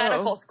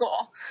medical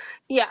school.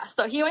 Yeah,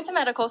 so he went to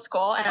medical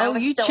school. And I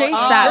was you still chased in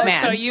that college.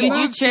 man.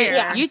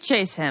 So you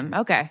chase him.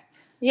 Okay.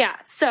 Yeah.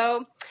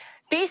 So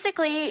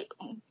basically,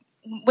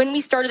 when we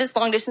started this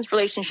long distance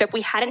relationship,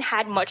 we hadn't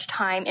had much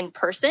time in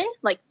person,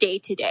 like day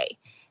to day.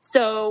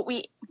 So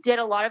we did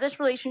a lot of this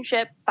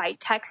relationship by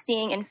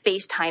texting and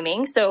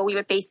FaceTiming. So we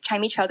would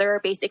FaceTime each other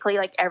basically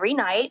like every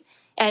night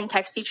and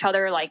text each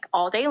other like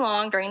all day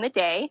long during the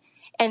day.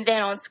 And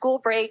then on school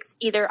breaks,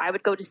 either I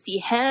would go to see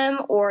him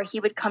or he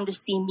would come to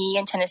see me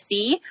in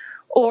Tennessee.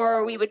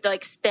 Or we would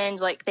like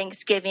spend like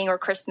Thanksgiving or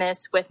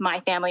Christmas with my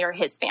family or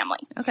his family.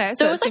 Okay.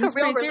 So it was like a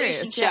real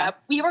relationship. Yeah.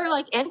 We were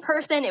like in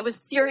person. It was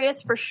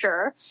serious for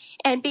sure.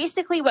 And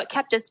basically what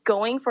kept us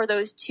going for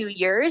those 2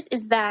 years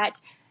is that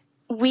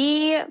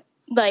we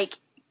like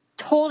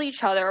told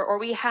each other, or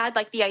we had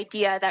like the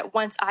idea that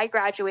once I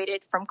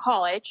graduated from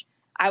college,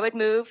 I would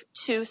move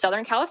to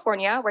Southern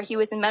California where he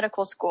was in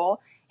medical school,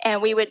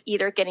 and we would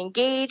either get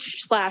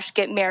engaged /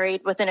 get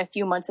married within a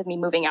few months of me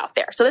moving out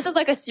there. So this was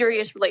like a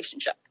serious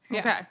relationship.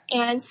 Okay.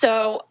 And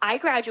so I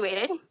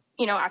graduated,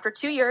 after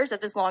 2 years of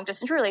this long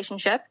distance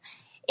relationship,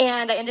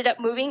 and I ended up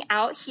moving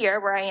out here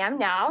where I am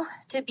now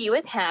to be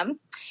with him.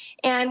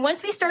 And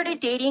once we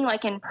started dating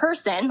like in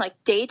person, like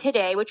day to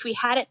day, which we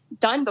hadn't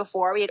done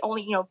before, we had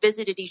only,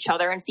 visited each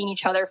other and seen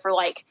each other for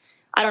like,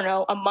 I don't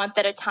know, a month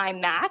at a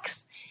time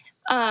max.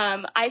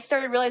 I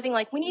started realizing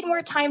like we need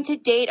more time to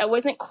date. I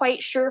wasn't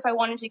quite sure if I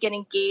wanted to get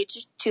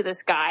engaged to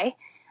this guy.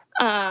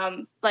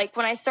 Like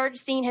when I started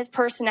seeing his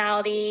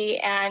personality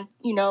and,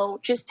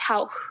 just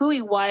who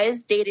he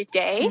was day to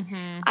day,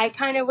 I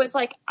kind of was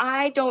like,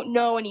 I don't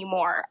know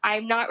anymore.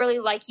 I'm not really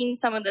liking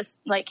some of this,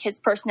 like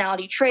his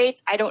personality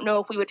traits. I don't know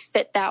if we would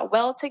fit that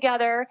well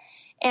together.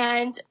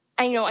 And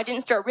I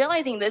didn't start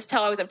realizing this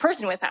till I was in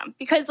person with him,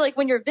 because like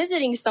when you're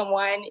visiting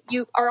someone,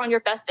 you are on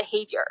your best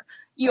behavior.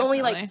 You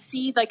only like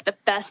see like the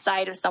best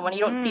side of someone. You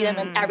don't see them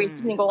in every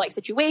single like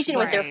situation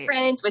with their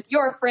friends, with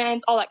your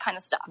friends, all that kind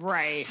of stuff.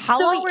 Right. How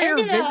long were your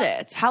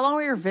visits?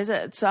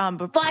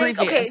 Previous?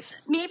 Okay,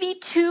 maybe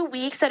 2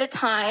 weeks at a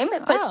time.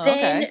 But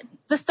then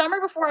the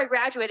summer before I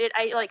graduated,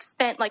 I like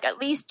spent like at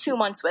least 2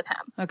 months with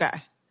him.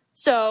 Okay.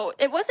 So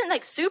it wasn't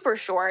like super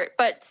short,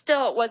 but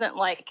still it wasn't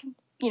like,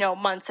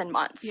 months and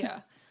months.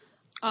 Yeah.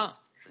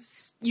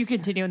 You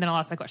continue, and then I'll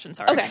ask my question.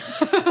 Sorry. Okay.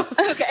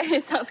 Okay,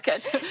 sounds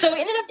good. So we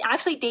ended up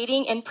actually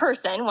dating in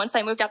person once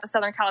I moved out to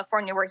Southern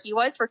California, where he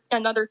was, for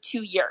another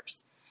 2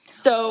 years.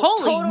 So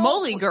holy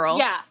moly, girl!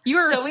 Yeah, you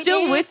were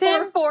still with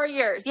him for 4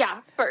 years. Yeah,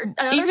 for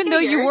even though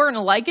you weren't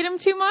liking him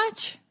too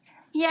much.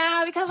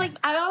 Yeah, because like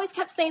I always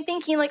kept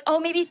thinking like, oh,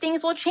 maybe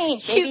things will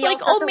change. Maybe he's like,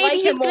 maybe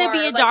he's going to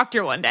be a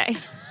doctor one day.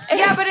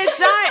 Yeah, but it's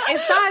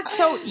not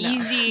so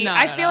easy.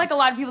 I feel like a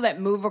lot of people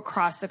that move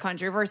across the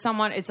country for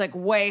someone, it's like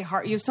way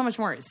hard. You have so much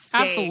more at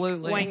stake.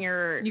 Absolutely. When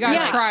you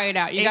got to try it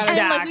out. You got to.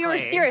 And like we were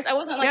serious. I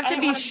wasn't like, you have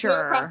to be sure.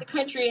 Move across the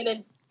country and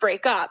then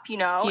break up,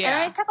 Yeah. And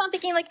I kept on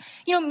thinking like,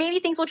 maybe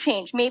things will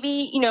change.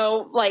 Maybe,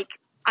 like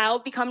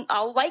I'll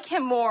like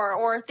him more,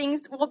 or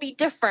things will be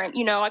different.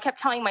 I kept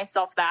telling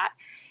myself that.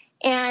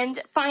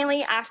 And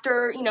finally,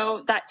 after,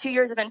 that 2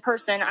 years of in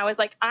person, I was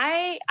like,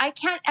 I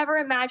can't ever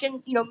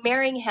imagine,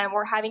 marrying him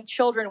or having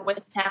children with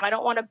him. I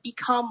don't want to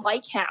become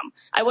like him.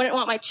 I wouldn't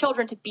want my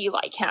children to be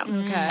like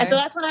him. Okay. And so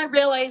that's when I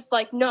realized,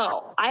 like,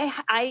 no,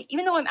 I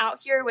even though I'm out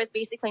here with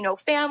basically no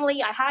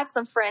family, I have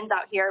some friends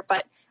out here,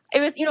 but it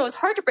was, it was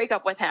hard to break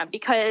up with him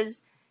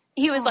because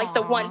he was like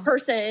the one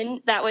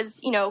person that was,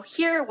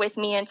 here with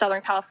me in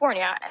Southern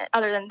California.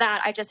 Other than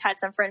that, I just had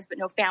some friends, but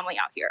no family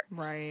out here.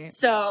 Right.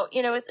 So,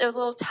 it was a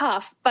little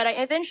tough, but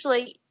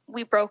eventually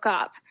we broke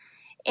up,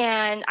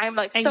 and I'm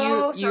like,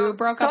 you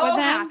broke up with him?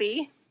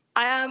 Happy.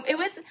 It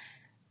was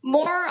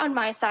more on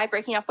my side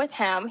breaking up with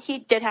him. He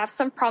did have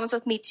some problems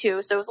with me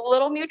too. So it was a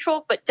little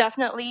mutual, but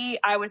definitely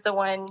I was the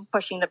one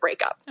pushing the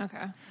breakup.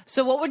 Okay.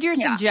 So what would you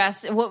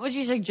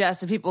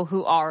suggest to people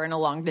who are in a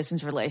long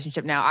distance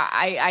relationship now?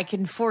 I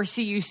can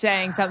foresee you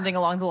saying something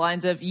along the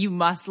lines of you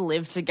must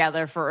live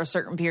together for a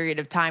certain period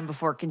of time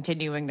before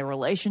continuing the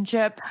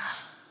relationship.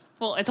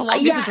 Well, it's a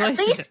long distance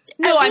relationship.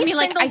 I mean,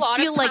 like, I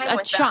feel like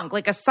a chunk,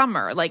 like a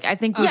summer. Like, I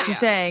think what you're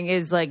saying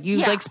is, like, you,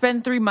 like,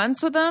 spend 3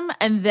 months with them,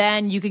 and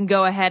then you can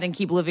go ahead and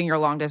keep living your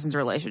long distance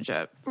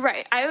relationship.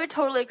 Right. I would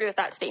totally agree with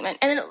that statement.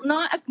 And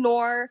not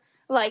ignore,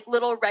 like,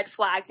 little red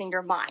flags in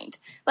your mind.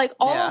 Like,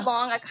 all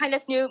along, I kind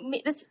of knew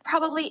this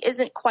probably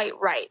isn't quite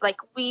right. Like,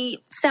 we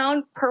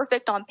sound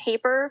perfect on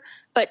paper,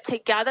 but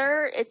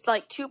together, it's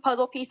like two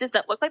puzzle pieces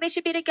that look like they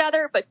should be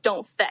together, but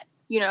don't fit.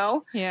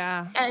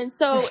 Yeah. And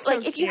so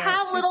like, if you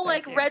have little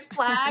red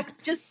flags,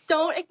 just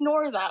don't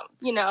ignore them,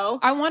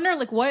 I wonder,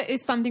 like, what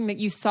is something that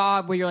you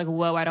saw where you're like,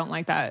 whoa, I don't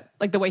like that?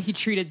 Like the way he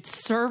treated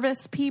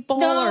service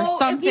people or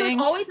something? He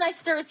was always nice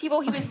to service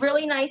people. He was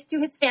really nice to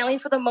his family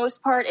for the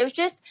most part. It was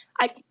just,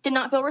 I did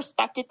not feel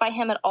respected by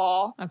him at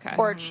all. Okay.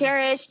 Or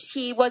cherished.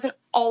 He wasn't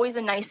always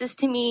the nicest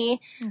to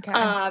me. Okay.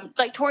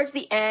 Like towards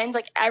the end,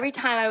 like every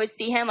time I would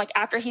see him, like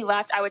after he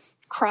left, I would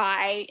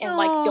cry and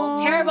like feel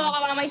terrible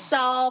about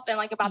myself and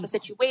like about the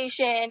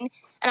situation.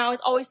 And I was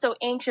always so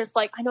anxious,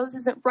 like, I know this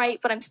isn't right,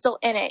 but I'm still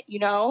in it,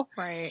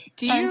 Right.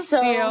 Do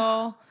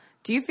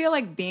you feel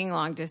like being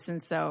long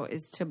distance though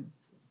is to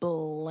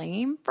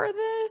blame for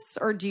this?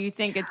 Or do you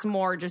think it's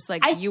more just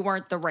like you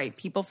weren't the right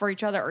people for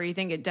each other, or you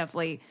think it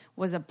definitely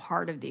was a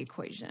part of the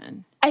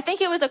equation? I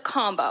think it was a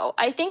combo.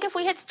 I think if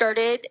we had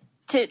started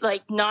to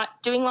like not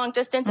doing long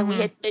distance and we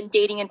had been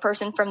dating in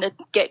person from the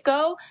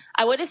get-go,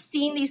 I would have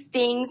seen these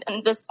things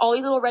and all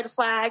these little red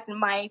flags, and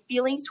my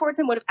feelings towards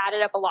him would have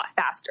added up a lot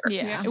faster.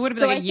 Yeah. It would have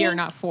been like a year,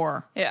 not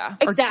 4. Yeah.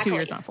 Exactly. Or 2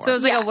 years, not 4. So it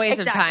was like a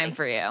waste of time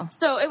for you.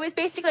 So it was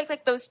basically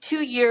like those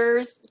 2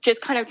 years just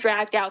kind of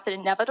dragged out the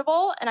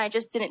inevitable, and I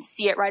just didn't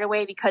see it right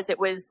away because it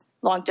was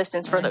long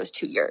distance for those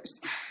 2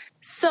 years.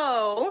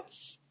 So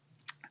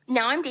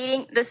now I'm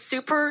dating this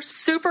super,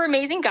 super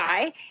amazing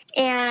guy.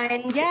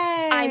 And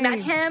I met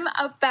him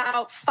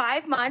about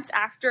 5 months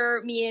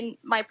after me and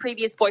my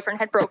previous boyfriend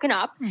had broken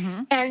up.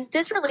 And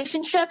this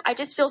relationship, I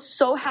just feel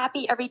so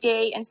happy every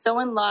day and so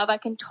in love. I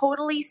can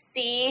totally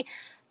see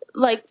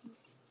like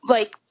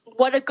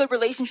what a good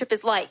relationship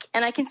is like.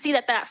 And I can see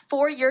that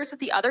 4 years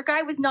with the other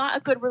guy was not a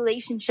good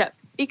relationship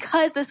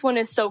because this one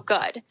is so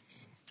good.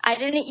 I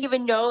didn't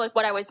even know like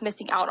what I was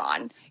missing out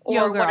on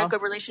or what a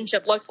good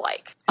relationship looked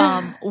like.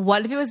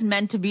 What if it was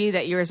meant to be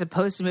that you were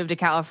supposed to move to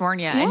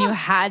California and you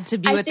had to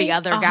be with the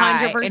other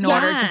guy 100%. In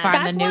order to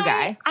find the new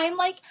guy? I'm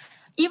like,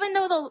 even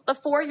though the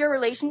 4-year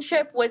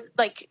relationship was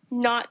like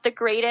not the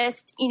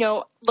greatest,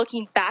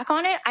 looking back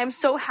on it, I'm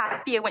so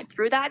happy I went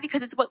through that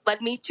because it's what led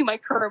me to my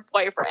current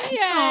boyfriend. And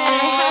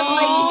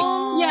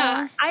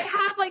I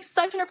have like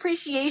such an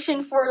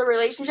appreciation for the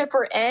relationship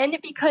we're in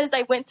because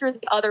I went through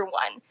the other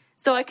one.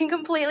 So I can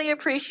completely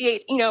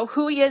appreciate,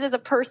 who he is as a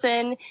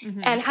person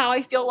and how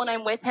I feel when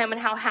I'm with him and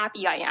how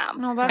happy I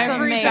am. Oh, that's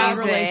Every amazing.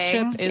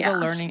 relationship is a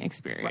learning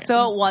experience.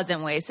 So it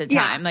wasn't wasted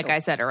time, like I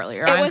said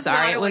earlier. I'm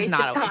sorry, it was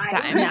not a waste of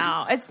time.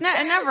 No, it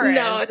never is.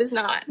 No, it is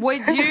not.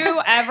 Would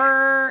you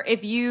ever,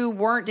 if you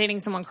weren't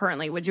dating someone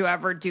currently, would you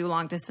ever do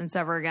long distance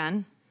ever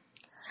again?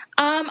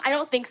 I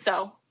don't think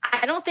so.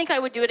 I don't think I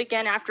would do it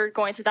again after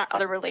going through that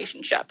other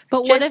relationship.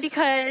 But what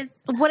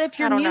if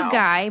your new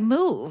guy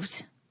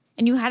moved?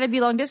 And you had to be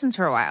long distance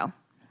for a while.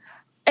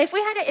 If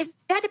it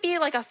had to be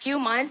like a few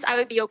months, I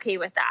would be okay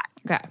with that.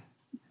 Okay.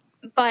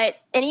 But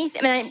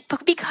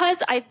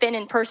because I've been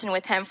in person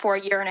with him for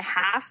a year and a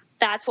half,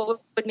 that's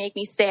what would make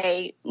me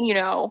say,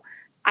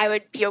 I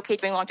would be okay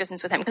doing long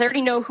distance with him because I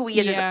already know who he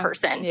is as a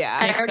person. Yeah,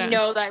 and I already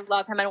know that I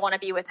love him and want to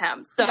be with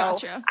him. So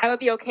I would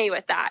be okay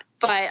with that.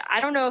 But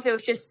I don't know if it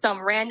was just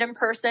some random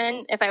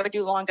person, if I would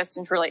do long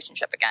distance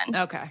relationship again.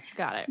 Okay,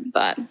 got it.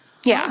 But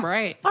yeah. All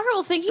right. All right,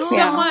 well, thank you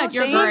so much.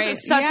 This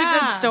was such a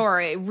good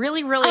story.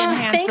 Really, really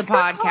enhanced the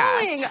podcast.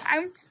 Calling.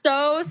 I'm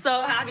so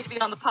happy to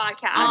be on the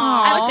podcast.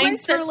 Oh,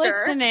 thanks for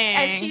listening.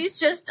 And she's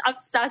just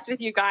obsessed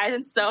with you guys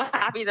and so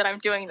happy that I'm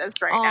doing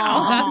this right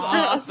now.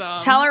 That's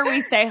awesome. Tell her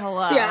we say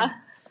hello. Yeah.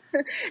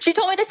 She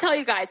told me to tell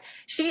you guys.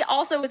 She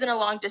also was in a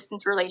long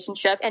distance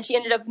relationship and she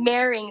ended up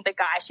marrying the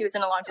guy she was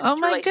in a long distance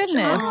relationship. Oh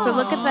my goodness. So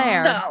look at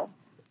there. So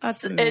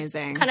that's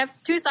amazing. It's kind of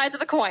two sides of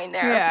the coin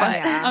there.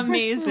 Yeah.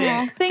 Amazing.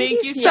 Well,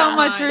 thank you so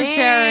much for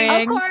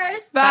sharing. Of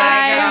course. Bye.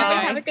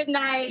 Bye. Have a good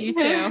night. You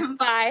too.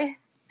 Bye.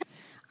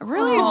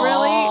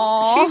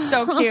 Really? She's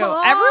so cute.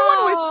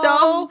 Everyone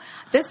was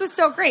this was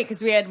so great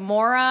because we had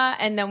Maura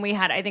and then we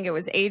had, I think it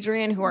was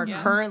Adrian, who are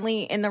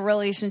currently in the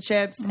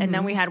relationships. And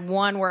then we had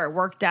one where it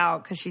worked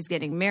out because she's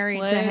getting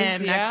married to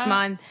him next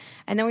month.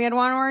 And then we had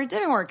one where it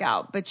didn't work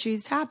out, but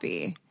she's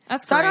happy.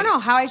 That's so great. I don't know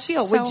how I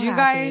feel. So Would you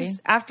happy.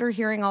 guys, after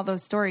hearing all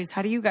those stories,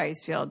 how do you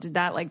guys feel? Did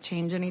that like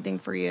change anything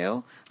for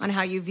you on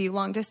how you view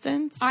long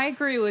distance? I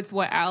agree with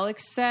what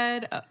Alex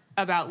said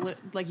about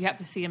like you have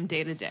to see him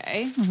day to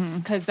day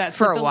because that's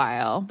For like, a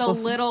while. The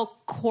little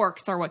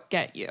quirks are what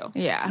get you.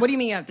 Yeah. What do you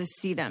mean you have to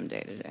see them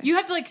day to day? You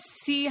have to like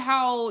see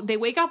how they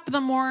wake up in the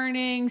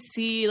morning,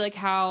 see like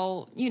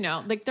how,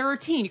 like their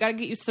routine. You got to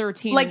get used to their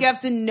routine. Like you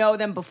have to know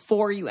them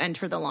before you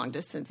enter the long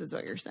distance is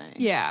what you're saying.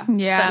 Yeah.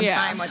 Spend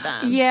time with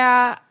them.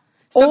 Yeah.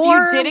 So if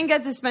you didn't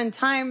get to spend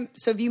time,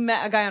 so if you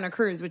met a guy on a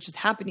cruise, which has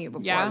happened to you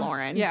before,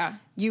 Lauren,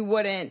 you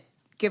wouldn't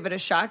give it a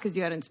shot because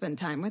you hadn't spent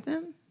time with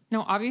him?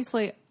 No,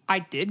 obviously I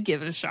did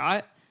give it a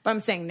shot. But I'm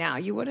saying now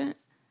you wouldn't?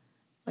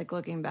 Like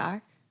looking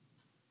back?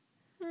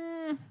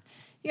 You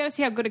got to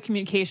see how good at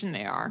communication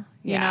they are,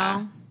 you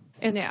know?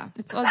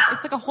 It's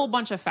like a whole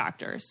bunch of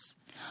factors.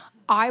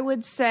 I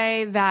would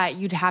say that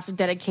you'd have to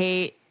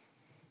dedicate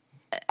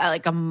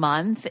like a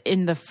month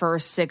in the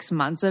first 6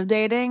 months of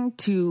dating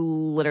to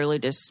literally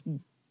just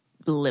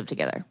live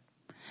together.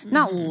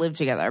 Not live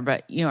together,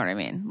 but you know what I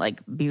mean? Like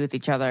be with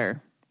each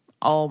other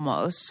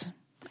almost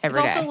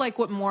every day. It's also like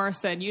what Morris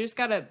said. You just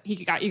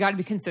you gotta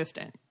be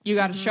consistent. You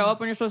gotta show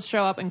up when you're supposed to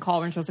show up and call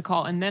when you're supposed to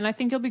call. And then I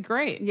think you'll be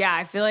great. Yeah,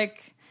 I feel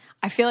like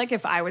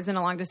if I was in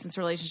a long distance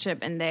relationship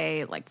and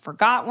they like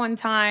forgot one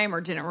time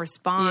or didn't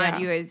respond,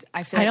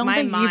 I feel like don't my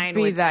think mind you'd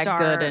be would that start.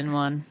 good in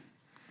one.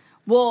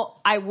 Well,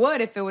 I would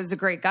if it was a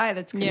great guy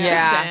that's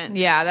consistent.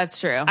 Yeah, that's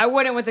true. I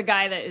wouldn't with a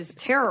guy that is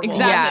terrible.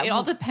 Exactly. Yeah. It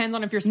all depends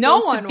on if you're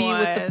supposed to be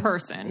with the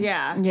person.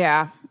 Yeah.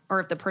 Yeah.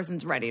 Or if the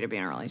person's ready to be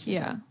in a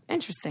relationship. Yeah.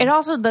 Interesting. It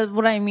also does,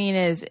 what I mean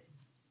is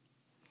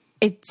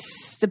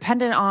it's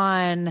dependent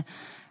on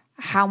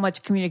how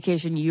much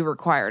communication you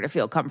require to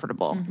feel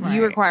comfortable. Right.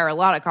 You require a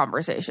lot of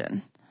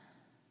conversation.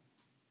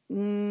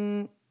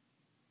 I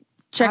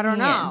don't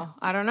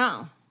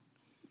know.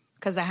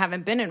 Because I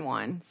haven't been in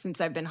one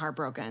since I've been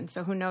heartbroken.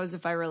 So who knows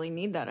if I really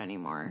need that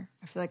anymore.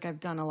 I feel like I've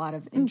done a lot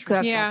of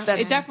interesting. Yeah,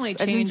 it definitely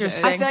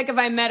changes. I feel like if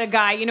I met a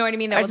guy, you know what I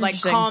mean, that would like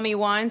interesting. call me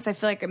once, I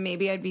feel like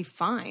maybe I'd be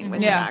fine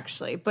with it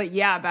actually. But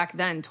yeah, back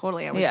then,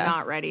 totally, I was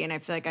not ready. And I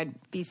feel like I'd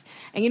be...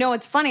 And you know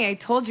what's funny? I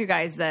told you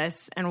guys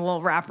this, and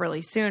we'll wrap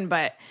really soon,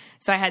 but...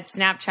 So I had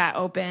Snapchat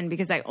open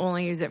because I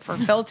only use it for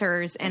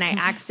filters, and I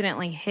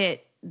accidentally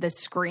hit the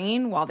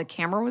screen while the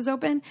camera was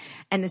open,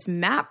 and this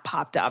map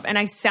popped up, and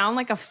I sound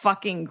like a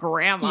fucking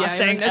grandma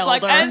saying this,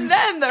 like, and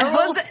then there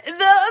was the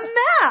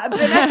map,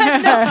 and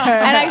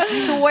I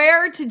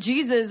swear to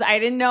Jesus, I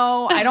didn't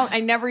know.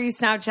 I never use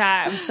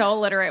Snapchat. I'm so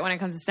illiterate when it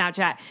comes to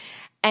Snapchat.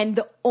 And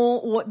the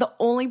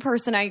only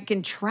person I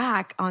can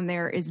track on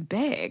there is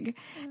Big.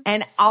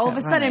 And all of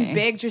a sudden,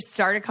 Big just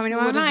started coming to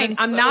my mind.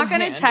 I'm not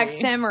going to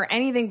text him or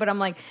anything, but I'm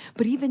like,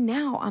 but even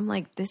now, I'm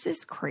like, this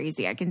is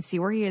crazy. I can see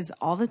where he is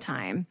all the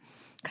time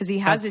because he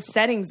has his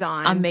settings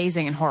on.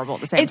 Amazing and horrible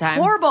at the same time.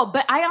 It's horrible,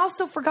 but I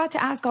also forgot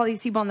to ask all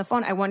these people on the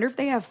phone. I wonder if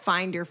they have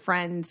Find Your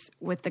Friends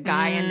with the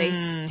guy, and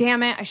they,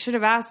 damn it, I should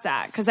have asked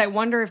that because I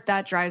wonder if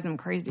that drives them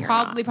crazy or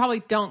not. They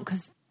probably don't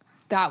because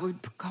that would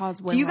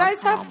cause way Do you more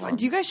guys problems.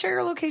 do you guys share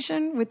your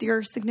location with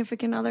your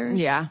significant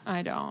others? Yeah.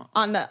 I don't.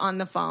 On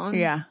the phone?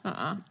 Yeah.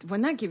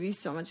 Wouldn't that give you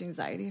so much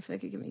anxiety? I feel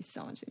like it give me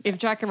so much anxiety. If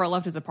Jack ever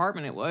left his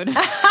apartment, it would. And we'll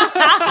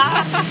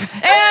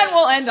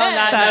end on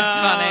that. That's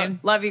note. funny.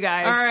 Love you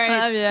guys. All right.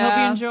 Love ya. Hope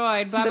you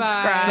enjoyed.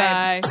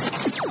 Bye-bye.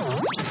 Subscribe.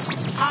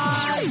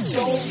 I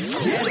don't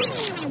get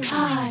it.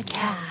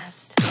 Podcast.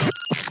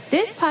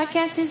 This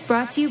podcast is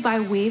brought to you by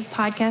Wave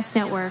Podcast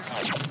Network.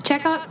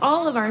 Check out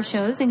all of our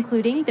shows,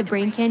 including the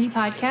Brain Candy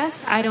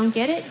Podcast, I Don't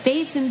Get It,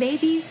 Babes and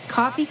Babies,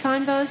 Coffee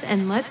Convos,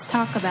 and Let's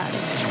Talk About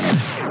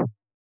It.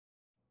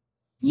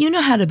 You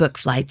know how to book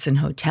flights and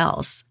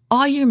hotels.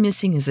 All you're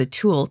missing is a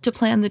tool to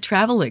plan the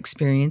travel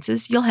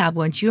experiences you'll have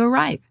once you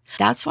arrive.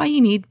 That's why you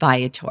need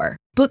Viator.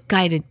 Book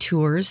guided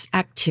tours,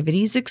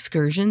 activities,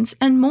 excursions,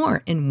 and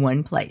more in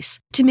one place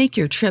to make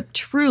your trip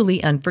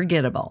truly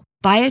unforgettable.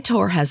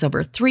 Viator has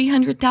over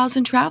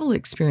 300,000 travel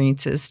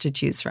experiences to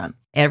choose from.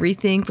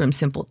 Everything from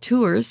simple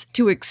tours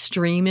to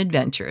extreme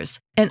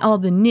adventures and all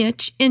the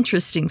niche,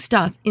 interesting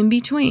stuff in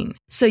between.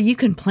 So you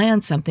can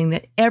plan something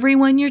that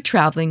everyone you're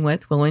traveling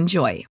with will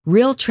enjoy.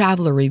 Real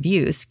traveler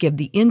reviews give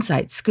the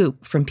inside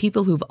scoop from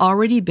people who've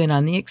already been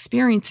on the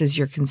experiences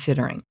you're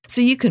considering. So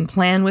you can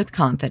plan with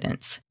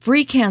confidence.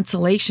 Free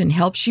cancellation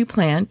helps you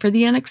plan for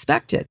the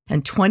unexpected.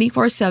 And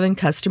 24/7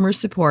 customer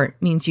support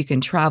means you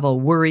can travel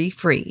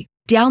worry-free.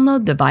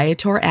 Download the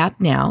Viator app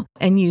now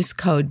and use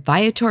code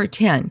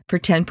Viator10 for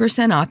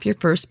 10% off your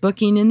first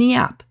booking in the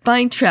app.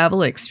 Find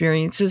travel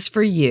experiences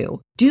for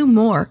you. Do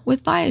more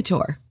with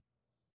Viator.